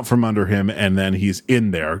literally went out from under him, and then he's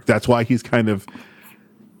in there. That's why he's kind of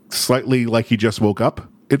slightly like he just woke up,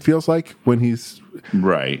 it feels like, when he's...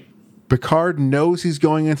 Right. Picard knows he's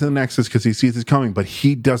going into the Nexus because he sees it coming, but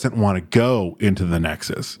he doesn't want to go into the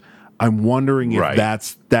Nexus. I'm wondering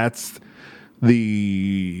if that's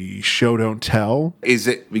the show don't tell. Is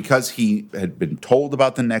it because he had been told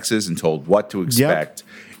about the Nexus and told what to expect,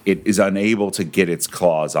 it is unable to get its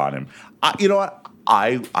claws on him? You know what?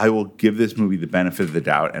 I will give this movie the benefit of the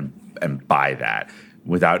doubt and buy that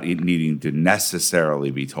without it needing to necessarily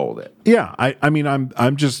be told it. Yeah, I mean,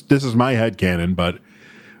 I'm just, this is my headcanon, but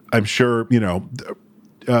I'm sure,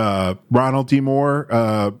 Ronald D. Moore,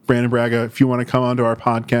 Brandon Braga, if you want to come onto our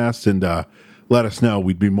podcast and let us know,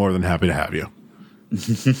 we'd be more than happy to have you.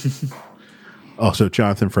 Also,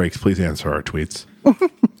 Jonathan Frakes, please answer our tweets.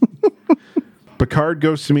 Picard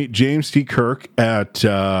goes to meet James T. Kirk at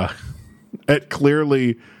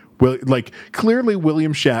clearly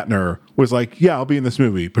William Shatner was like, yeah, I'll be in this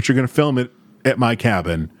movie, but you're going to film it at my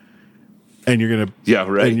cabin, and you're going to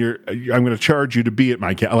I'm going to charge you to be at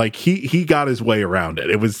my cabin. Like he got his way around it.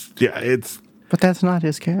 It was but that's not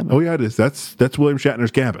his cabin. Oh yeah, it is. That's William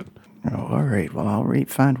Shatner's cabin. Oh, all right. Well, I'll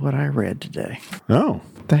find what I read today. Oh.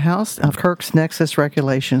 The house of Kirk's Nexus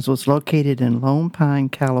Regulations was located in Lone Pine,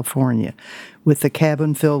 California, with the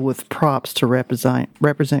cabin filled with props to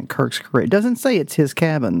represent Kirk's career. It doesn't say it's his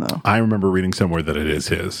cabin, though. I remember reading somewhere that it is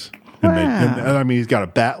his. Wow. And I mean, he's got a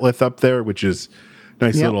bat'leth up there, which is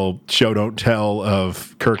nice little show don't tell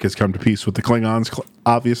of Kirk has come to peace with the Klingons,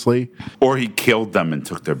 obviously. Or he killed them and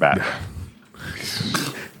took their bat.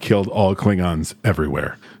 Killed all Klingons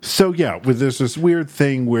everywhere. So yeah, there's this weird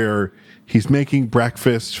thing where he's making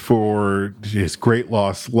breakfast for his great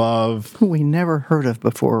lost love, who we never heard of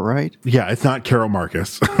before, right? Yeah, it's not Carol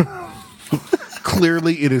Marcus.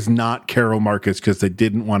 Clearly, it is not Carol Marcus because they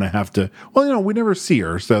didn't want to have to. Well, we never see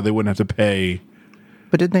her, so they wouldn't have to pay.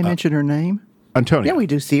 But did they mention her name? Antonia. Yeah, we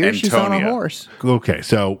do see her. Antonia. She's on a horse. Okay,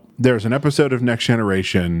 so there's an episode of Next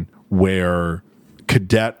Generation where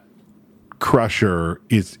Cadet Crusher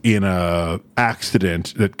is in a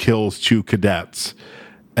accident that kills 2 cadets,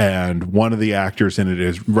 and one of the actors in it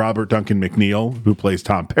is Robert Duncan McNeil, who plays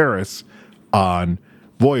Tom Paris on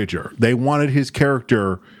Voyager. They wanted his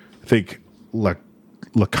character, I think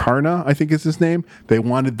Lacarna, I think is his name. They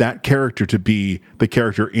wanted that character to be the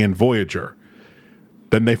character in Voyager.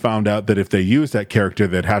 Then they found out that if they used that character,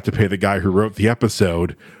 they'd have to pay the guy who wrote the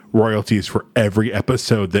episode royalties for every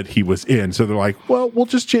episode that he was in. So they're like, well, we'll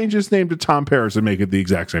just change his name to Tom Paris and make it the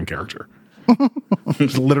exact same character.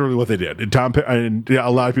 It's literally what they did. And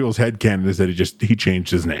a lot of people's headcanon is that he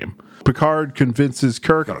changed his name. Picard convinces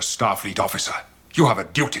Kirk. You're a Starfleet officer. You have a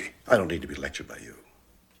duty. I don't need to be lectured by you.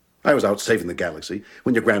 I was out saving the galaxy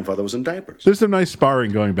when your grandfather was in diapers. There's some nice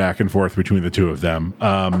sparring going back and forth between the two of them.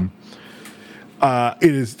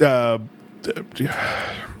 It is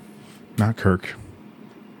not Kirk.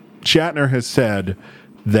 Shatner has said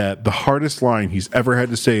that the hardest line he's ever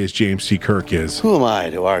had to say as James T. Kirk is, "Who am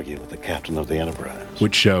I to argue with the captain of the Enterprise?"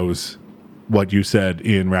 Which shows what you said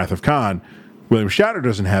in Wrath of Khan. William Shatner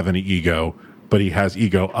doesn't have any ego, but he has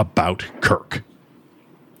ego about Kirk.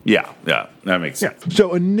 Yeah, that makes sense. Yeah.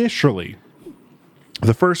 So initially,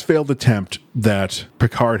 the first failed attempt that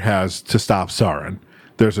Picard has to stop Sauron,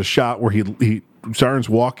 there's a shot where Sauron's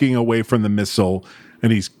walking away from the missile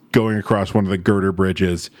and he's going across one of the girder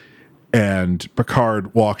bridges, and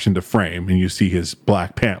Picard walks into frame and you see his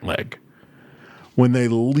black pant leg. When they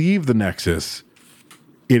leave the Nexus,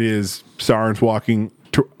 it is Sauron's walking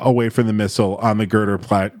away from the missile on the girder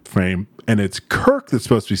platform, and it's Kirk that's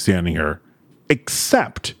supposed to be standing here.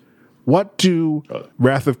 Except, what do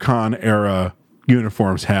Wrath of Khan era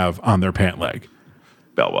uniforms have on their pant leg?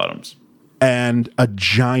 Bell bottoms. And a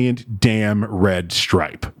giant damn red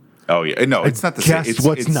stripe. Oh, yeah. No, it's not the same. Guess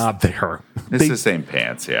what's not there? It's the same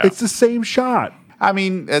pants, yeah. It's the same shot. I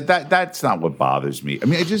mean, that's not what bothers me. I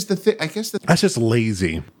mean, that's just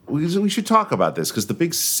lazy. We should talk about this because the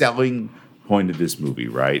big selling point of this movie,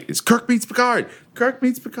 right, is Kirk meets Picard. Kirk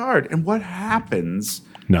meets Picard. And what happens...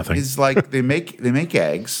 Nothing. Is like they make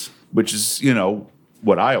eggs, which is,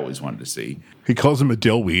 what I always wanted to see. He calls him a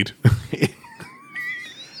dillweed.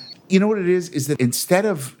 You know what it is that instead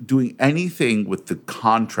of doing anything with the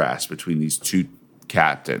contrast between these two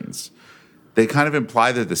captains, they kind of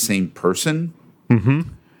imply they're the same person. Mm-hmm.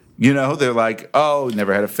 They're like, oh,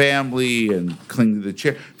 never had a family and cling to the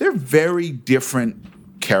chair. They're very different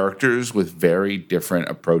characters with very different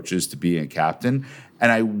approaches to being a captain.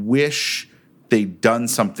 And I wish they'd done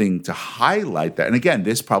something to highlight that. And again,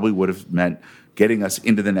 this probably would have meant getting us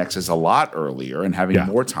into the Nexus a lot earlier and having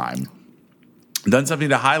more time. Done something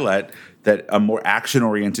to highlight that a more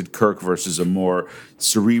action-oriented Kirk versus a more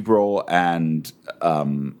cerebral and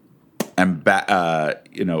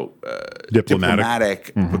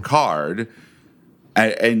diplomatic Picard,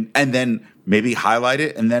 and then maybe highlight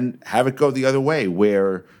it and then have it go the other way,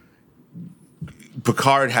 where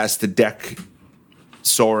Picard has to deck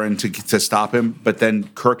Soren to stop him, but then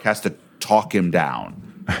Kirk has to talk him down.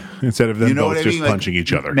 Instead of them both just punching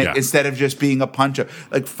each other. Instead of just being a punch-up.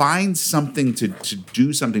 Like, find something to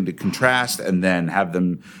do something to contrast and then have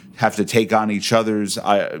them have to take on each other's,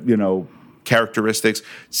 characteristics.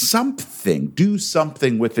 Do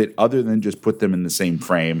something with it other than just put them in the same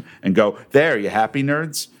frame and go, there, you happy,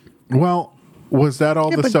 nerds? Well, was that all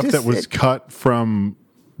the stuff that was cut from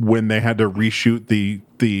when they had to reshoot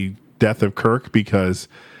the death of Kirk because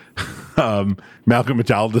Malcolm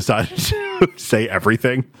McDowell decided to say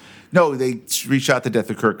everything? No, they reshot the death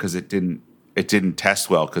of Kirk because it didn't test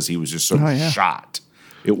well because he was just sort of shot.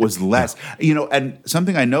 It was less, and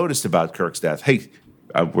something I noticed about Kirk's death. Hey,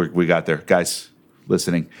 we got there, guys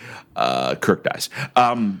listening. Kirk dies,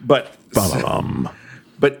 but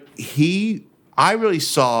I really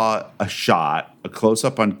saw a close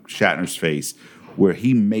up on Shatner's face where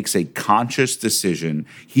he makes a conscious decision.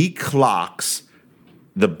 He clocks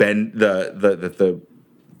the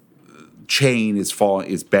chain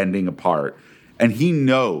is bending apart, and he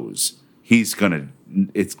knows he's gonna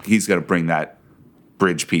bring that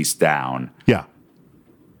bridge piece down. Yeah.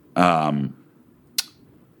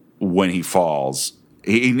 When he falls,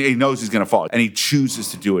 he knows he's gonna fall, and he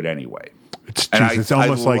chooses to do it anyway. It's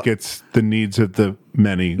almost like it's the needs of the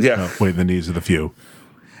many outweigh the needs of the few,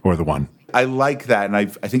 or the one. I like that, and I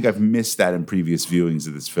think I've missed that in previous viewings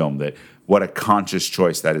of this film, that what a conscious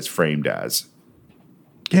choice that is framed as.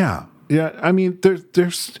 Yeah. Yeah, I mean,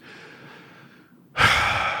 there's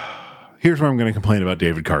here's where I'm going to complain about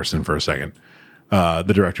David Carson for a second,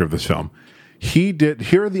 the director of this film. Here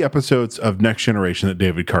are the episodes of Next Generation that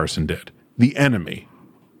David Carson did. The Enemy.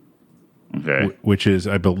 Okay. Which is,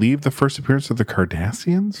 I believe, the first appearance of the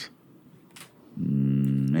Cardassians?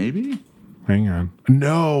 Maybe? Hang on.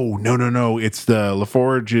 No. It's the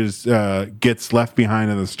LaForge gets left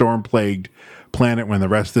behind in the storm-plagued planet when the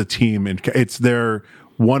rest of the team... It's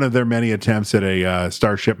one of their many attempts at a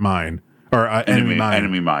starship mine. Or enemy mine.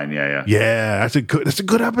 Enemy mine, yeah. Yeah, that's a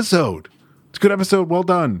good episode. It's a good episode. Well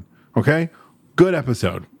done. Okay? Good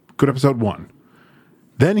episode. Good episode 1.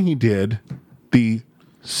 Then he did the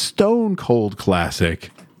stone cold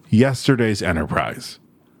classic, Yesterday's Enterprise.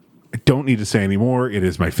 I don't need to say any more. It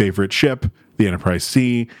is my favorite ship, the Enterprise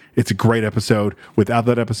C. It's a great episode. Without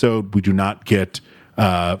that episode, we do not get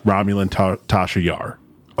Romulan Tasha Yar.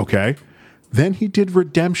 Okay? Then he did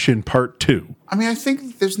Redemption Part 2. I mean, I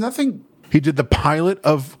think there's nothing... He did the pilot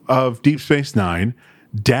of Deep Space Nine,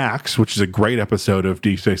 Dax, which is a great episode of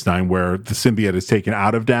Deep Space Nine where the symbiote is taken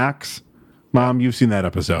out of Dax. Mom, you've seen that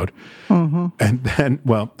episode. Mm-hmm. And then,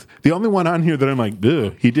 well, the only one on here that I'm like,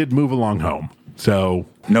 ugh, he did Move Along Home. So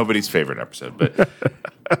nobody's favorite episode, but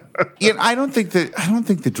I don't think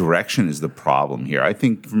the direction is the problem here. I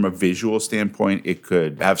think from a visual standpoint, it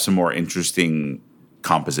could have some more interesting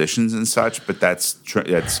compositions and such, but that's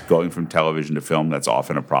going from television to film. That's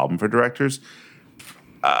often a problem for directors.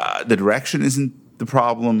 The direction isn't the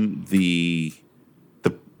problem. The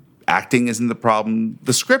acting isn't the problem.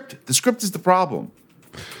 The script is the problem.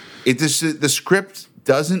 The script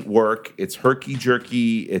doesn't work. It's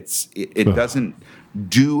herky-jerky. It doesn't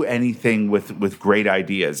do anything with great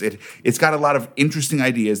ideas. It's got a lot of interesting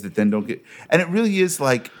ideas that then don't get... And it really is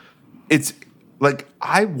like... It's like,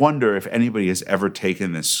 I wonder if anybody has ever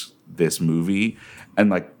taken this movie and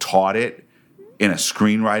like taught it in a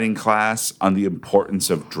screenwriting class on the importance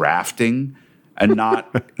of drafting and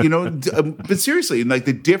not, but seriously, like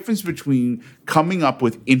the difference between coming up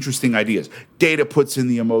with interesting ideas. Data puts in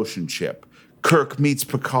the emotion chip. Kirk meets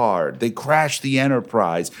Picard. They crash the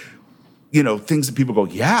Enterprise. Things that people go,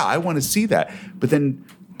 yeah, I want to see that. But then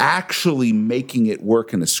actually making it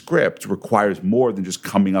work in a script requires more than just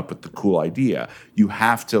coming up with the cool idea. You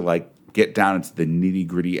have to like get down into the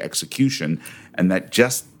nitty-gritty execution, and that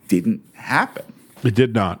just didn't happen. It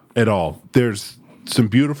did not at all. There's some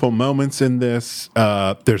beautiful moments in this.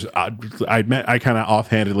 I kind of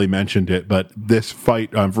offhandedly mentioned it, but this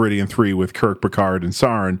fight on Veridian 3 with Kirk, Picard, and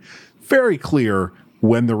Sarin, very clear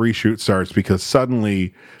when the reshoot starts, because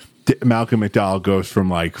suddenly Malcolm McDowell goes from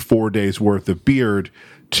like 4 days worth of beard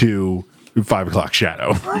to 5 o'clock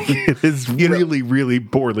shadow. It is really, really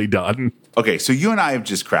poorly done. Okay, so you and I have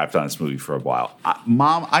just crapped on this movie for a while.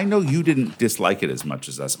 Mom, I know you didn't dislike it as much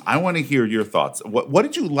as us. I want to hear your thoughts. What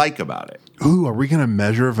did you like about it? Ooh, are we going to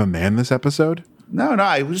measure of a man this episode? No,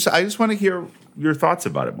 I just want to hear your thoughts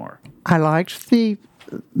about it more. I liked the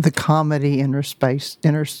comedy interspaced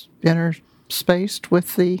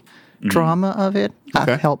with the drama of it.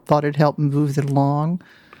 Okay. I thought it helped move it along.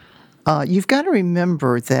 You've got to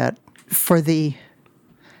remember that for the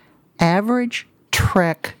average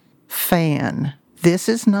Trek fan, this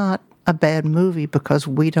is not a bad movie because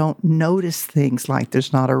we don't notice things like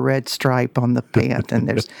there's not a red stripe on the pant and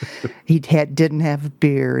didn't have a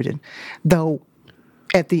beard. And though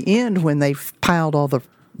at the end when they piled all the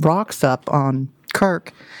rocks up on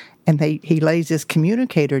Kirk and he lays his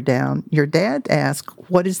communicator down, your dad asked,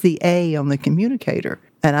 what is the A on the communicator?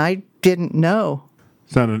 And I didn't know.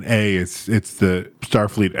 It's not an A, it's the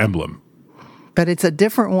Starfleet emblem. But it's a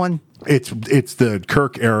different one. It's the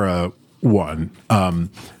Kirk era one.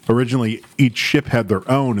 Originally, each ship had their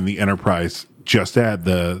own, and the Enterprise just had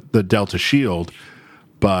the Delta Shield.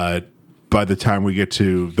 But by the time we get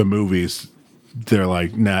to the movies, they're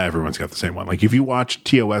like, nah, everyone's got the same one. Like if you watch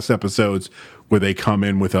TOS episodes where they come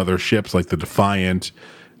in with other ships, like the Defiant,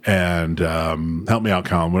 and help me out,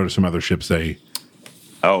 Colin. What are some other ships they?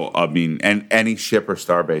 Oh, I mean, and any ship or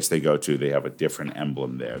starbase they go to, they have a different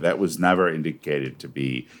emblem there. That was never indicated to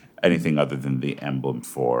be anything other than the emblem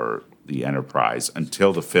for the Enterprise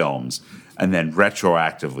until the films, and then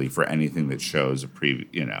retroactively for anything that shows a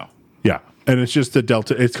Yeah, and it's just the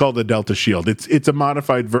Delta. It's called the Delta Shield. It's a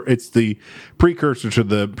modified. It's the precursor to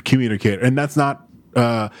the communicator, and that's not.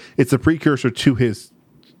 It's a precursor to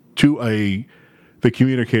the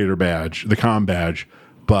communicator badge, the comm badge,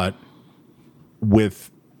 but with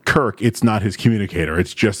Kirk, it's not his communicator.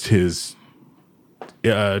 It's just his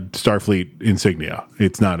Starfleet insignia.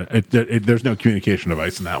 It's not. There's no communication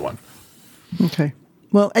device in that one. Okay.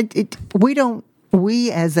 Well,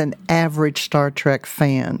 we as an average Star Trek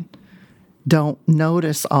fan don't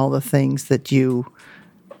notice all the things that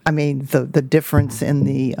the difference in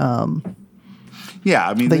the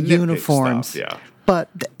the uniforms. Stuff, yeah. But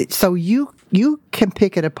so you can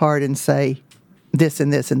pick it apart and say this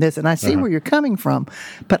and this and this, and I see where you're coming from,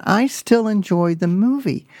 but I still enjoyed the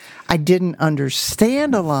movie. I didn't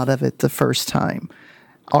understand a lot of it the first time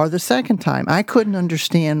or the second time. I couldn't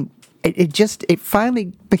understand. It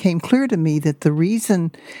finally became clear to me that the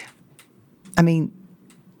reason,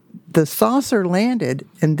 the saucer landed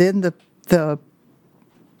and then the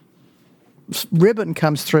ribbon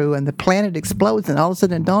comes through and the planet explodes, and all of a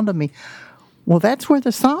sudden it dawned on me, well, that's where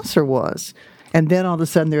the saucer was. and then all of a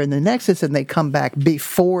sudden they're in the Nexus, and they come back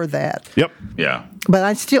before that. Yep. Yeah. But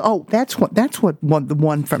I still, that's what the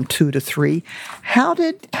one from 2 to 3. How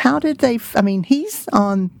did they? I mean, he's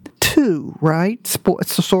on 2, right?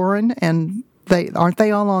 Soren, and aren't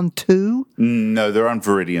they all on 2? No, they're on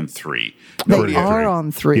Viridian 3. They are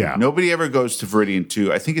on 3. Yeah. Nobody ever goes to Viridian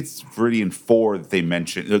 2. I think it's Viridian 4 that they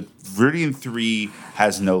mentioned. Viridian 3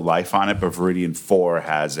 has no life on it, but Viridian 4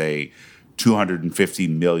 has a 250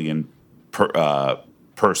 million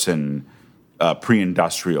person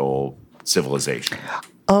pre-industrial civilization.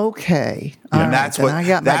 Okay. And that's what. I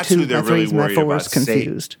got that's my who they're really worried about.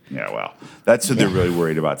 confused. Yeah, well, that's who they're really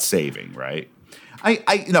worried about saving, right?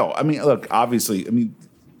 I mean, look, obviously, I mean,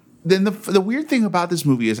 then the weird thing about this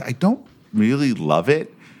movie is I don't really love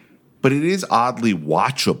it, but it is oddly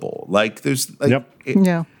watchable. Like, there's like,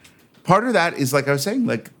 part of that is like I was saying,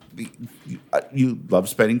 like you love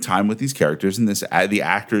spending time with these characters, and the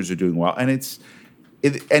actors are doing well, and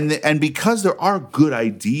and because there are good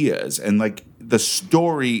ideas, and like the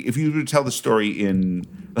story, if you were to tell the story in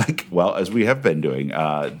like, well, as we have been doing,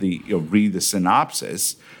 read the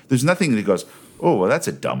synopsis, there's nothing that goes, oh, well, that's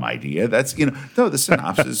a dumb idea. That's, no, the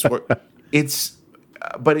synopsis, but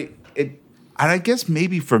and I guess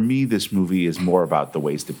maybe for me, this movie is more about the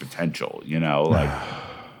wasted potential, like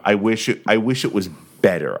I wish it was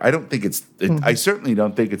better. I don't think I certainly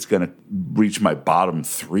don't think it's going to reach my bottom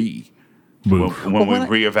 3 when we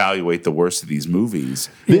reevaluate the worst of these movies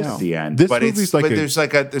at the end. But there's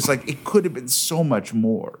it could have been so much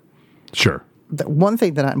more. Sure. One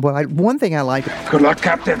thing I like. Good luck,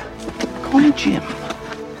 Captain. Call me Jim.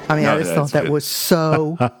 I mean, I just thought that was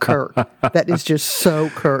so Kirk. That is just so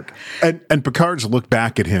Kirk. And Picard's look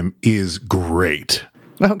back at him is great.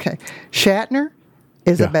 Okay. Shatner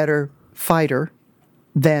is a better fighter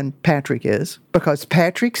than Patrick is, because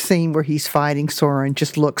Patrick's scene where he's fighting Soren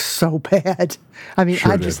just looks so bad. I mean,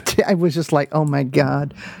 I was just like, oh my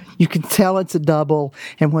God. You can tell it's a double,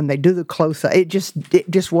 and when they do the close-up, it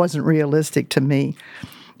just wasn't realistic to me.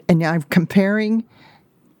 And now I'm comparing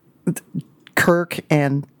Kirk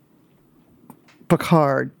and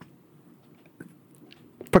Picard.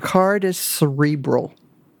 Picard is cerebral.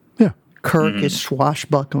 Yeah. Kirk is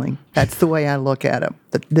swashbuckling. That's the way I look at him.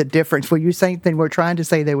 The difference. Well, you saying we're trying to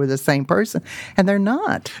say they were the same person, and they're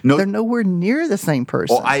not. No, they're nowhere near the same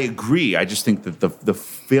person. Well, I agree. I just think that the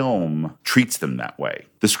film treats them that way.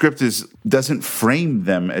 The script doesn't frame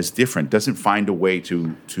them as different. Doesn't find a way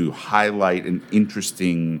to highlight an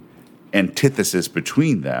interesting antithesis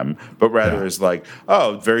between them, but rather is like,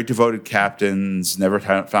 oh, very devoted captains, never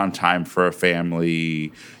found time for a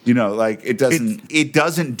family. Like it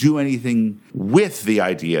doesn't do anything with the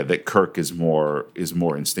idea that Kirk is more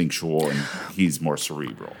instinctual and he's more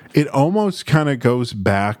cerebral. It almost kind of goes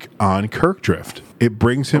back on Kirk drift. It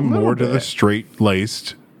brings him more to the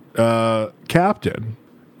straight-laced captain.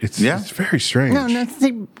 It's very strange. No,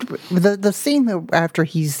 the scene after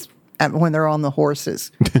when they're on the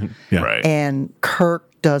horses. Yeah. Right. And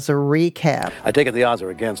Kirk does a recap. I take it the odds are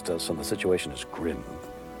against us and the situation is grim.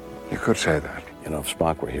 You could say that. If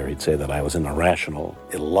Spock were here, he'd say that I was an irrational,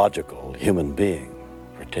 illogical human being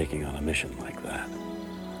for taking on a mission like that.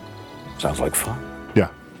 Sounds like fun. Yeah.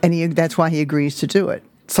 And that's why he agrees to do it.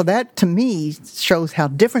 So that, to me, shows how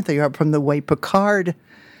different they are from the way Picard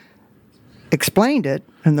explained it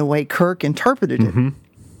and the way Kirk interpreted it.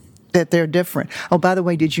 That they're different. Oh, by the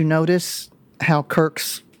way, did you notice how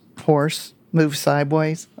Kirk's horse moves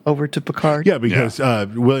sideways over to Picard? Yeah, because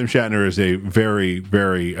William Shatner is a very,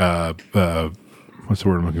 very what's the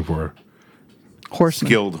word I'm looking for? Horseman.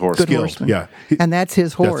 Skilled horseman. Good horseman. Yeah. And that's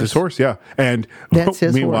his horse. That's his horse, yeah. And that's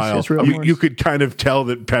his meanwhile, horse, his real horse. You could kind of tell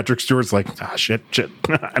that Patrick Stewart's like, shit.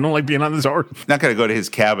 I don't like being on this horse. Not going to go to his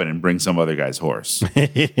cabin and bring some other guy's horse.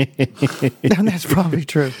 That's probably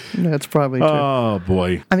true. That's probably true. Oh,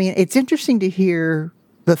 boy. I mean, it's interesting to hear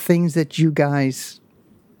the things that you guys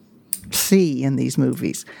see in these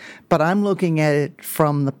movies, but I'm looking at it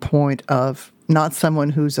from the point of not someone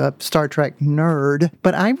who's a Star Trek nerd,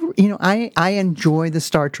 but I enjoy the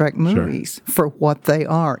Star Trek movies for what they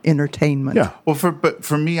are, entertainment. Yeah. Well,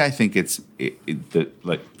 for me, I think it's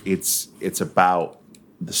about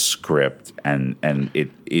the script and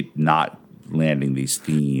it not landing these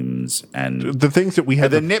themes and the things that we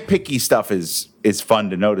had. The nitpicky stuff is fun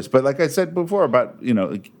to notice, but like I said before about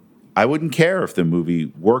I wouldn't care if the movie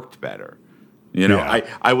worked better.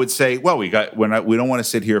 I would say, well, we don't want to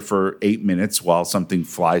sit here for 8 minutes while something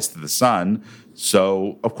flies to the sun,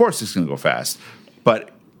 so of course it's going to go fast.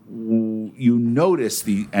 But you notice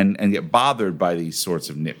and get bothered by these sorts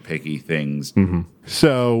of nitpicky things. Mm-hmm.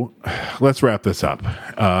 So let's wrap this up.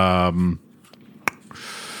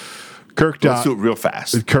 Let's do it real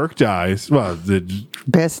fast. Kirk dies. Well, the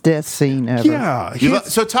Best death scene ever. yeah.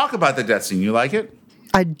 So talk about the death scene. You like it?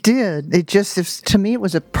 I did. To me, it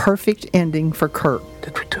was a perfect ending for Kirk.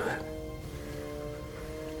 Did we do it?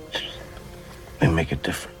 We make a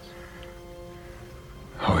difference.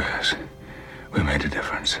 Oh, yes. We made a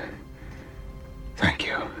difference. Thank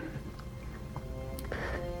you.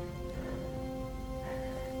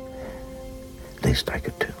 At least I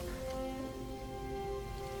could too.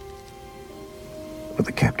 With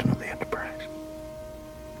the captain of the Enterprise.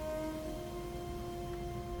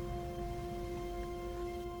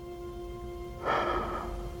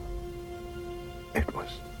 It was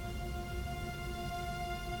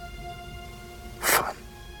fun.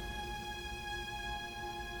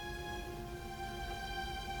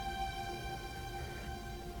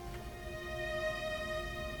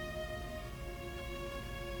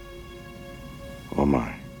 Oh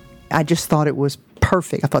my. I just thought it was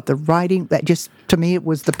perfect. I thought the writing, to me, it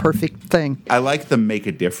was the perfect thing. I like the make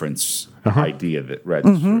a difference idea that read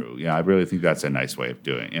through. Yeah, I really think that's a nice way of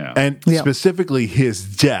doing it. You know? And specifically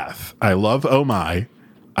his death. I love Oh My.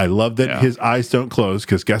 I love that his eyes don't close,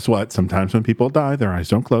 because guess what? Sometimes when people die, their eyes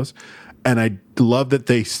don't close. And I love that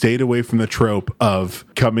they stayed away from the trope of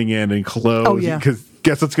coming in and close. Oh, yeah. Because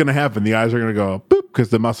guess what's going to happen? The eyes are going to go boop,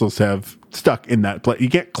 because the muscles have stuck in that place. You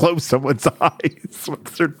can't close someone's eyes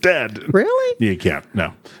once they're dead. Really? You can't.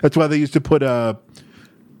 No. That's why they used to put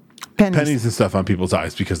pennies and stuff on people's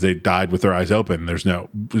eyes, because they died with their eyes open. There's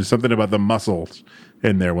something about the muscles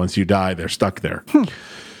in there. Once you die, they're stuck there.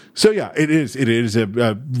 So yeah, it is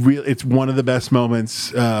a real. It's one of the best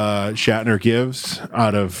moments Shatner gives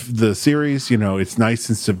out of the series. You know, it's nice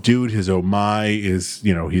and subdued. His oh my is,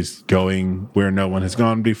 he's going where no one has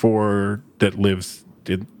gone before that lives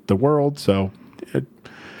in the world. So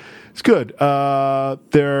it's good.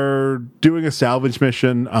 They're doing a salvage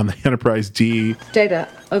mission on the Enterprise D. Data,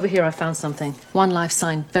 over here I found something. One life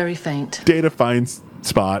sign, very faint. Data finds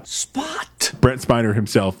Spot. Brent Spiner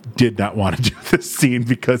himself did not want to do this scene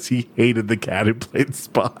because he hated the cat who played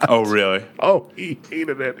Spot. Oh, really? Oh, he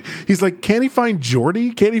hated it. He's like, can't he find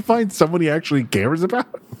Geordi? Can't he find someone he actually cares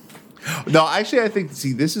about? No, actually, I think,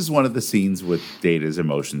 this is one of the scenes with Data's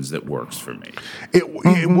emotions that works for me. It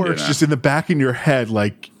works just in the back of your head,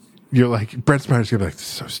 like, you're like, Brent Spiner's going to be like, this is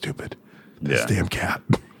so stupid. This damn cat.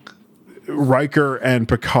 Riker and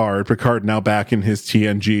Picard now back in his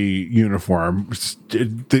TNG uniform.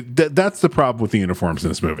 That's the problem with the uniforms in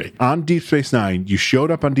this movie. On Deep Space Nine, you showed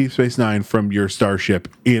up on Deep Space Nine from your starship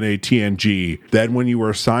in a TNG. Then when you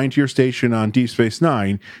were assigned to your station on Deep Space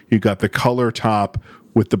Nine, you got the color top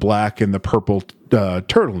with the black and the purple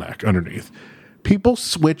turtleneck underneath. People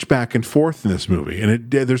switch back and forth in this movie, and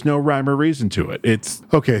there's no rhyme or reason to it. It's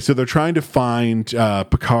okay. So they're trying to find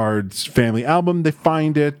Picard's family album. They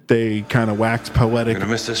find it. They kind of wax poetic. I'm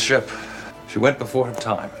gonna miss this ship. She went before her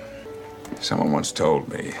time. Someone once told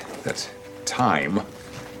me that time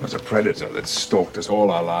was a predator that stalked us all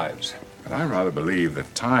our lives. But I rather believe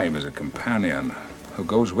that time is a companion who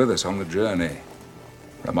goes with us on the journey,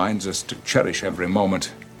 reminds us to cherish every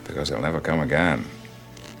moment, because it'll never come again.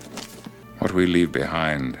 What we leave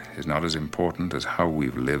behind is not as important as how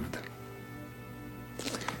we've lived.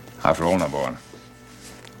 After all, Naborn,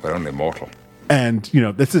 we're only mortal. And,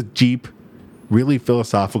 that's a deep, really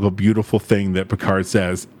philosophical, beautiful thing that Picard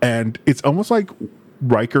says. And it's almost like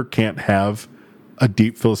Riker can't have a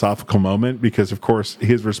deep philosophical moment because, of course,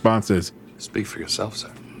 his response is, speak for yourself,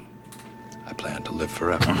 sir. I plan to live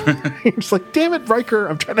forever. It's like, damn it, Riker,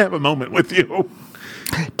 I'm trying to have a moment with you.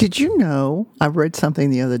 Did you know, I read something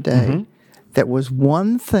the other day, that was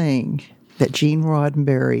one thing that Gene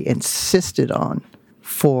Roddenberry insisted on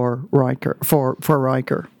for Riker.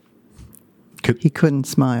 He couldn't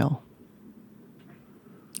smile.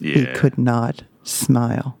 Yeah. He could not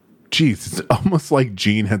smile. Jeez, it's almost like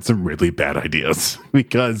Gene had some really bad ideas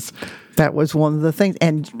because that was one of the things.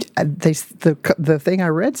 And the thing I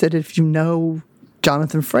read said, if you know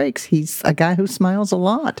Jonathan Frakes, he's a guy who smiles a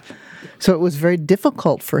lot. So it was very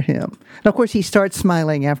difficult for him. And of course, he starts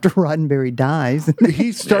smiling after Roddenberry dies.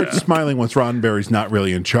 He starts smiling once Roddenberry's not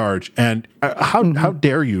really in charge. And how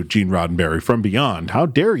dare you, Gene Roddenberry from Beyond? How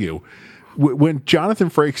dare you? When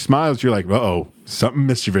Jonathan Frakes smiles, you're like, uh-oh, something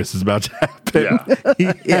mischievous is about to happen.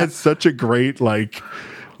 Yeah. He has such a great, I'm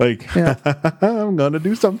going to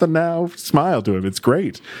do something now. Smile to him. It's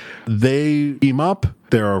great. They team up.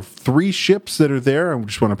 There are 3 ships that are there. I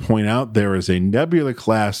just want to point out there is a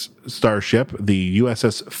Nebula-class starship, the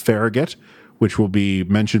USS Farragut, which will be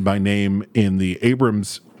mentioned by name in the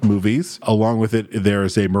Abrams movies. Along with it, there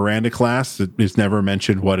is a Miranda-class that is never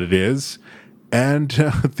mentioned what it is. and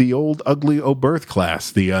the old ugly Oberth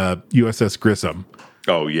class, the USS Grissom.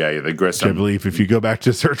 Oh, yeah, the Grissom. I believe if you go back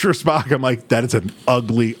to Search for Spock, I'm like, that is an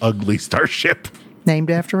ugly, ugly starship. Named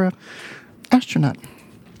after a astronaut.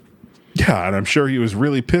 Yeah, and I'm sure he was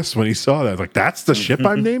really pissed when he saw that. Like, that's the ship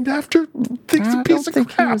I'm named after? I don't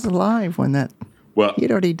think he was alive when that. Well,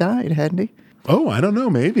 he'd already died, hadn't he? Oh, I don't know.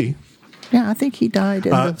 Maybe. Yeah, I think he died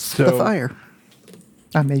in the fire.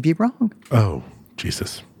 I may be wrong. Oh,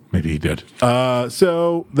 Jesus. Maybe he did.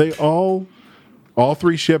 So they all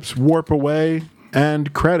three ships warp away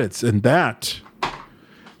and credits. And that,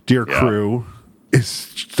 dear crew, is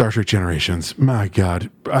Star Trek Generations. My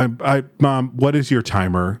God. Mom, what is your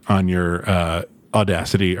timer on your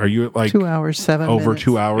Audacity? Are you at like 2 hours, 7 minutes? Over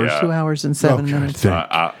 2 hours? Yeah. 2 hours and 7 minutes.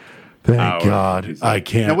 Thank God. I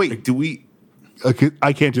can't. No, wait, do we...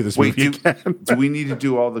 I can't do this movie again. Do we need to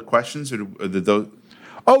do all the questions? Or did those...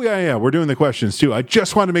 Oh, yeah. We're doing the questions, too. I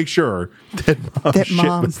just want to make sure that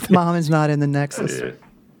mom is not in the Nexus.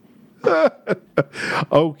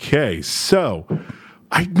 Okay, so...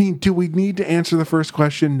 I mean, do we need to answer the first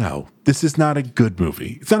question? No. This is not a good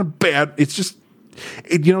movie. It's not a bad... It's just...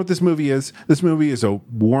 you know what this movie is? This movie is a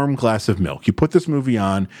warm glass of milk. You put this movie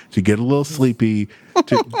on to get a little sleepy,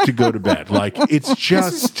 to go to bed. Like, it's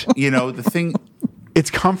just... the thing... It's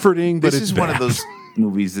comforting, but this it's is bad. one of those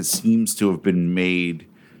movies that seems to have been made...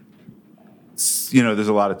 there's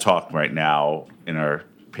a lot of talk right now in our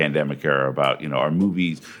pandemic era about, our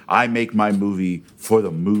movies. I make my movie for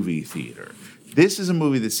the movie theater. This is a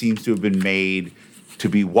movie that seems to have been made to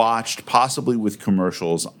be watched, possibly with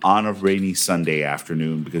commercials, on a rainy Sunday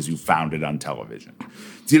afternoon because you found it on television.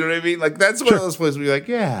 Do you know what I mean? Like, that's one of those places where you're like,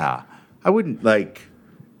 yeah, I wouldn't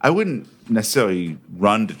necessarily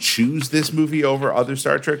run to choose this movie over other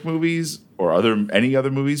Star Trek movies or any other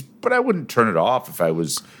movies, but I wouldn't turn it off if I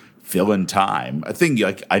was filling time. A thing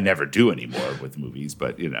like I never do anymore with movies,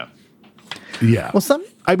 but Yeah. Well,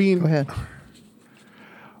 go ahead.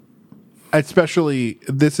 Especially,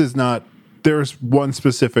 this is not... There's one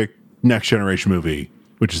specific Next Generation movie,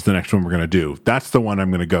 which is the next one we're going to do. That's the one I'm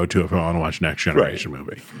going to go to if I want to watch Next Generation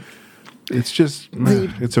movie. It's just...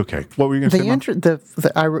 it's okay. What were you going to say,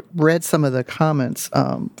 I read some of the comments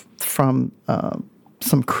from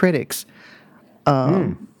some critics.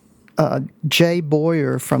 Jay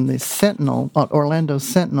Boyer from the Sentinel, Orlando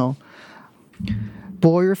Sentinel,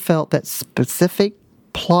 Boyer felt that specific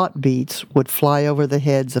plot beats would fly over the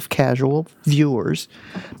heads of casual viewers,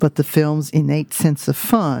 but the film's innate sense of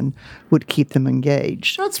fun would keep them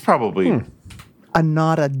engaged. That's probably... I'm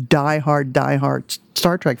not a diehard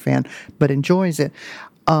Star Trek fan, but enjoys it.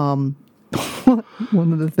 One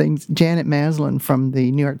of the things, Janet Maslin from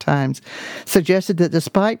the New York Times suggested that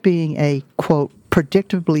despite being a, quote,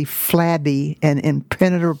 predictably flabby and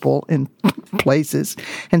impenetrable in places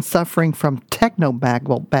and suffering from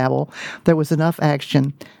techno-babble, there was enough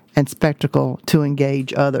action and spectacle to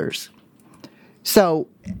engage others. So,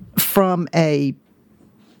 from a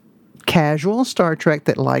casual Star Trek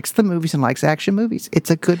that likes the movies and likes action movies,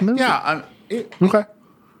 it's a good movie. Yeah. Okay.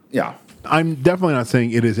 Yeah. I'm definitely not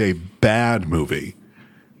saying it is a bad movie.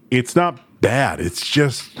 It's not bad. It's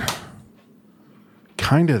just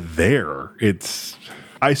kind of there.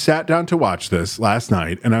 I sat down to watch this last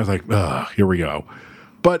night and I was like, ugh, here we go.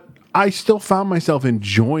 But I still found myself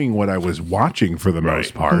enjoying what I was watching for the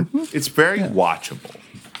most part. It's very watchable.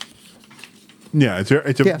 Yeah, it's a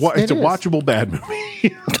watchable bad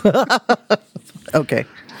movie. Okay.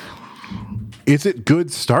 Is it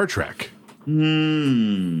good Star Trek?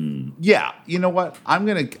 Yeah. You know what? I'm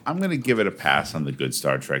gonna give it a pass on the good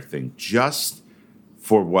Star Trek thing, just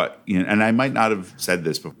for what and I might not have said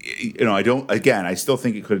this, but I still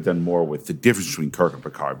think it could have done more with the difference between Kirk and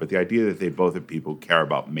Picard, but the idea that they both are people who care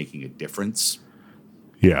about making a difference.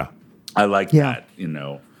 Yeah. I like that,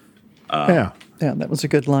 Yeah, that was a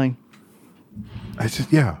good line. I said,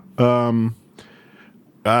 yeah.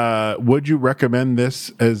 Would you recommend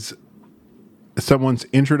this as someone's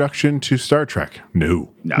introduction to Star Trek?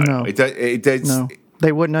 No. It does. No.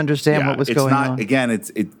 They wouldn't understand what was going on. Again,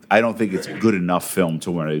 I don't think it's a good enough film to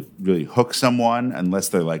want to really hook someone unless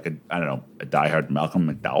they're like a diehard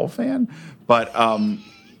Malcolm McDowell fan. But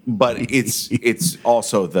it's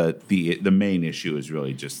also the main issue is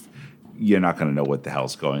really just you're not going to know what the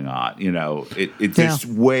hell's going on. There's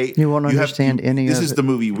way you won't understand any of it. This is the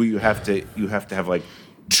movie where you have to have like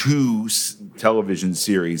 2 television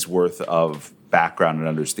series worth of background and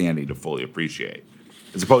understanding to fully appreciate,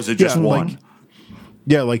 as opposed to just one.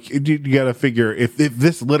 You got to figure if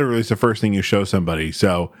this literally is the first thing you show somebody.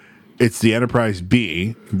 So it's the Enterprise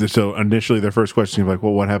B. So initially their first question is like,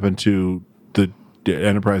 well, what happened to the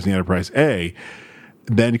Enterprise and the Enterprise A?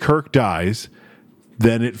 Then Kirk dies.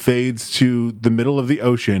 Then it fades to the middle of the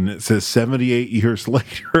ocean. It says 78 years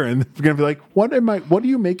later, and they're gonna be like, "What are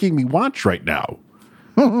you making me watch right now?"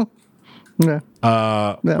 Yeah.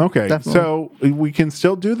 Okay, definitely. so we can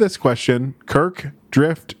still do this question. Kirk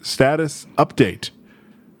drift status update.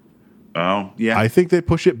 Oh, yeah. I think they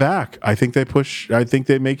push it back. I think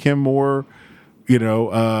they make him more,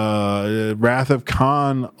 Wrath of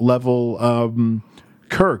Khan level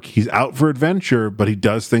Kirk. He's out for adventure, but he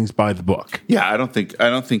does things by the book. Yeah, I don't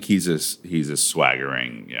think he's as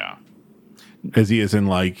swaggering, yeah, as he is in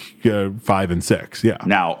 5 and 6. Yeah.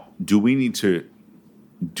 Now, do we need to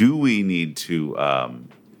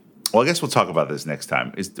well, I guess we'll talk about this next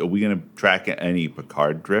time. Are we going to track any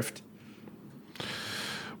Picard drift?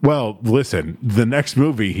 Well, listen, the next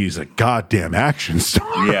movie, he's a goddamn action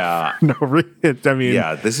star. Yeah.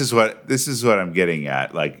 Yeah, this is what I'm getting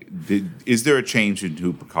at. Like, is there a change in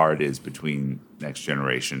who Picard is between Next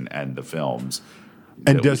Generation and the films?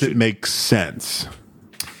 And does it make sense?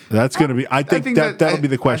 That's going to be. I think that'll be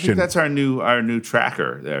the question. I think that's our new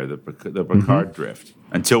tracker there, the Picard drift.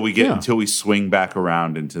 Until we swing back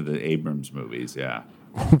around into the Abrams movies. Yeah.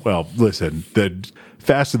 Well, listen, the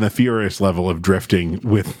Fast and the Furious level of drifting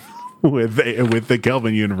with the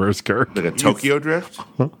Kelvin universe, Kirk, like a Tokyo drift.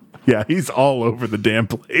 Yeah, he's all over the damn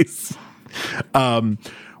place.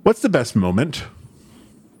 What's the best moment?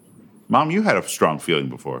 Mom, you had a strong feeling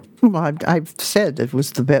before. Well, I've said it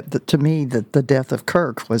was to me that the death of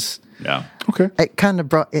Kirk was. Yeah. Okay. It kind of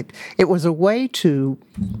brought it. It was a way to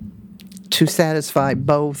satisfy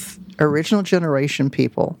both original generation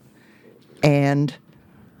people and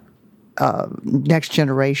Next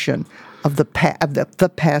Generation of the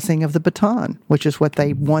passing of the baton, which is what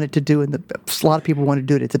they wanted to do. A lot of people wanted to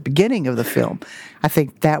do it at the beginning of the film. I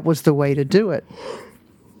think that was the way to do it.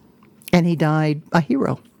 And he died a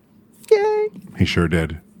hero. Yay! He sure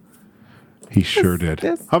did.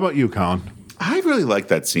 Did. How about you, Colin? I really like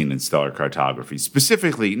that scene in Stellar Cartography,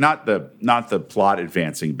 specifically not the plot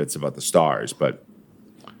advancing bits about the stars, but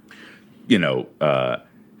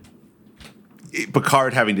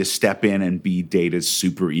Picard having to step in and be Data's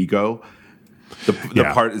super ego. The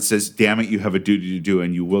part that says, "Damn it, you have a duty to do,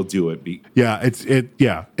 and you will do it." It's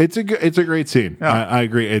a great scene. Yeah. I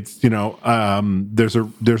agree. It's there's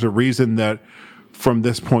a reason that from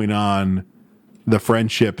this point on, the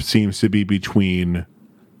friendship seems to be between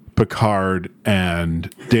Picard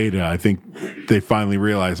and Data. I think they finally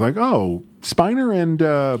realized, Spiner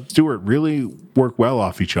and Stewart really work well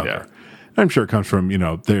off each other. Yeah. I'm sure it comes from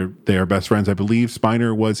they are best friends. I believe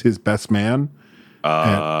Spiner was his best man.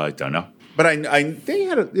 I don't know, but they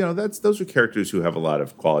had those are characters who have a lot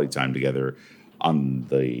of quality time together on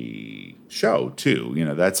the show too.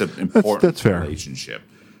 That's an important that's fair. relationship.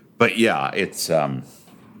 But yeah, it's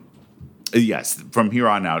yes. From here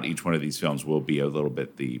on out, each one of these films will be a little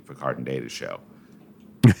bit the Picard and Data show.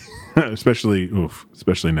 especially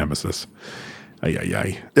Nemesis.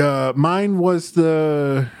 Mine was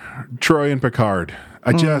the Troy and Picard.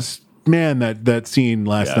 I just, man, that scene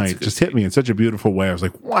last night just hit me in such a beautiful way. I was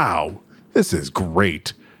like, wow, this is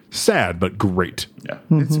great. Sad, but great. Yeah,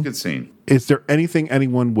 it's a good scene. Is there anything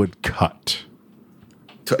anyone would cut?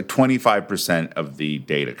 25% of the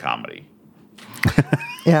Data comedy.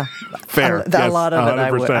 Yeah, fair. A lot of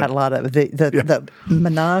 100%. A lot of the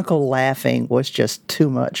maniacal laughing was just too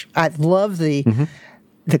much. I love the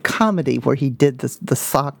comedy where he did the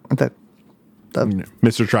Mr.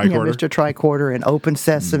 Tricorder. Yeah, Mr. Tricorder and Open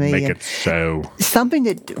Sesame. Make it so. Something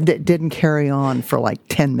that didn't carry on for like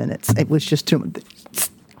 10 minutes. It was just too much.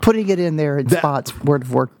 Putting it in there in spots would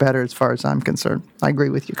have worked better as far as I'm concerned. I agree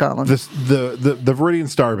with you, Colin. The Viridian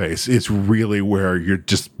Starbase is really where you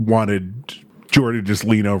just wanted Geordi to just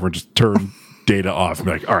lean over and just turn Data off and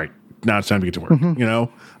be like, all right, now it's time to get to work.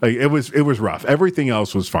 It was rough. Everything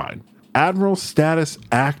else was fine. Admiral status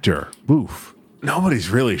actor. Oof. Nobody's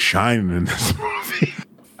really shining in this movie.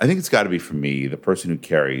 I think it's got to be, for me, the person who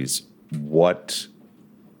carries what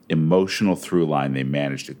emotional through line they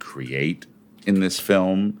managed to create in this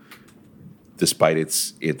film, despite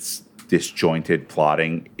its disjointed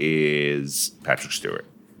plotting, is Patrick Stewart.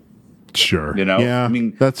 Sure. Yeah,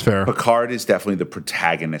 that's fair. Picard is definitely the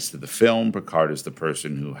protagonist of the film. Picard is the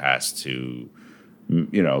person who has to,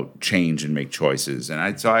 change and make choices.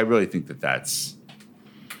 And so I really think that's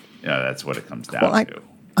what it comes down to.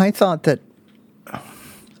 I thought that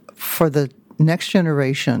for the Next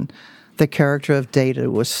Generation, the character of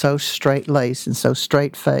Data was so straight-laced and so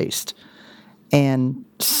straight-faced and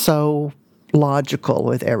so logical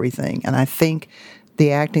with everything. And I think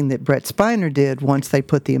the acting that Brett Spiner did once they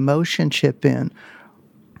put the emotion chip in,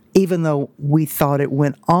 even though we thought it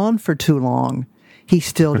went on for too long, he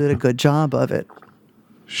still did a good job of it.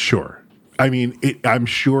 Sure. I mean, I'm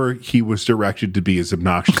sure he was directed to be as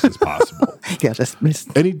obnoxious as possible. Yeah,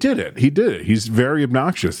 and he did it. He's very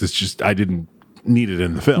obnoxious. It's just I didn't need it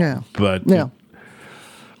in the film. Yeah. But yeah.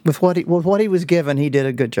 With what he was given, he did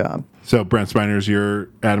a good job. So Brent Spiner's your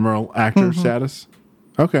Admiral actor status?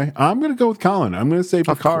 Okay. I'm going to go with Colin. I'm going to say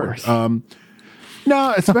Picard.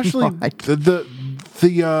 No, especially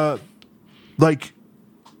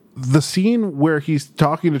the scene where he's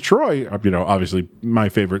talking to Troy, obviously my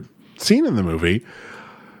favorite scene in the movie.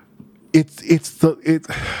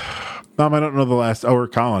 Mom, I don't know or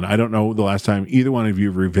Colin, I don't know the last time either one of you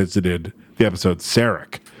revisited the episode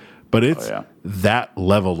Sarek, but it's that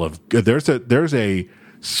level of there's a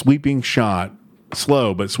sweeping shot,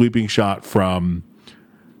 slow but sweeping shot from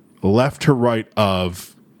left to right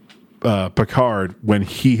of Picard when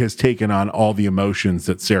he has taken on all the emotions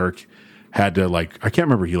that Sarek had to I can't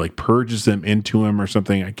remember, he purges them into him or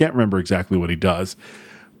something. I can't remember exactly what he does,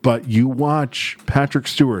 but you watch Patrick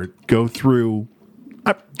Stewart go through,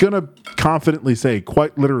 I'm going to confidently say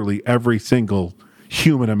quite literally every single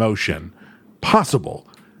human emotion possible.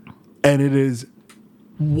 And it is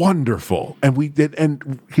wonderful. And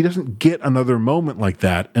he doesn't get another moment like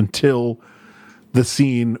that until the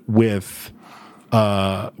scene with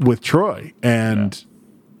Troy. And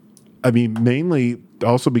I mean, mainly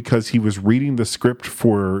also because he was reading the script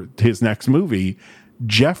for his next movie,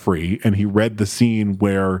 Jeffrey, and he read the scene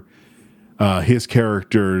where his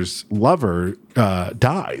character's lover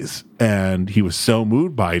dies, and he was so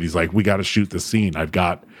moved by it. He's like, "We got to shoot this scene. I've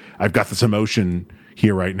got this emotion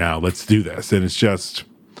here right now. Let's do this." And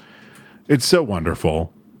it's so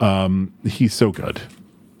wonderful. He's so good,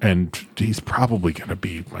 and he's probably going to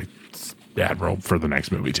be my Admiral for the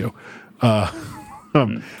next movie too.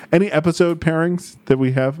 Any episode pairings that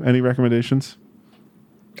we have? Any recommendations?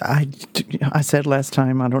 I said last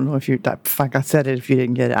time, I don't know if I said it if you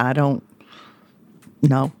didn't get it. I don't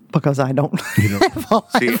know, because I don't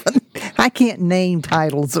I can't name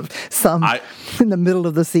titles of some in the middle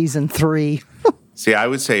of the season 3. See, I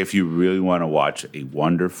would say if you really want to watch a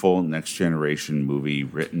wonderful Next Generation movie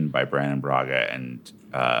written by Brandon Braga and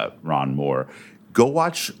Ron Moore, go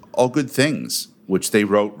watch All Good Things, which they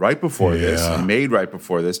wrote right before this, and made right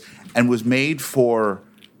before this, and was made for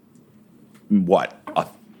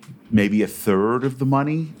maybe a third of the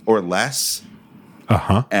money or less,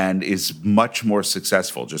 and is much more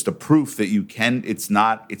successful. Just a proof that you can. It's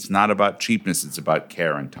not about cheapness. It's about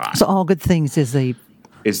care and time. So All Good Things is the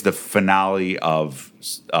finale of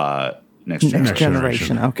Next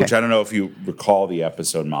Generation. Okay. Which I don't know if you recall the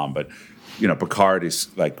episode, Mom, but Picard is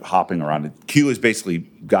hopping around. Q has basically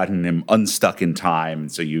gotten him unstuck in time,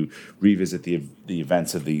 and so you revisit the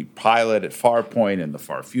events of the pilot at Farpoint and the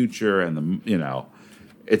far future, and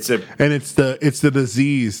it's the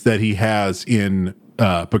disease that he has in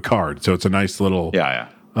Picard. So it's a nice little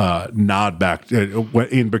nod back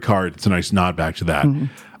in Picard. It's a nice nod back to that. Mm-hmm.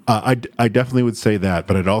 I definitely would say that,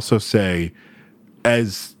 but I'd also say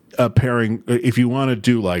as a pairing, if you want to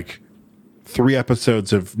do 3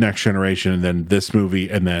 episodes of Next Generation and then this movie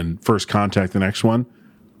and then First Contact, the next one,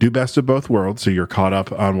 do Best of Both Worlds so you're caught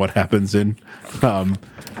up on what happens in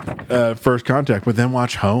First Contact, but then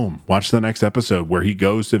watch Home. Watch the next episode where he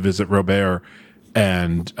goes to visit Robert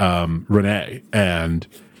and Renee, and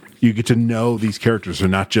you get to know these characters. They're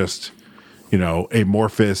not just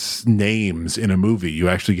amorphous names in a movie. You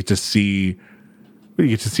actually get to see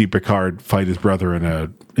Picard fight his brother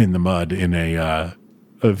in the mud in a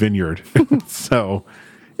vineyard. So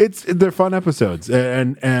they're fun episodes,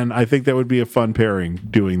 and I think that would be a fun pairing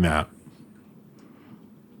doing that.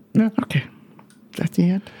 Yeah. Okay. That's the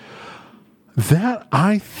end. That,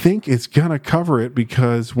 I think, is gonna cover it,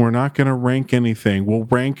 because we're not gonna rank anything. We'll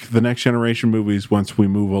rank the Next Generation movies once we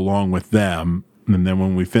move along with them, and then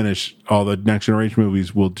when we finish all the Next Generation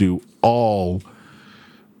movies, we'll do all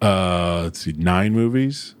 9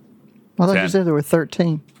 movies. I thought you said there were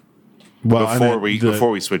 13. Well,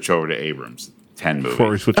 before we switch over to Abrams, 10 movies. Before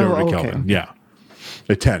we switch over to Kelvin, yeah,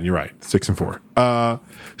 10. You're right, 6 and 4.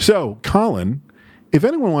 So, Colin, if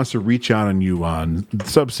anyone wants to reach out on you on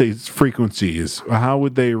subspace frequencies, how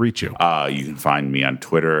would they reach you? You can find me on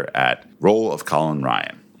Twitter at Role of Colin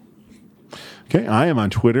Ryan. Okay, I am on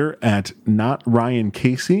Twitter at Not Ryan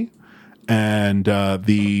Casey. And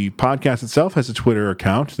the podcast itself has a Twitter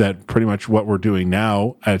account that pretty much what we're doing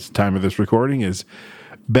now at the time of this recording is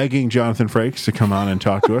begging Jonathan Frakes to come on and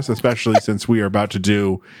talk to us, especially since we are about to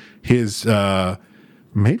do his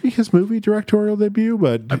maybe his movie directorial debut,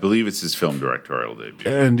 but I believe it's his film directorial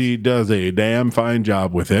debut. And he does a damn fine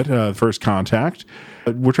job with it. First Contact.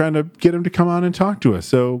 We're trying to get him to come on and talk to us.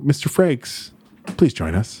 So, Mr. Frakes, please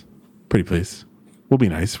join us. Pretty please. We'll be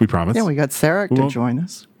nice. We promise. Yeah, we got Sarek to join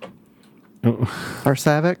us. Oh. Or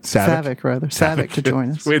Savick? Savick? Savick to join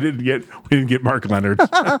us. We didn't get Mark Leonard.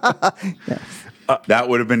 That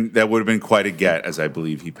would have been quite a get, as I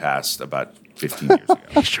believe he passed about 15 years ago.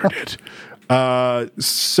 He sure did. Mom,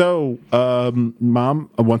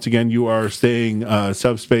 once again, you are staying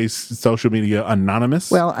Subspace social media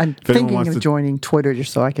anonymous. Well, I'm If anyone thinking wants of to- joining Twitter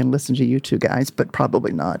just so I can listen to you two guys, but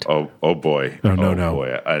probably not. Oh boy. Oh, no.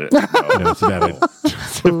 Boy. No, it's a bad idea.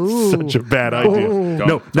 Such a bad idea. Ooh.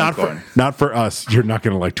 No, not for us. You're not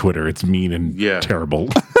going to like Twitter. It's mean and terrible.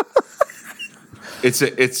 It's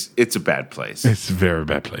a bad place. It's a very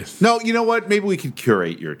bad place. No, you know what? Maybe we could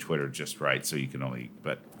curate your Twitter just right so you can only.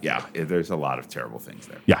 But yeah, there's a lot of terrible things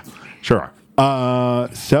there. Yeah, sure are.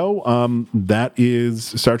 So that is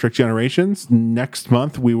Star Trek Generations. Next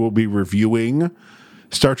month we will be reviewing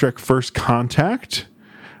Star Trek First Contact.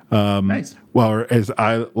 Nice. Well, as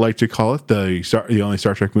I like to call it, the only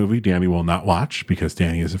Star Trek movie Danny will not watch because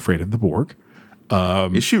Danny is afraid of the Borg.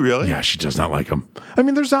 Is she really? Yeah, she does not like them. I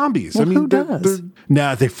mean, they're zombies. Well, I mean, who does?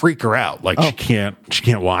 Nah, they freak her out. Like she can't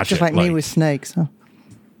watch Just it. like me with snakes. Huh?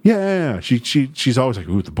 Yeah. She's always like,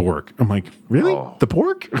 ooh, the Borg. I'm like, really? The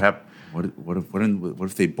Borg? What if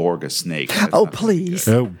they Borg a snake? Oh, please.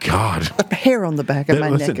 Oh, God. The hair on the back of my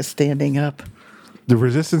Listen. neck is standing up. The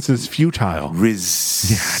resistance is futile. Yeah,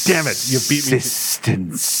 damn it. You beat me.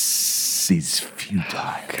 Resistance is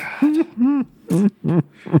futile.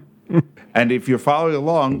 And if you're following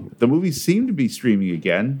along, the movies seem to be streaming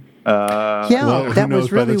again. That was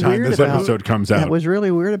really weird. This episode comes out. That was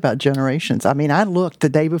really weird about Generations. I mean, I looked the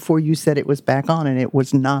day before you said it was back on, and it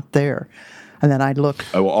was not there. And then I looked.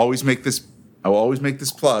 I will always make this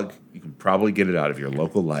plug. You can probably get it out of your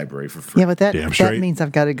local library for free. Yeah, but that means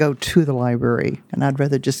I've got to go to the library, and I'd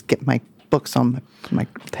rather just get my books on my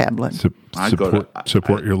tablet.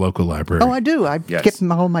 Support your local library. Oh, I do. I get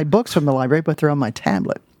all my books from the library, but they're on my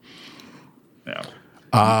tablet. Yeah.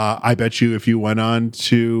 I bet you if you went on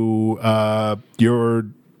to your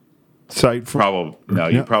site for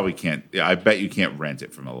you probably can't. Yeah, I bet you can't rent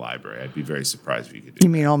it from a library. I'd be very surprised if you could do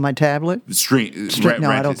You mean on my tablet? Rent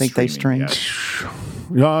I don't think they stream.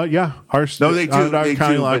 Yeah. Our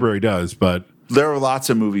county library does, but there are lots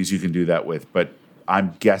of movies you can do that with, but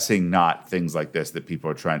I'm guessing not things like this that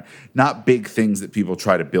people are trying, not big things that people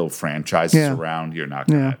try to build franchises around. You're not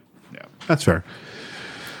going to. Yeah. That's fair.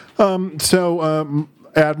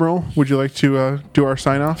 Admiral, would you like to do our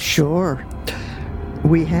sign off? Sure.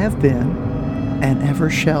 We have been and ever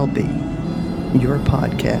shall be your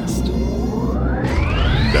podcast.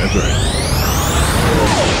 That's right.